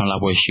မနာဖေရှောင်းလာ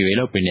ဖို့ရှိရ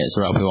လို့ပြည်နယ်အ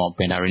စိုးရအဖွဲ့ဝင်ပ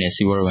င်တာရင်း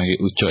နဲ့စီဝါဝင်ကြီး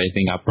ဦးကျော်အသိ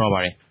န်းကပြောပါ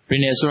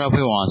တယ်ပြည်နယ်အစိုးရ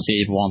အဖွဲ့ဝင်စေ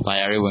ဝန်သား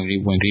ရဝင်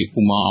ကြီး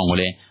ဦးမောင်အောင်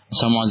ကိုလည်းအ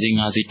စမစီ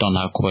ငါးစီတော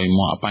င်းတာခွေ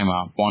မအပိုင်း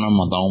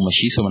မှာပေါ်တော့မတော်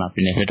မရှိဆိုမနာပြ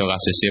ည်နယ်ဖေတော်က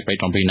ဆွေးပိတ်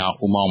တော်ပြီး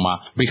နောက်ဦးမောင်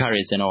မှာပိခ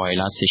ရဲစင်တော်ဝိုင်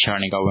လာစီ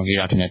ရှာနေက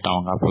ဝင်ကြီးရတဲ့တော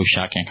င်းကပို့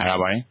ရှာခံခ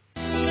ရပါတယ်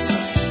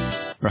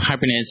ရခိုင်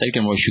ပြည်နယ်စိတ်တ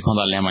မိုး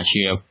ရှိခွန်သားလမ်းမှာရှိ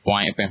တဲ့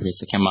point အပင်ဖေ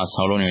စခန်းမှာ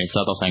ဆောက်လုပ်နေတဲ့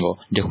စားတော့ဆိုင်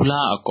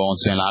ကိုဒီခုလာအ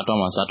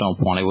ကောင်ဆွင်လာတော့မှစားတော့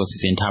ဖွန်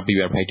လိုက်ဖို့စီစဉ်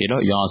ထားပြီးပြဖိုက်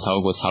တယ်တော့ရောင်းဆော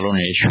က်ကိုဆောက်လုပ်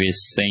နေ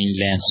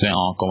တဲ့ရွှေစိန်လ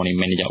န်းဆွင်အောင်ကုမ္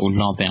ပဏီမန်နေ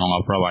ဂျာဦးလောင်းတင်အောင်က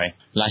ပြောပါ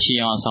တယ်လာရှိ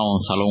ရောင်း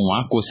ဆောက်ဆောက်လုံး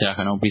မှာကို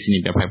ဆရာခိုင်တော့ပြီးစီနေ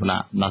ပြဖိုက်ပ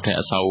လားနောက်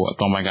ထပ်အဆောက်အ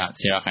အတော်မိုက်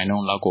ကဆရာ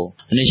ခိုင်တော့လောက်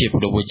ကိုအနည်း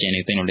ရှိဖို့လို့ကျင်း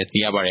နေတယ်လို့လ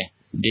ည်းသိရပါ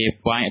တယ်ဒီ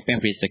point အပင်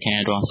ဖေစခ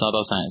န်းတော့စား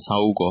တော့ဆိုင်ဆော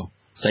က်ဦး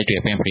ကိုစိုက်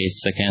တွေအ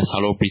ပင်ဖေစခန်း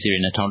ဆောက်လုပ်ပြီးစီရ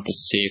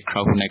2010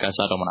ခရောက်နဲ့က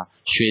စားတော့မ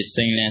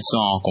လားရွှေစိန်လ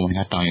န်းဆွင်အောင်ကုမ္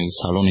ပဏီကတောင်းယူ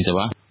ဆောက်လုပ်နေစ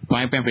ပါ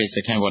ပိုင်းပင်ပရိ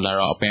စခန်းကိုလာ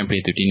တော့အပင်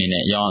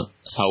ပရိသူတီနေနဲ့ရောင်း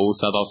စာအုပ်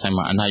စားတော့ဆိုင်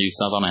မှာအနာယူ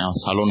စားတော့နိုင်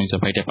အောင်ဆောက်လုပ်နေ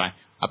စဖိုက်တဲ့ပို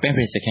င်းအပင်ပ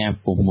ရိစခ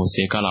န်းပုံ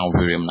မှုစေက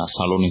လောင်ပြရမလား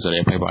ဆောက်လုပ်နေစ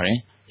တဲ့ဖိုက်ပါတယ်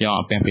။ရောင်း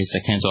အပင်ပရိစ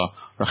ခန်း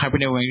ဆိုရ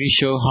ခိုင်ပြည်ဝင်ရီ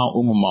ရှိုးဟော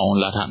င်းဥမမောင်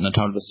လာထ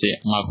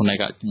2010ငါခုနှစ်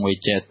ကငွေ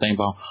ကျပ်သိ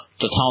န်းပေါင်း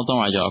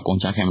1300ကျော်အကုန်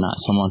ချခဲ့မ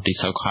လားဆမွန်တိ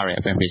ဆောက်ခရတဲ့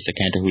အပင်ပရိစ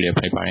ခန်းတခုလ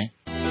ည်းဖိုက်ပါတယ်။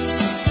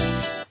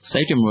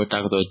စိတ်တမျိုးတာ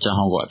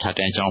ကတော့ကြောင်းကိုအထက်တ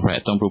န်းကြောင်း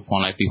ဖက်အသုံး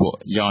ပြုဖွန်လိုက်ပြီးဖို့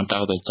ရောင်းတာ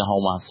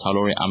ကတော့ကြောင်းမှာဆောက်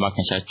လို့ရအမခ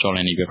င်ရှာကျော်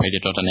လည်နေပြဖိုက်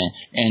တဲ့တော့တဲ့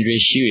Andre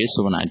ရှိရ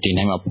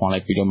ဆိုနာဒီနိုင်မှာဖွန်လို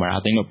က်ပြီးတော့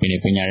မရာသိန်းလို့ပြင်နေ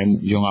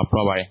ပညာရဲရုံ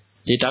ကပြောပါတယ်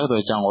ဒီတာ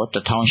ကတော့ကြောင်းကို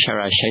1000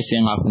ရှာရာ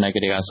65ခုနှစ်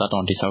ကတည်းက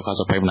စတော့တိဆောက်ခါ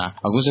ဆိုဖိုက်မလား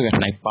အခုဆို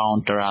ကနိုင်ပေါင်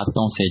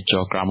130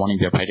ကျော်ဂရမနီ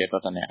ပြဖိုက်တဲ့တော့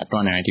တဲ့အတွ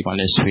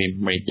န်းနေဒီပါလဲဆွေ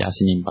မိတ်ပြ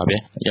စီနေပါပဲ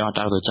ရောင်း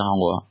တာကတော့ကြောင်း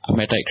ကိုအ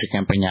မေတိုက်ခ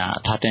ရစ်ပညာ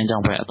အထက်တန်းကြော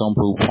င်းဖက်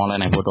အသုံးပြုဖွန်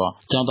လိုက်နိုင်ဖို့တော့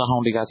ကြောင်းသား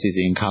ဟောင်းတွေကစီ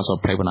စဉ်ခါဆို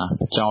ဖိုက်မ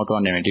လားကြောင်း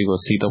တော့နေဒီ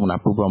ကိုစီးတော့မလား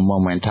ပူပမော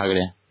င်မန်ထားကြ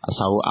တယ်အစာ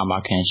အမ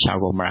ခင်ရှာ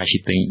ကိုမရရှိ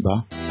သိ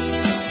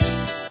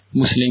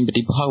မ့်ပါမွတ်စ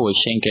လင်ပြည်ပ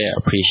ကိုရှင်း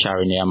ကအဖရီရှာ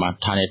ရနေမှာ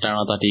ဌာနေတရ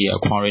တတိအ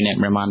ခွန်ရနဲ့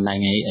မြန်မာ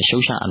နိုင်ငံရဲ့အရှု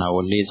ပ်ရှာအနာ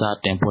ကိုလေး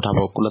စားတင်ပို့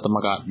ထားဖို့ကုလသမ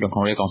ဂ္ဂလူ့ခွ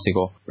င့်ရေး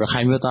ကောင်စီကို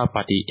ရခိုင်မျိုးသား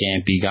ပါတီ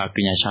ANP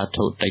ကပြင်ညာရှာ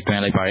ထုတ်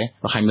တိုက်တွန်းလိုက်ပါတယ်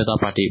ရခိုင်မျိုးသား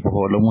ပါတီ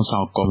ဘို့လုံးဝဆော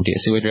င်ကော်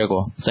မတီအစည်းအဝေး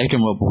တွေကိုစိုက်တ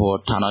မို့ဘို့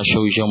ဌာနရှု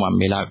ပ်ရုံမှာ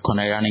မေလာ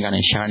9ရက်နေ့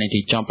ကနေရှာနေတီ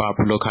ကြော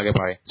င်းပါပြုလုပ်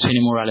ခဲ့ပါတယ်ဆွေး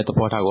နွေးမှုရတဲ့တ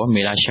ပေါ်ထားကို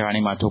မေလာ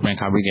ရှာနေမှာထုတ်ပြန်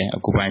ခါပြီး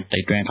အခုပို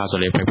င်းတိုက်တွန်းခါဆို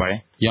လေးပြပါတယ်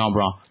ရောင်း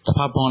ဘရောတဖ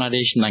က်ဘင်္ဂလား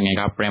ဒေ့ရှ်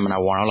နိုင်ငံကပရ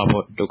မနာဝါရလာ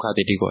ဖို့ဒုက္ခသ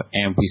ည်တွေကို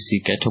NPC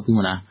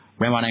ကထုတ်ပြီးမ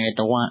လားမြန်မာနိုင်ငံ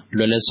တဝ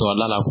န်းလွယ်လ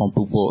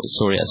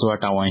စွာလာခွန်ပူဖို့ဆိုရဲအစိုးရ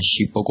တာ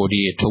ဝန်ရှိပုဂ္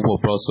ဂိုလ်တွေထုတ်ဖို့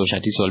pro social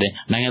တိ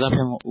ဆိုလဲနိုင်ငံ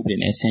သားဖွဲ့မှုဥပဒေ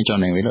နဲ့ဆ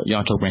င်းကြောင်းနေပြီလို့ရော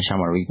င်းထုတ်ပြန်ရှာ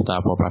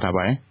မှာရီတာပေါ်ပြထားပါ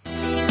တယ်။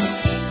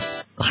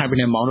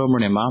ခိုင်ပြည်မောင်တော်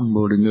မြို့နယ်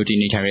မှာမူလူမျိုးတီ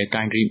နေထိုင်တဲ့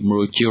ကန်ကရီမူ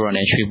ဂျီရို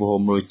နဲ့ရွှေဘို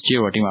မူ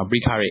ဂျီရိုတီမှာပြိ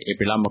ခရဲဧ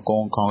ပြီလ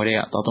မကုန်း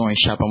ခေါင်ရဲတောက်တုံး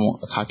ရှာပ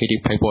မှုအခါ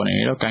ကတိဖိုက်ပေါ်နေ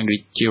လို့ကန်ကရီ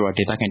ဂျီရို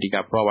ဒေတာကန်တီက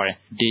ပြောပါတယ်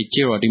။ဒီ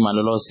ဂျီရိုတီ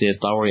မှာလောလောဆယ်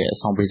တောက်ရဲအ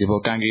ဆောင်ပေးစီ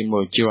ဖို့ကန်ကရီမူ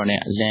ဂျီရို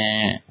နဲ့အ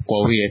လန်း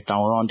ပေါ်ပြီး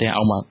တောင်ရောင်းတဲ့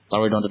အောက်မှာ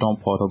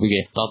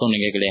တောက်ရဲတုံးပေါ်ထုတ်ပြီးတောက်တုံးနေ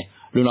ကြကလေး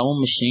လူနာ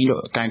မမ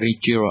ရှိလို့ကန်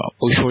ကရီဂျီ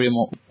ရိုအုပ်ချုပ်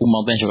ရေးမှုဥမော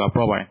င်တန်ချောက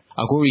ပြောပါ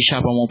တယ်အခုရီ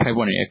ရှာပေါ်မှု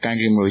ဖိုက်ပေါ်နေတဲ့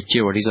ကန်ကရီမူ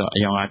ဂျီရိုဒီဆိုအ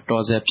ယောင်က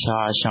တော်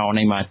ဆက်ဖြားရှောင်း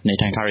နေ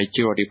မှာနေထိုင်ခါရီ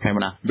ဂျီရိုဒီဖိုက်မ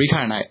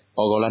လားဘိခါနိုင်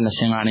အော်ဂိုလာ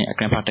25နဲ့အ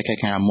ကရန်ဖတ်တက်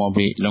ခက်ခံရမော်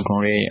ဘီလုံခုံ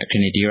ရဲအခ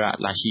င်းဒီရ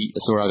လာ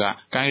ရှိအစိုးရက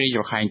ကန်ကရီ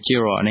ရခိုင်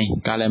ဂျီရို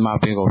အနေကာလ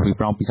မဘေကိုဖီ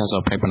ဘရော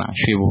င်းပိခါဆိုဖိုက်ပနာ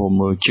ရွှေ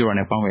ဘိုမူဂျီ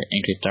ရိုနဲ့ပေါင်းတဲ့အ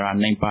င်္ဂလိပ်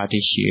တရာနိုင်ပါတီ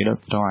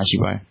ရှိလို့တောင်းရ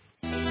ရှိပါတယ်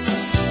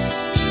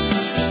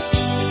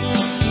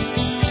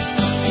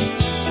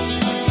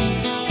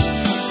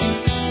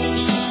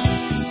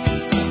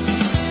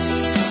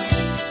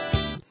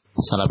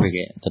ဆလာပေက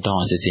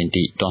တတော်အစီအစဉ်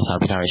တီတောင်း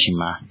စားပြထားရရှိ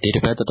မှာဒီတ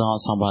စ်ပတ်တတော်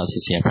ဆောင်ပါအစီ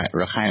အစဉ်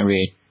ဖိုက်ရ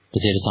ခိုင်ရေပ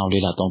စီတဆောင်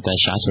လေးလာတုံးသက်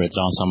ရှာဆို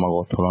တဲ့တောင်းဆောင်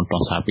မကိုထိုးလုံး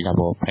တောင်း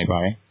စားပြလာဖို့ဖိုက်ပါ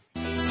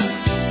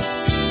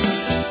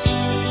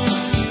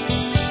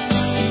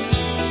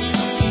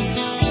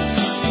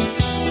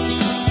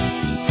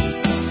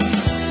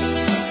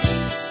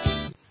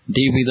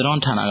ရွန်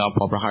ဌာနက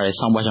ပေါ်ပြထားတဲ့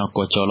ဆောင်းပါးကြောင့်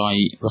ကိုကျော်လွန်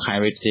ဤရ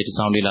ခိုင်ရေပစီ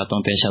တဆောင်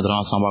လေးလာတုံးသက်ရှာတဲ့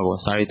ဆောင်းပါးကို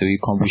စာရီတူ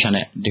ကွန်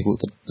ပျူတာနဲ့ဒီခု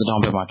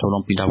တတော်ဘက်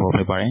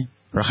မှာထိုးလုံးပြလာဖို့ဖိုက်ပါ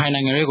တယ်ရ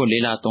ခိုင်နိုင်ငံတွေကို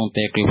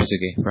လေးလာသုံးတဲ့ကလေးပု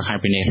စကေရ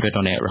ခိုင်ပြည်နယ်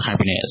လွှတ်တော်နဲ့ရခိုင်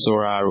ပြည်နယ်အစိုး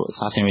ရတို့အ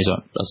စားဆင်းရေး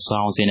ဆိုအ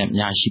ဆောင်စင်းနဲ့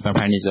များရှိပန်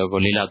ဖိုင်နေစော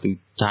ကိုလေးလာသူ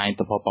တိုင်း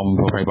တပေါ်ပေါ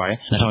င်းဖို့ဖိုက်ပါတယ်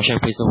2000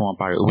ဖေးစုံ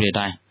မှာပါရဥပဒေ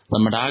တိုင်းသမ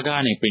ဒါ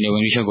ကနေပြည်နယ်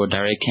ဝင်ကြီးချုပ်ကို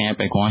direct ခန့်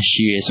ပဲကွန်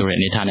ရှိရဲဆို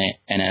တဲ့အနေထားနဲ့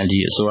NLD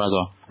အစိုးရ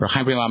ဆိုရ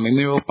ခိုင်ပြည်မှာမိမိ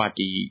တို့ပါ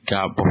တီ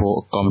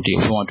ကဘို့ကော်မတီ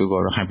အဖွဲ့တို့ကို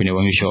ရခိုင်ပြည်နယ်ဝ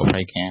င်ကြီး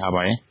ချုပ်ဖိုက်ခင်ရပါ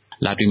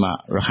တယ်လာတွေ့မှာ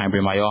ရခိုင်ပြ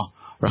ည်မှာရော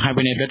ရခိုင်ပြ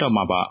ည်နယ်လွှတ်တော်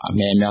မှာပါအ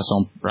မေ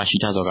အများဆုံးရ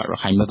ရှိထားသောက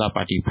ရခိုင်မျိုးသား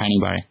ပါတီဖိုင်းနေ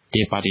ပါ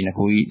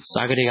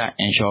တယ်ဒီပါတီနှစ်ခုကြီးစားကလေးက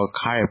ensure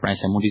ခါရပ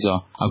ရိုင်ဆယ်မှုတိစော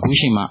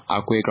အခုချိန်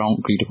မှာအကွေ ground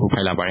ဂရီတစ်ခု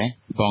ဖိုက်လာပါတယ်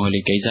ဘောင်က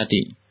လေးကိစ္စတိ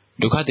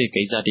ဒုက္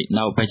ခတိကိစ္စတိ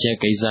နောက်ဘတ်ဂျက်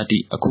ကိစ္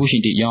စတိအခု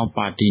ချိန်တိရော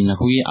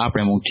င်းပါတီနှစ်ခုကြီးအ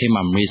ပရ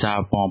မှုထဲမှာမေစာ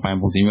ပေါ်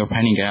ပိုင်ပုံစံမျိုးဖို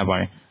င်းနေကြရပါ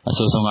တယ်အ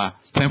ဆိုးဆုံး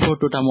ကဖန်ဖို့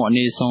တိုတာမို့အ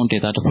နေဆုံးဒေ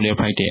တာတစ်ခုလေး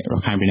ဖိုက်တဲ့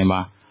ရခိုင်ပြည်နယ်မှာ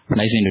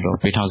နိုင်စင်တို့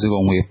ပေ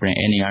ထောင်စုကိုငွေပ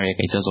ရင်အနေရရဲ့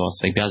ကိစ္စဆို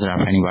စိတ်ပြ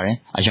စရာဖိုင်းနေပါတယ်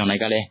အကြောင်း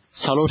နိုင်ကလည်း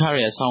ဆောက်လုပ်ထား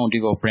တဲ့အဆောင်အတီ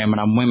ကိုပရင်မ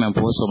နာမွေးမှန်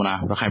ဖို့ဆိုမနာ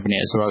ရခိုင်ပြည်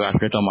နယ်အစိုးရက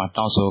ပြတ်တော်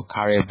မှာတောင်းဆို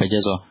ခါရဲ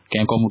ဘတ်ဂျက်ဆို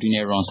ကံကောမှုတီ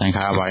နဲ့ရွန်ဆိုင်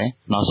ခါရပါတယ်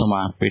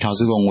နောက်ဆုံးမှာပေ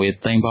ထောင်စုကို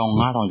ငွေသိန်းပေါင်း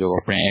9000ကျော်ကို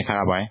ပရင်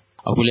အခါရပါ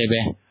တယ်အခုလည်းပဲရ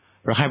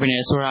Rahabine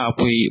Sura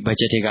Apui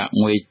Bajetica,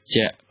 which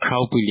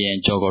Crow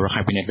Billion Jogo,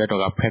 Rahabine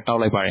Letoga, Preto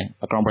Libare,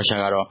 a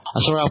Comprashagaro,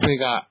 Asura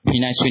Puiga,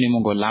 Pina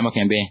Swinimungo, Lama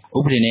Cambe,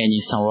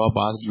 Ubrineni, San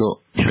Robas,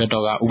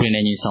 Letoga,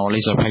 Ubrineni, San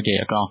Liso Page,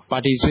 account,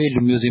 Parties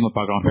with Museum of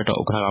Background Preto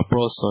Okara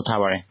Pros or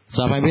Tavare.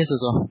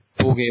 Sababeso,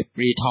 Puge,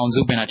 Pre Town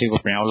Zubenatico,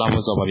 Prenal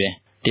Lavos of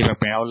a Deva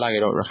Prenal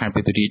Lagero,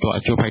 Rahabiti to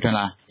a few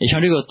Patana. A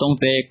Shadigo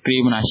Tompe,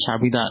 Cream and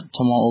Shabida,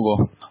 Tomo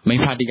Ogo,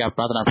 Mayfatiga,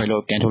 Brother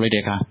Pelo,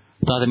 Cantoledeca,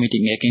 the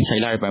meeting making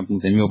Sailor by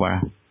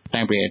Mubara.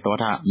 Time period,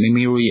 daughter,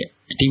 Mimiri,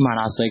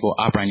 Timana Sego,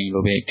 Abrani,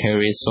 Lobe,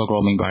 Carry, Sogro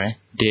Mimbare,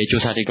 De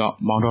Josatico,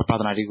 Mount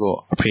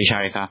Patranatico,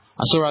 Presharica,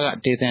 Asuraga,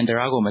 Detan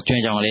Derago,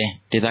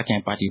 Machanjangale,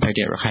 Dedakan Party,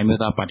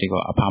 Rahimuta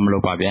Partico, a Pamelo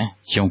Babia,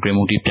 Young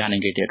Cremuti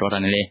Planning Gate,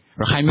 Rotanele,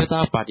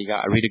 Rahimuta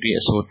Partiga, Ridicule,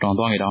 so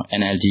Tondongo,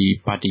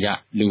 NLG, Partiga,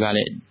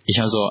 Lugale,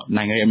 Ishazo,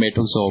 Nangare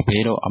Metuso,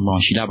 Pedro,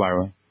 Amon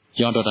Shilabaro,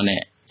 John Dotane,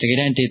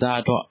 Tagadan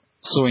Data.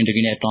 So in the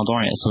Guinea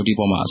Tonton, so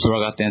Dipoma,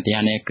 Suraga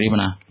Tantiane,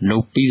 Cribana,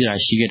 low pizza,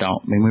 she get out,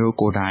 Mimiro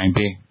Kota and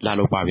Bay,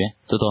 Lalo Pavia,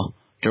 Toto,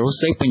 the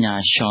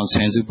Rosapina, Sean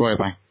Sensu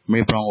Boyby,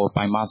 Mibron or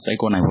by Mass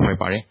Icon and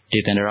Prepare,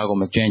 Detanerago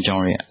Majan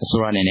Genre,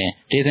 Suranene,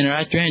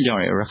 Detanera Jan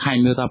Genre,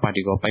 Rakhine Muta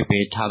Particle, Pipe,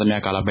 Tadamia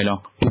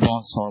Calabello,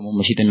 Pupon, Sormo,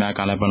 Machitama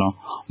Calabello,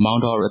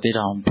 Mount or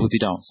Rotate put it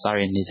down,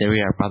 sorry, in this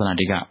area,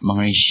 Patanadiga,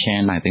 Mangan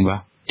Shan, I think.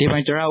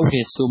 Dependera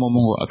with Sumo,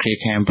 a Creek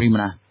and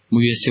Primana.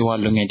 Muyesiwa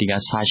Lungatica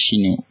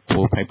Sashini,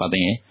 poor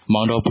Pipade,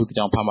 Mondo put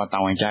down Pamata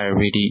and Jari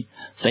ready.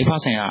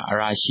 Saipasanga,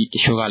 Arashi,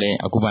 Shogale,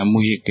 Akuba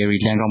Muyi, Gary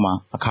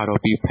Langoma, a card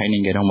of beef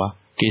painting Geroma,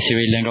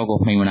 Kisiri Lango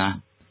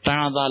Pimuna.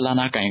 Tanada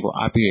Lana Kango,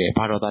 Apie,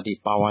 Parodi,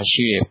 Pawa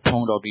Shire,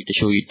 Pondo beat the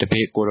show, the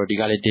big Goro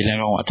Digale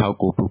Dilango, a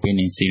Tauko, Pupin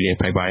in Celia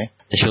Prebare,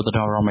 the show the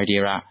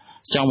Romadera,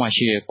 Sama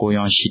Shire,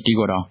 Goyon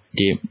Shitigoda,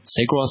 the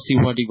Sacro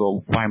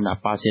Siwadigo, Wimna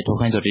Passe,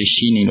 tokens of the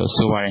Shini or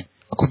Soware.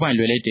 Kupan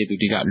related to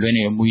Diga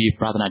Lene Mui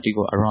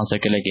Prathanatico around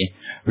Sakaleke,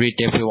 read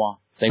everyone,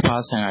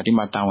 Saipas and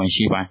Adima Town and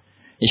Shiba.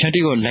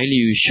 Ishatigo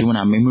Lily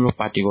Shuna, Mimuro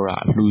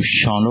Patigora, Lu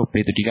Shanlo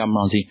play to Diga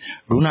Monzi,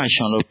 Runa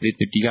Shanlo play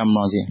to Diga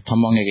Monzi,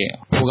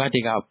 Tomongege,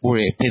 Fogatiga,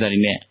 Pure,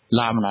 Pedarine,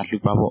 Lamna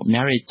Lupapo,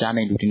 Mary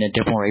Jane Lutine,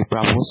 Depore,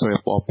 Bravo, Sore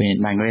Popin,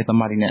 Nangreta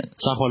Marine,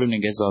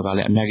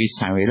 Saholunegazogale, Maggie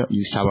Sanredo,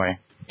 Usabare.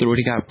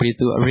 Turika play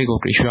to Arigo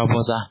Krishra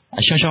Bosa, a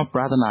Shasha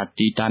Prathana,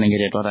 D. Tanning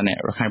Dotane,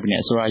 Rahabine,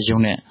 Sora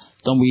Jone.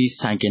 Don't we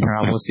sank in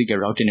her was sick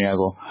out in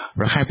Erago,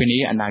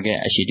 Rahapini and Naga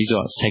as she did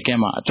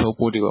Sekema, a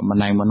Topodio,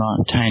 Manaimano,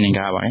 Tiny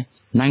Gavai.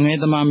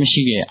 Nangetama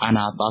Mishige,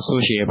 Anna,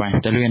 associated by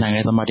the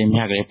Luanatama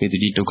Dimhaga,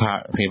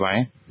 Duka,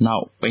 Rebai. Now,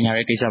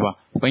 Penyarekisaba,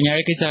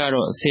 Penyarekisaro,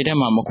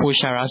 Sedema,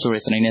 Mokushara, so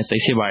resonating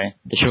Sesibai,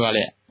 the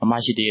Shugale,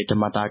 Amashidi,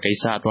 Tomata,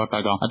 Kaisa,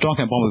 Twakaga, a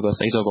drunken bomb because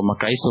Saiso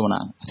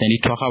Makaisona, then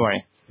it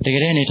Twakabai. Take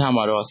any time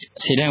at us,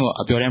 Sedemo,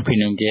 a pure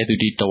empinning get to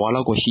the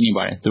Walla Goshini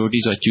by, through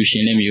this or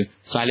Jushin,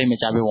 Silent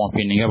Machabi one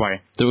pinning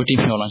by, through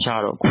Tiffin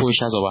Lancharo,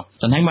 Kushazova,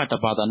 the name at the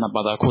Bada,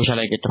 Nabada, Kusha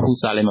like it, who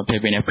Salem a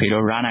Pepin a Pedo,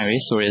 Rana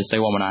race, or as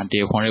a woman,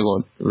 dear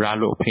Corrigo,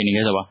 Ralo,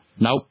 pinning Ezaba.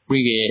 Now,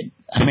 Brigade,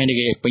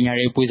 Amendige,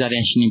 Pinyare, Puzad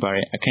and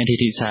Shinibare, a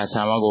candidate says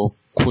Samago.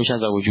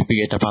 Kushaza would you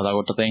be at a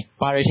Padago today?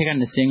 Parry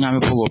taken the same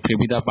Amipo,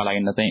 Pibida Pala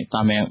in the thing,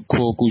 Tame,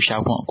 Kusha,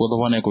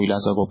 Godovane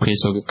Guilazo,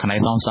 Preso,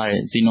 Canadon Sare,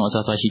 Zino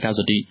Sasashi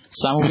Kazati,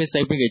 some of the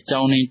say Brigade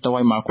Johnny,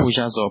 Toyma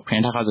Kushas or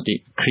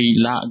Pentacazati, Cree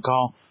La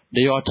Gao,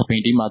 they ought to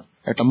paint him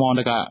at the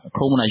Monaca,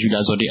 Cromona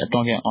Julazodi, a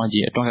donkey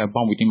onji, a donkey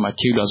bomb within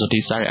Matilda Zoti,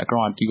 Sari, a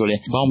ground Tigole,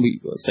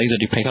 Bombi, says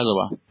the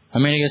Pecazova.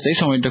 America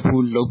says on the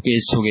cool low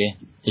case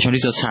Suge. The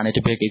Shonisa Sane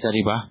to Pek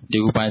Isariba, the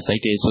Upan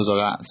Site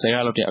Suzoga,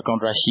 Sarah Lotte, a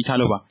contra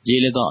Shikalova,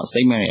 Jeledo,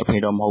 Same, a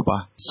Pedro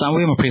Mopa. Some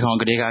women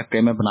pre-hongadiga,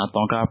 Cremepana,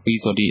 Tonka,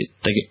 piece of the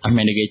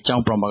Amenigate,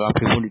 Jump from Baga,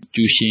 people,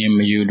 Jushim,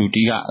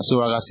 Ludiga,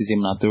 Suraga,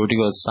 Sisima,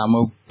 Thurtigo,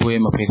 Samu,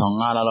 Poema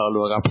Pehongala,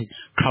 Loga,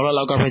 Kala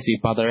Loga Pesi,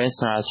 Padre,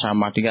 Sarah,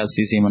 Martiga,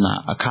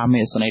 Sisimana, a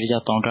Kame,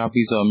 Sanadija, Tonka,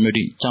 piece of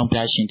Mudi, Jump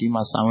Dash,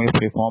 Intima, Samu,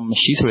 Preform,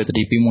 she's with the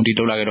DP Mundi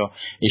Dolagado,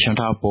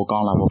 Ishanta,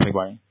 Pogala,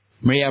 Popai.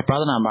 Maria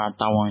Pradhanama,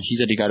 Tawan,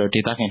 she's a digado,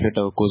 Tita can hit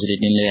a cosy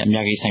in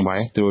Miyagi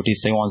Sangbare, through this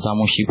same one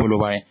Samu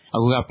Shipulobare,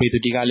 Aguga Pay to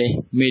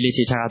Digale, Mele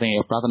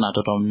Chitarating, a Pradhana to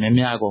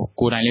Memiago,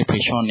 good and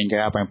pressure in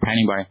Garab and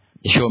Planning Bar.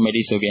 The show made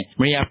this again.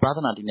 Maria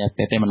Pradhana in a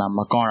Petemana,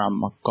 Macora,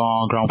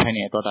 Macon, Ground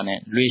Penny,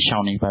 Rotane, Louis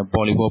Shawning by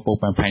Bollywood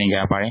Pope and Planning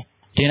Garbare.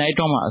 Then I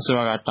told my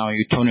Suraga town,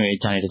 you told me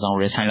Janet is on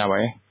Resign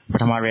Labare.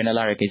 Pratama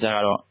Renala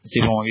Kizaro,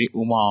 Sivongi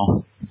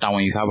Uma,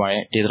 Tawan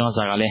Yukabare, Dedron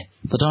Zagale.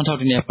 The don't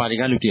talk in the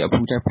particularity of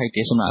Puta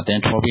practice on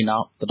then Tropi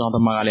now, the don't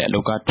Magale,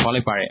 Luka,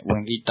 Tolipare,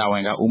 Wengi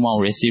Tawanga, Uma,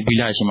 receive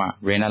Villagima,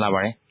 Renala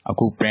Bare, a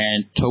cook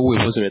brand,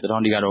 Towi was the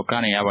Tondigaro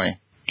Kane Abare.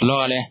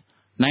 Lole,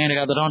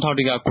 Nanga the don't talk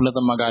to Kulata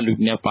Maga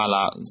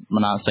Nepala,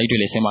 Mana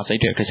Saitule Sema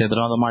Saitule,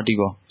 Crescedron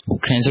Martigo,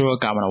 Cransero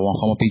Camera, one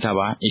home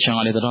Pitaba,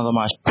 Ishangale the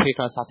Donama, quick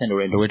assassin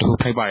rate, the way to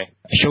pay by.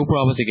 A show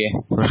probably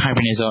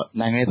happiness of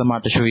Nangata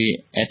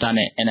Matashui,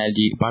 Etane,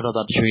 NLG, Bado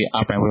Shui,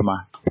 Up and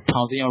Wima.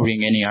 Pouncing or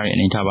ring any area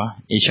in Taba,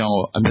 Ishang,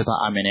 Amita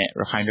Amene,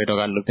 Rahindo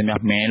Doga looked them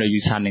up man or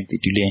use handling the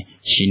delay,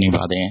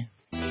 Shinibade.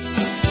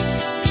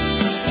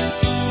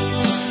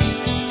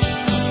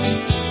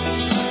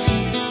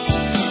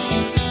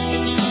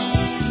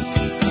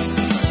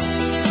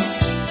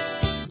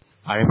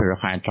 RFA ရ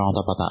ခိုင်တောင်းတ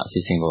ပတ်တာအစီ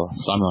အစဉ်ကို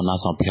စောင့်မျှော်နှာ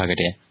ဆောင်ပေးခဲ့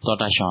တဲ့တော်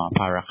တာရှောင်း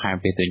ဖာရခိုင်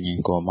ပြည်သူညီ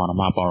ကိုမောင်နှ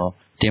မပေါင်း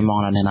တင်မော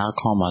င်နဲ့နာ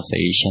ခေါမစေ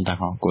ရှင်တ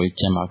ခေါကို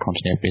ကျင်းပထွန်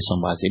တဲ့ပြေ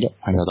ဆုံးပါစီလို့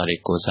အမျိုးသားတွေ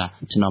ကိုစား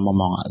ကျွန်တော်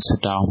မောင်ကစ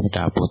တောင်းမြတ်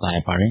တာပို့သားရ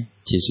ပါတယ်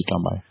ကျေးဇူးတော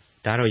င်းပါတယ်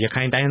ဒါတော့ရ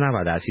ခိုင်တိုင်းသား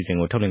ဘာသာအစီအစဉ်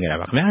ကိုထုတ်လွှင့်ခဲ့တာ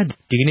ပါခင်ဗျာ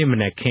ဒီကနေ့မ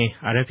နေ့ခင်း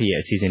RFA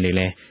ရဲ့အစီအစဉ်လေး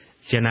လဲ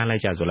ရန်နာလို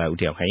က်ကြဆိုလိုက်ဦး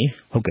တယောက်ခိုင်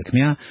ဟုတ်ကဲ့ခင်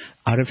ဗျာ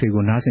RFA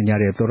ကိုနားဆင်ကြ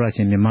တဲ့သောရ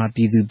ရှင်မြန်မာပြ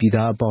ည်သူပြည်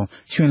သားအပေါင်း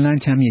ရှင်လန်း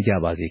ချမ်းမြေ့ကြ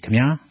ပါစေခင်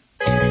ဗျာ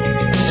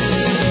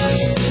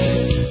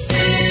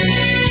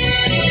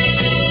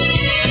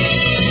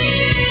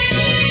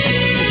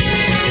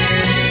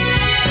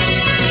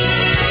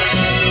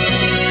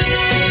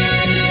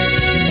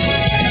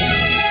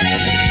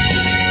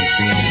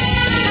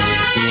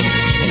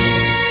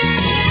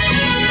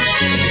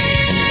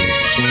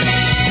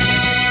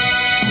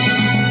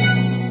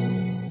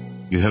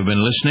You have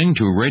been listening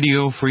to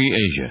Radio Free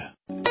Asia.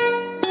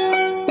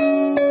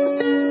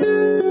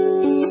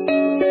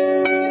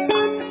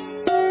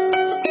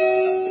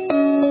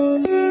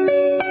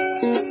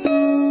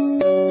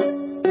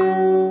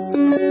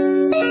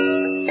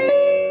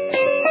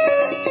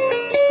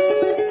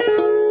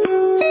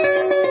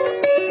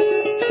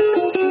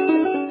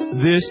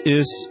 This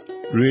is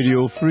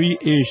Radio Free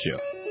Asia.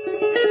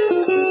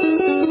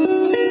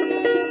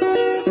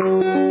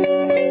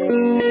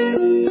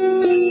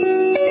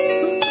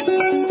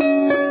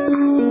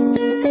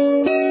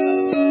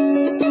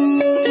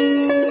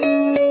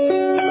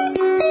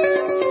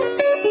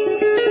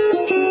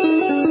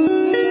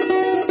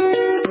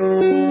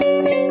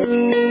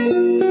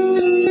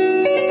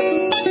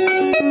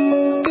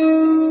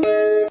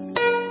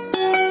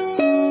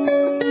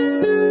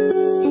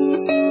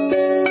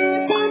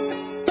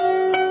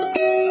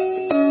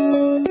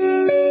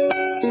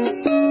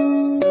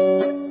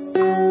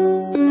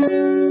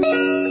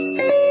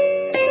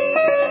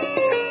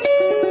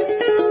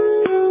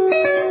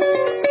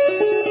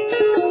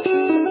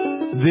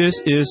 This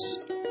is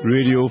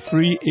Radio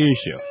Free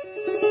Asia.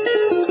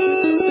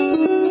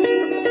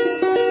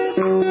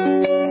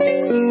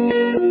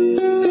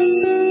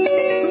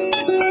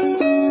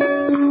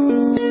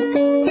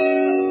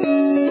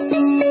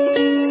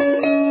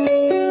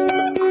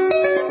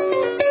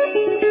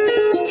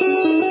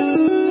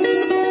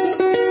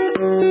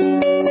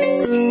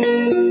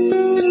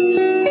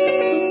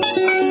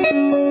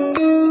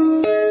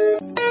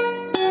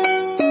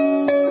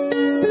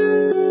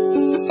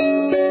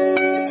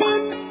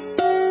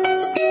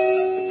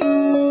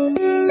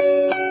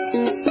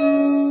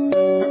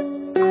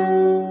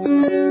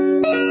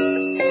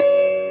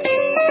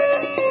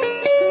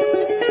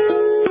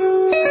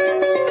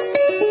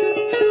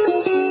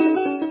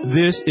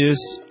 This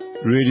is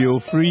Radio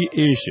Free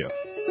Asia.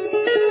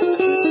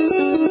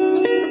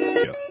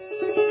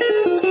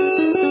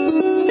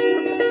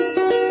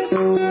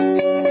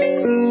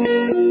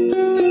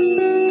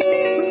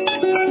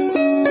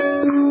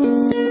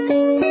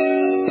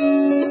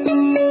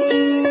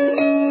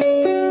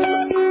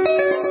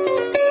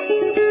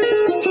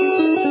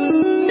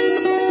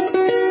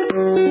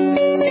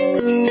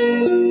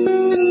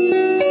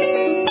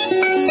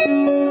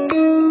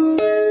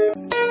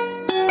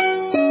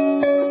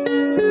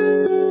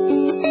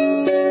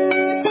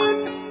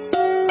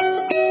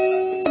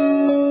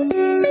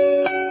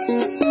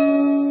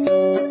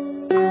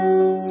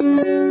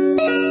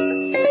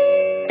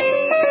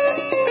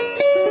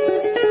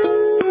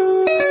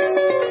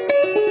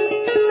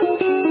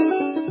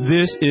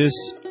 This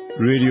is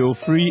Radio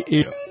Free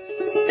Asia.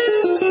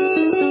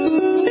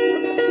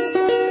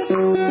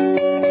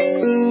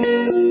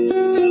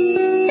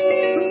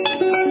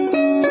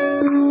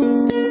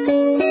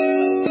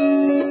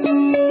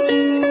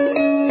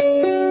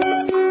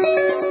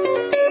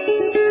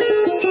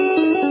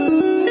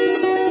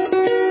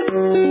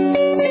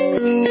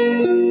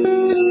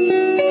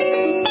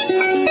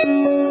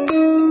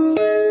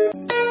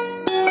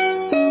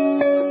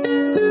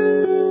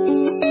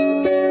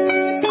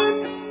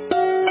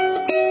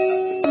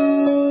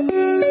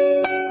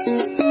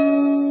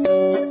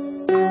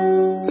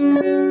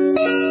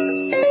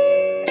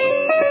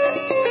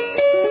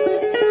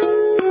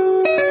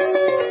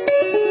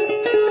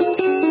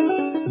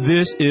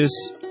 This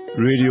is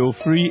Radio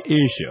Free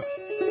Asia.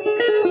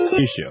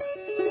 Asia.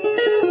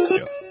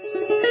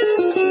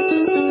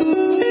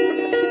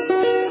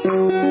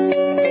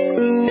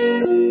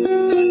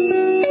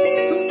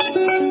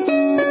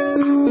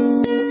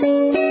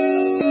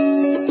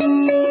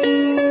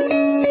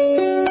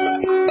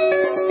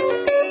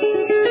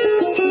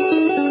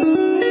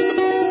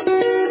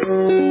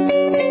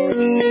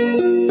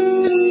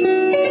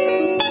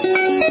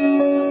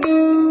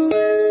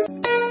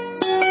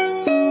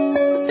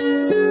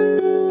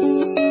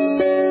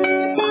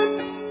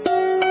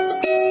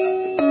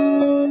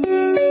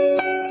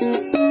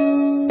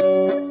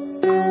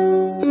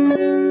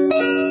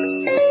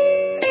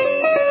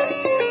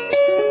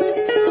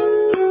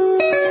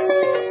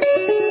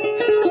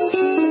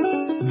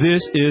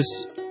 This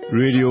is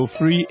Radio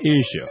Free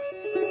Asia.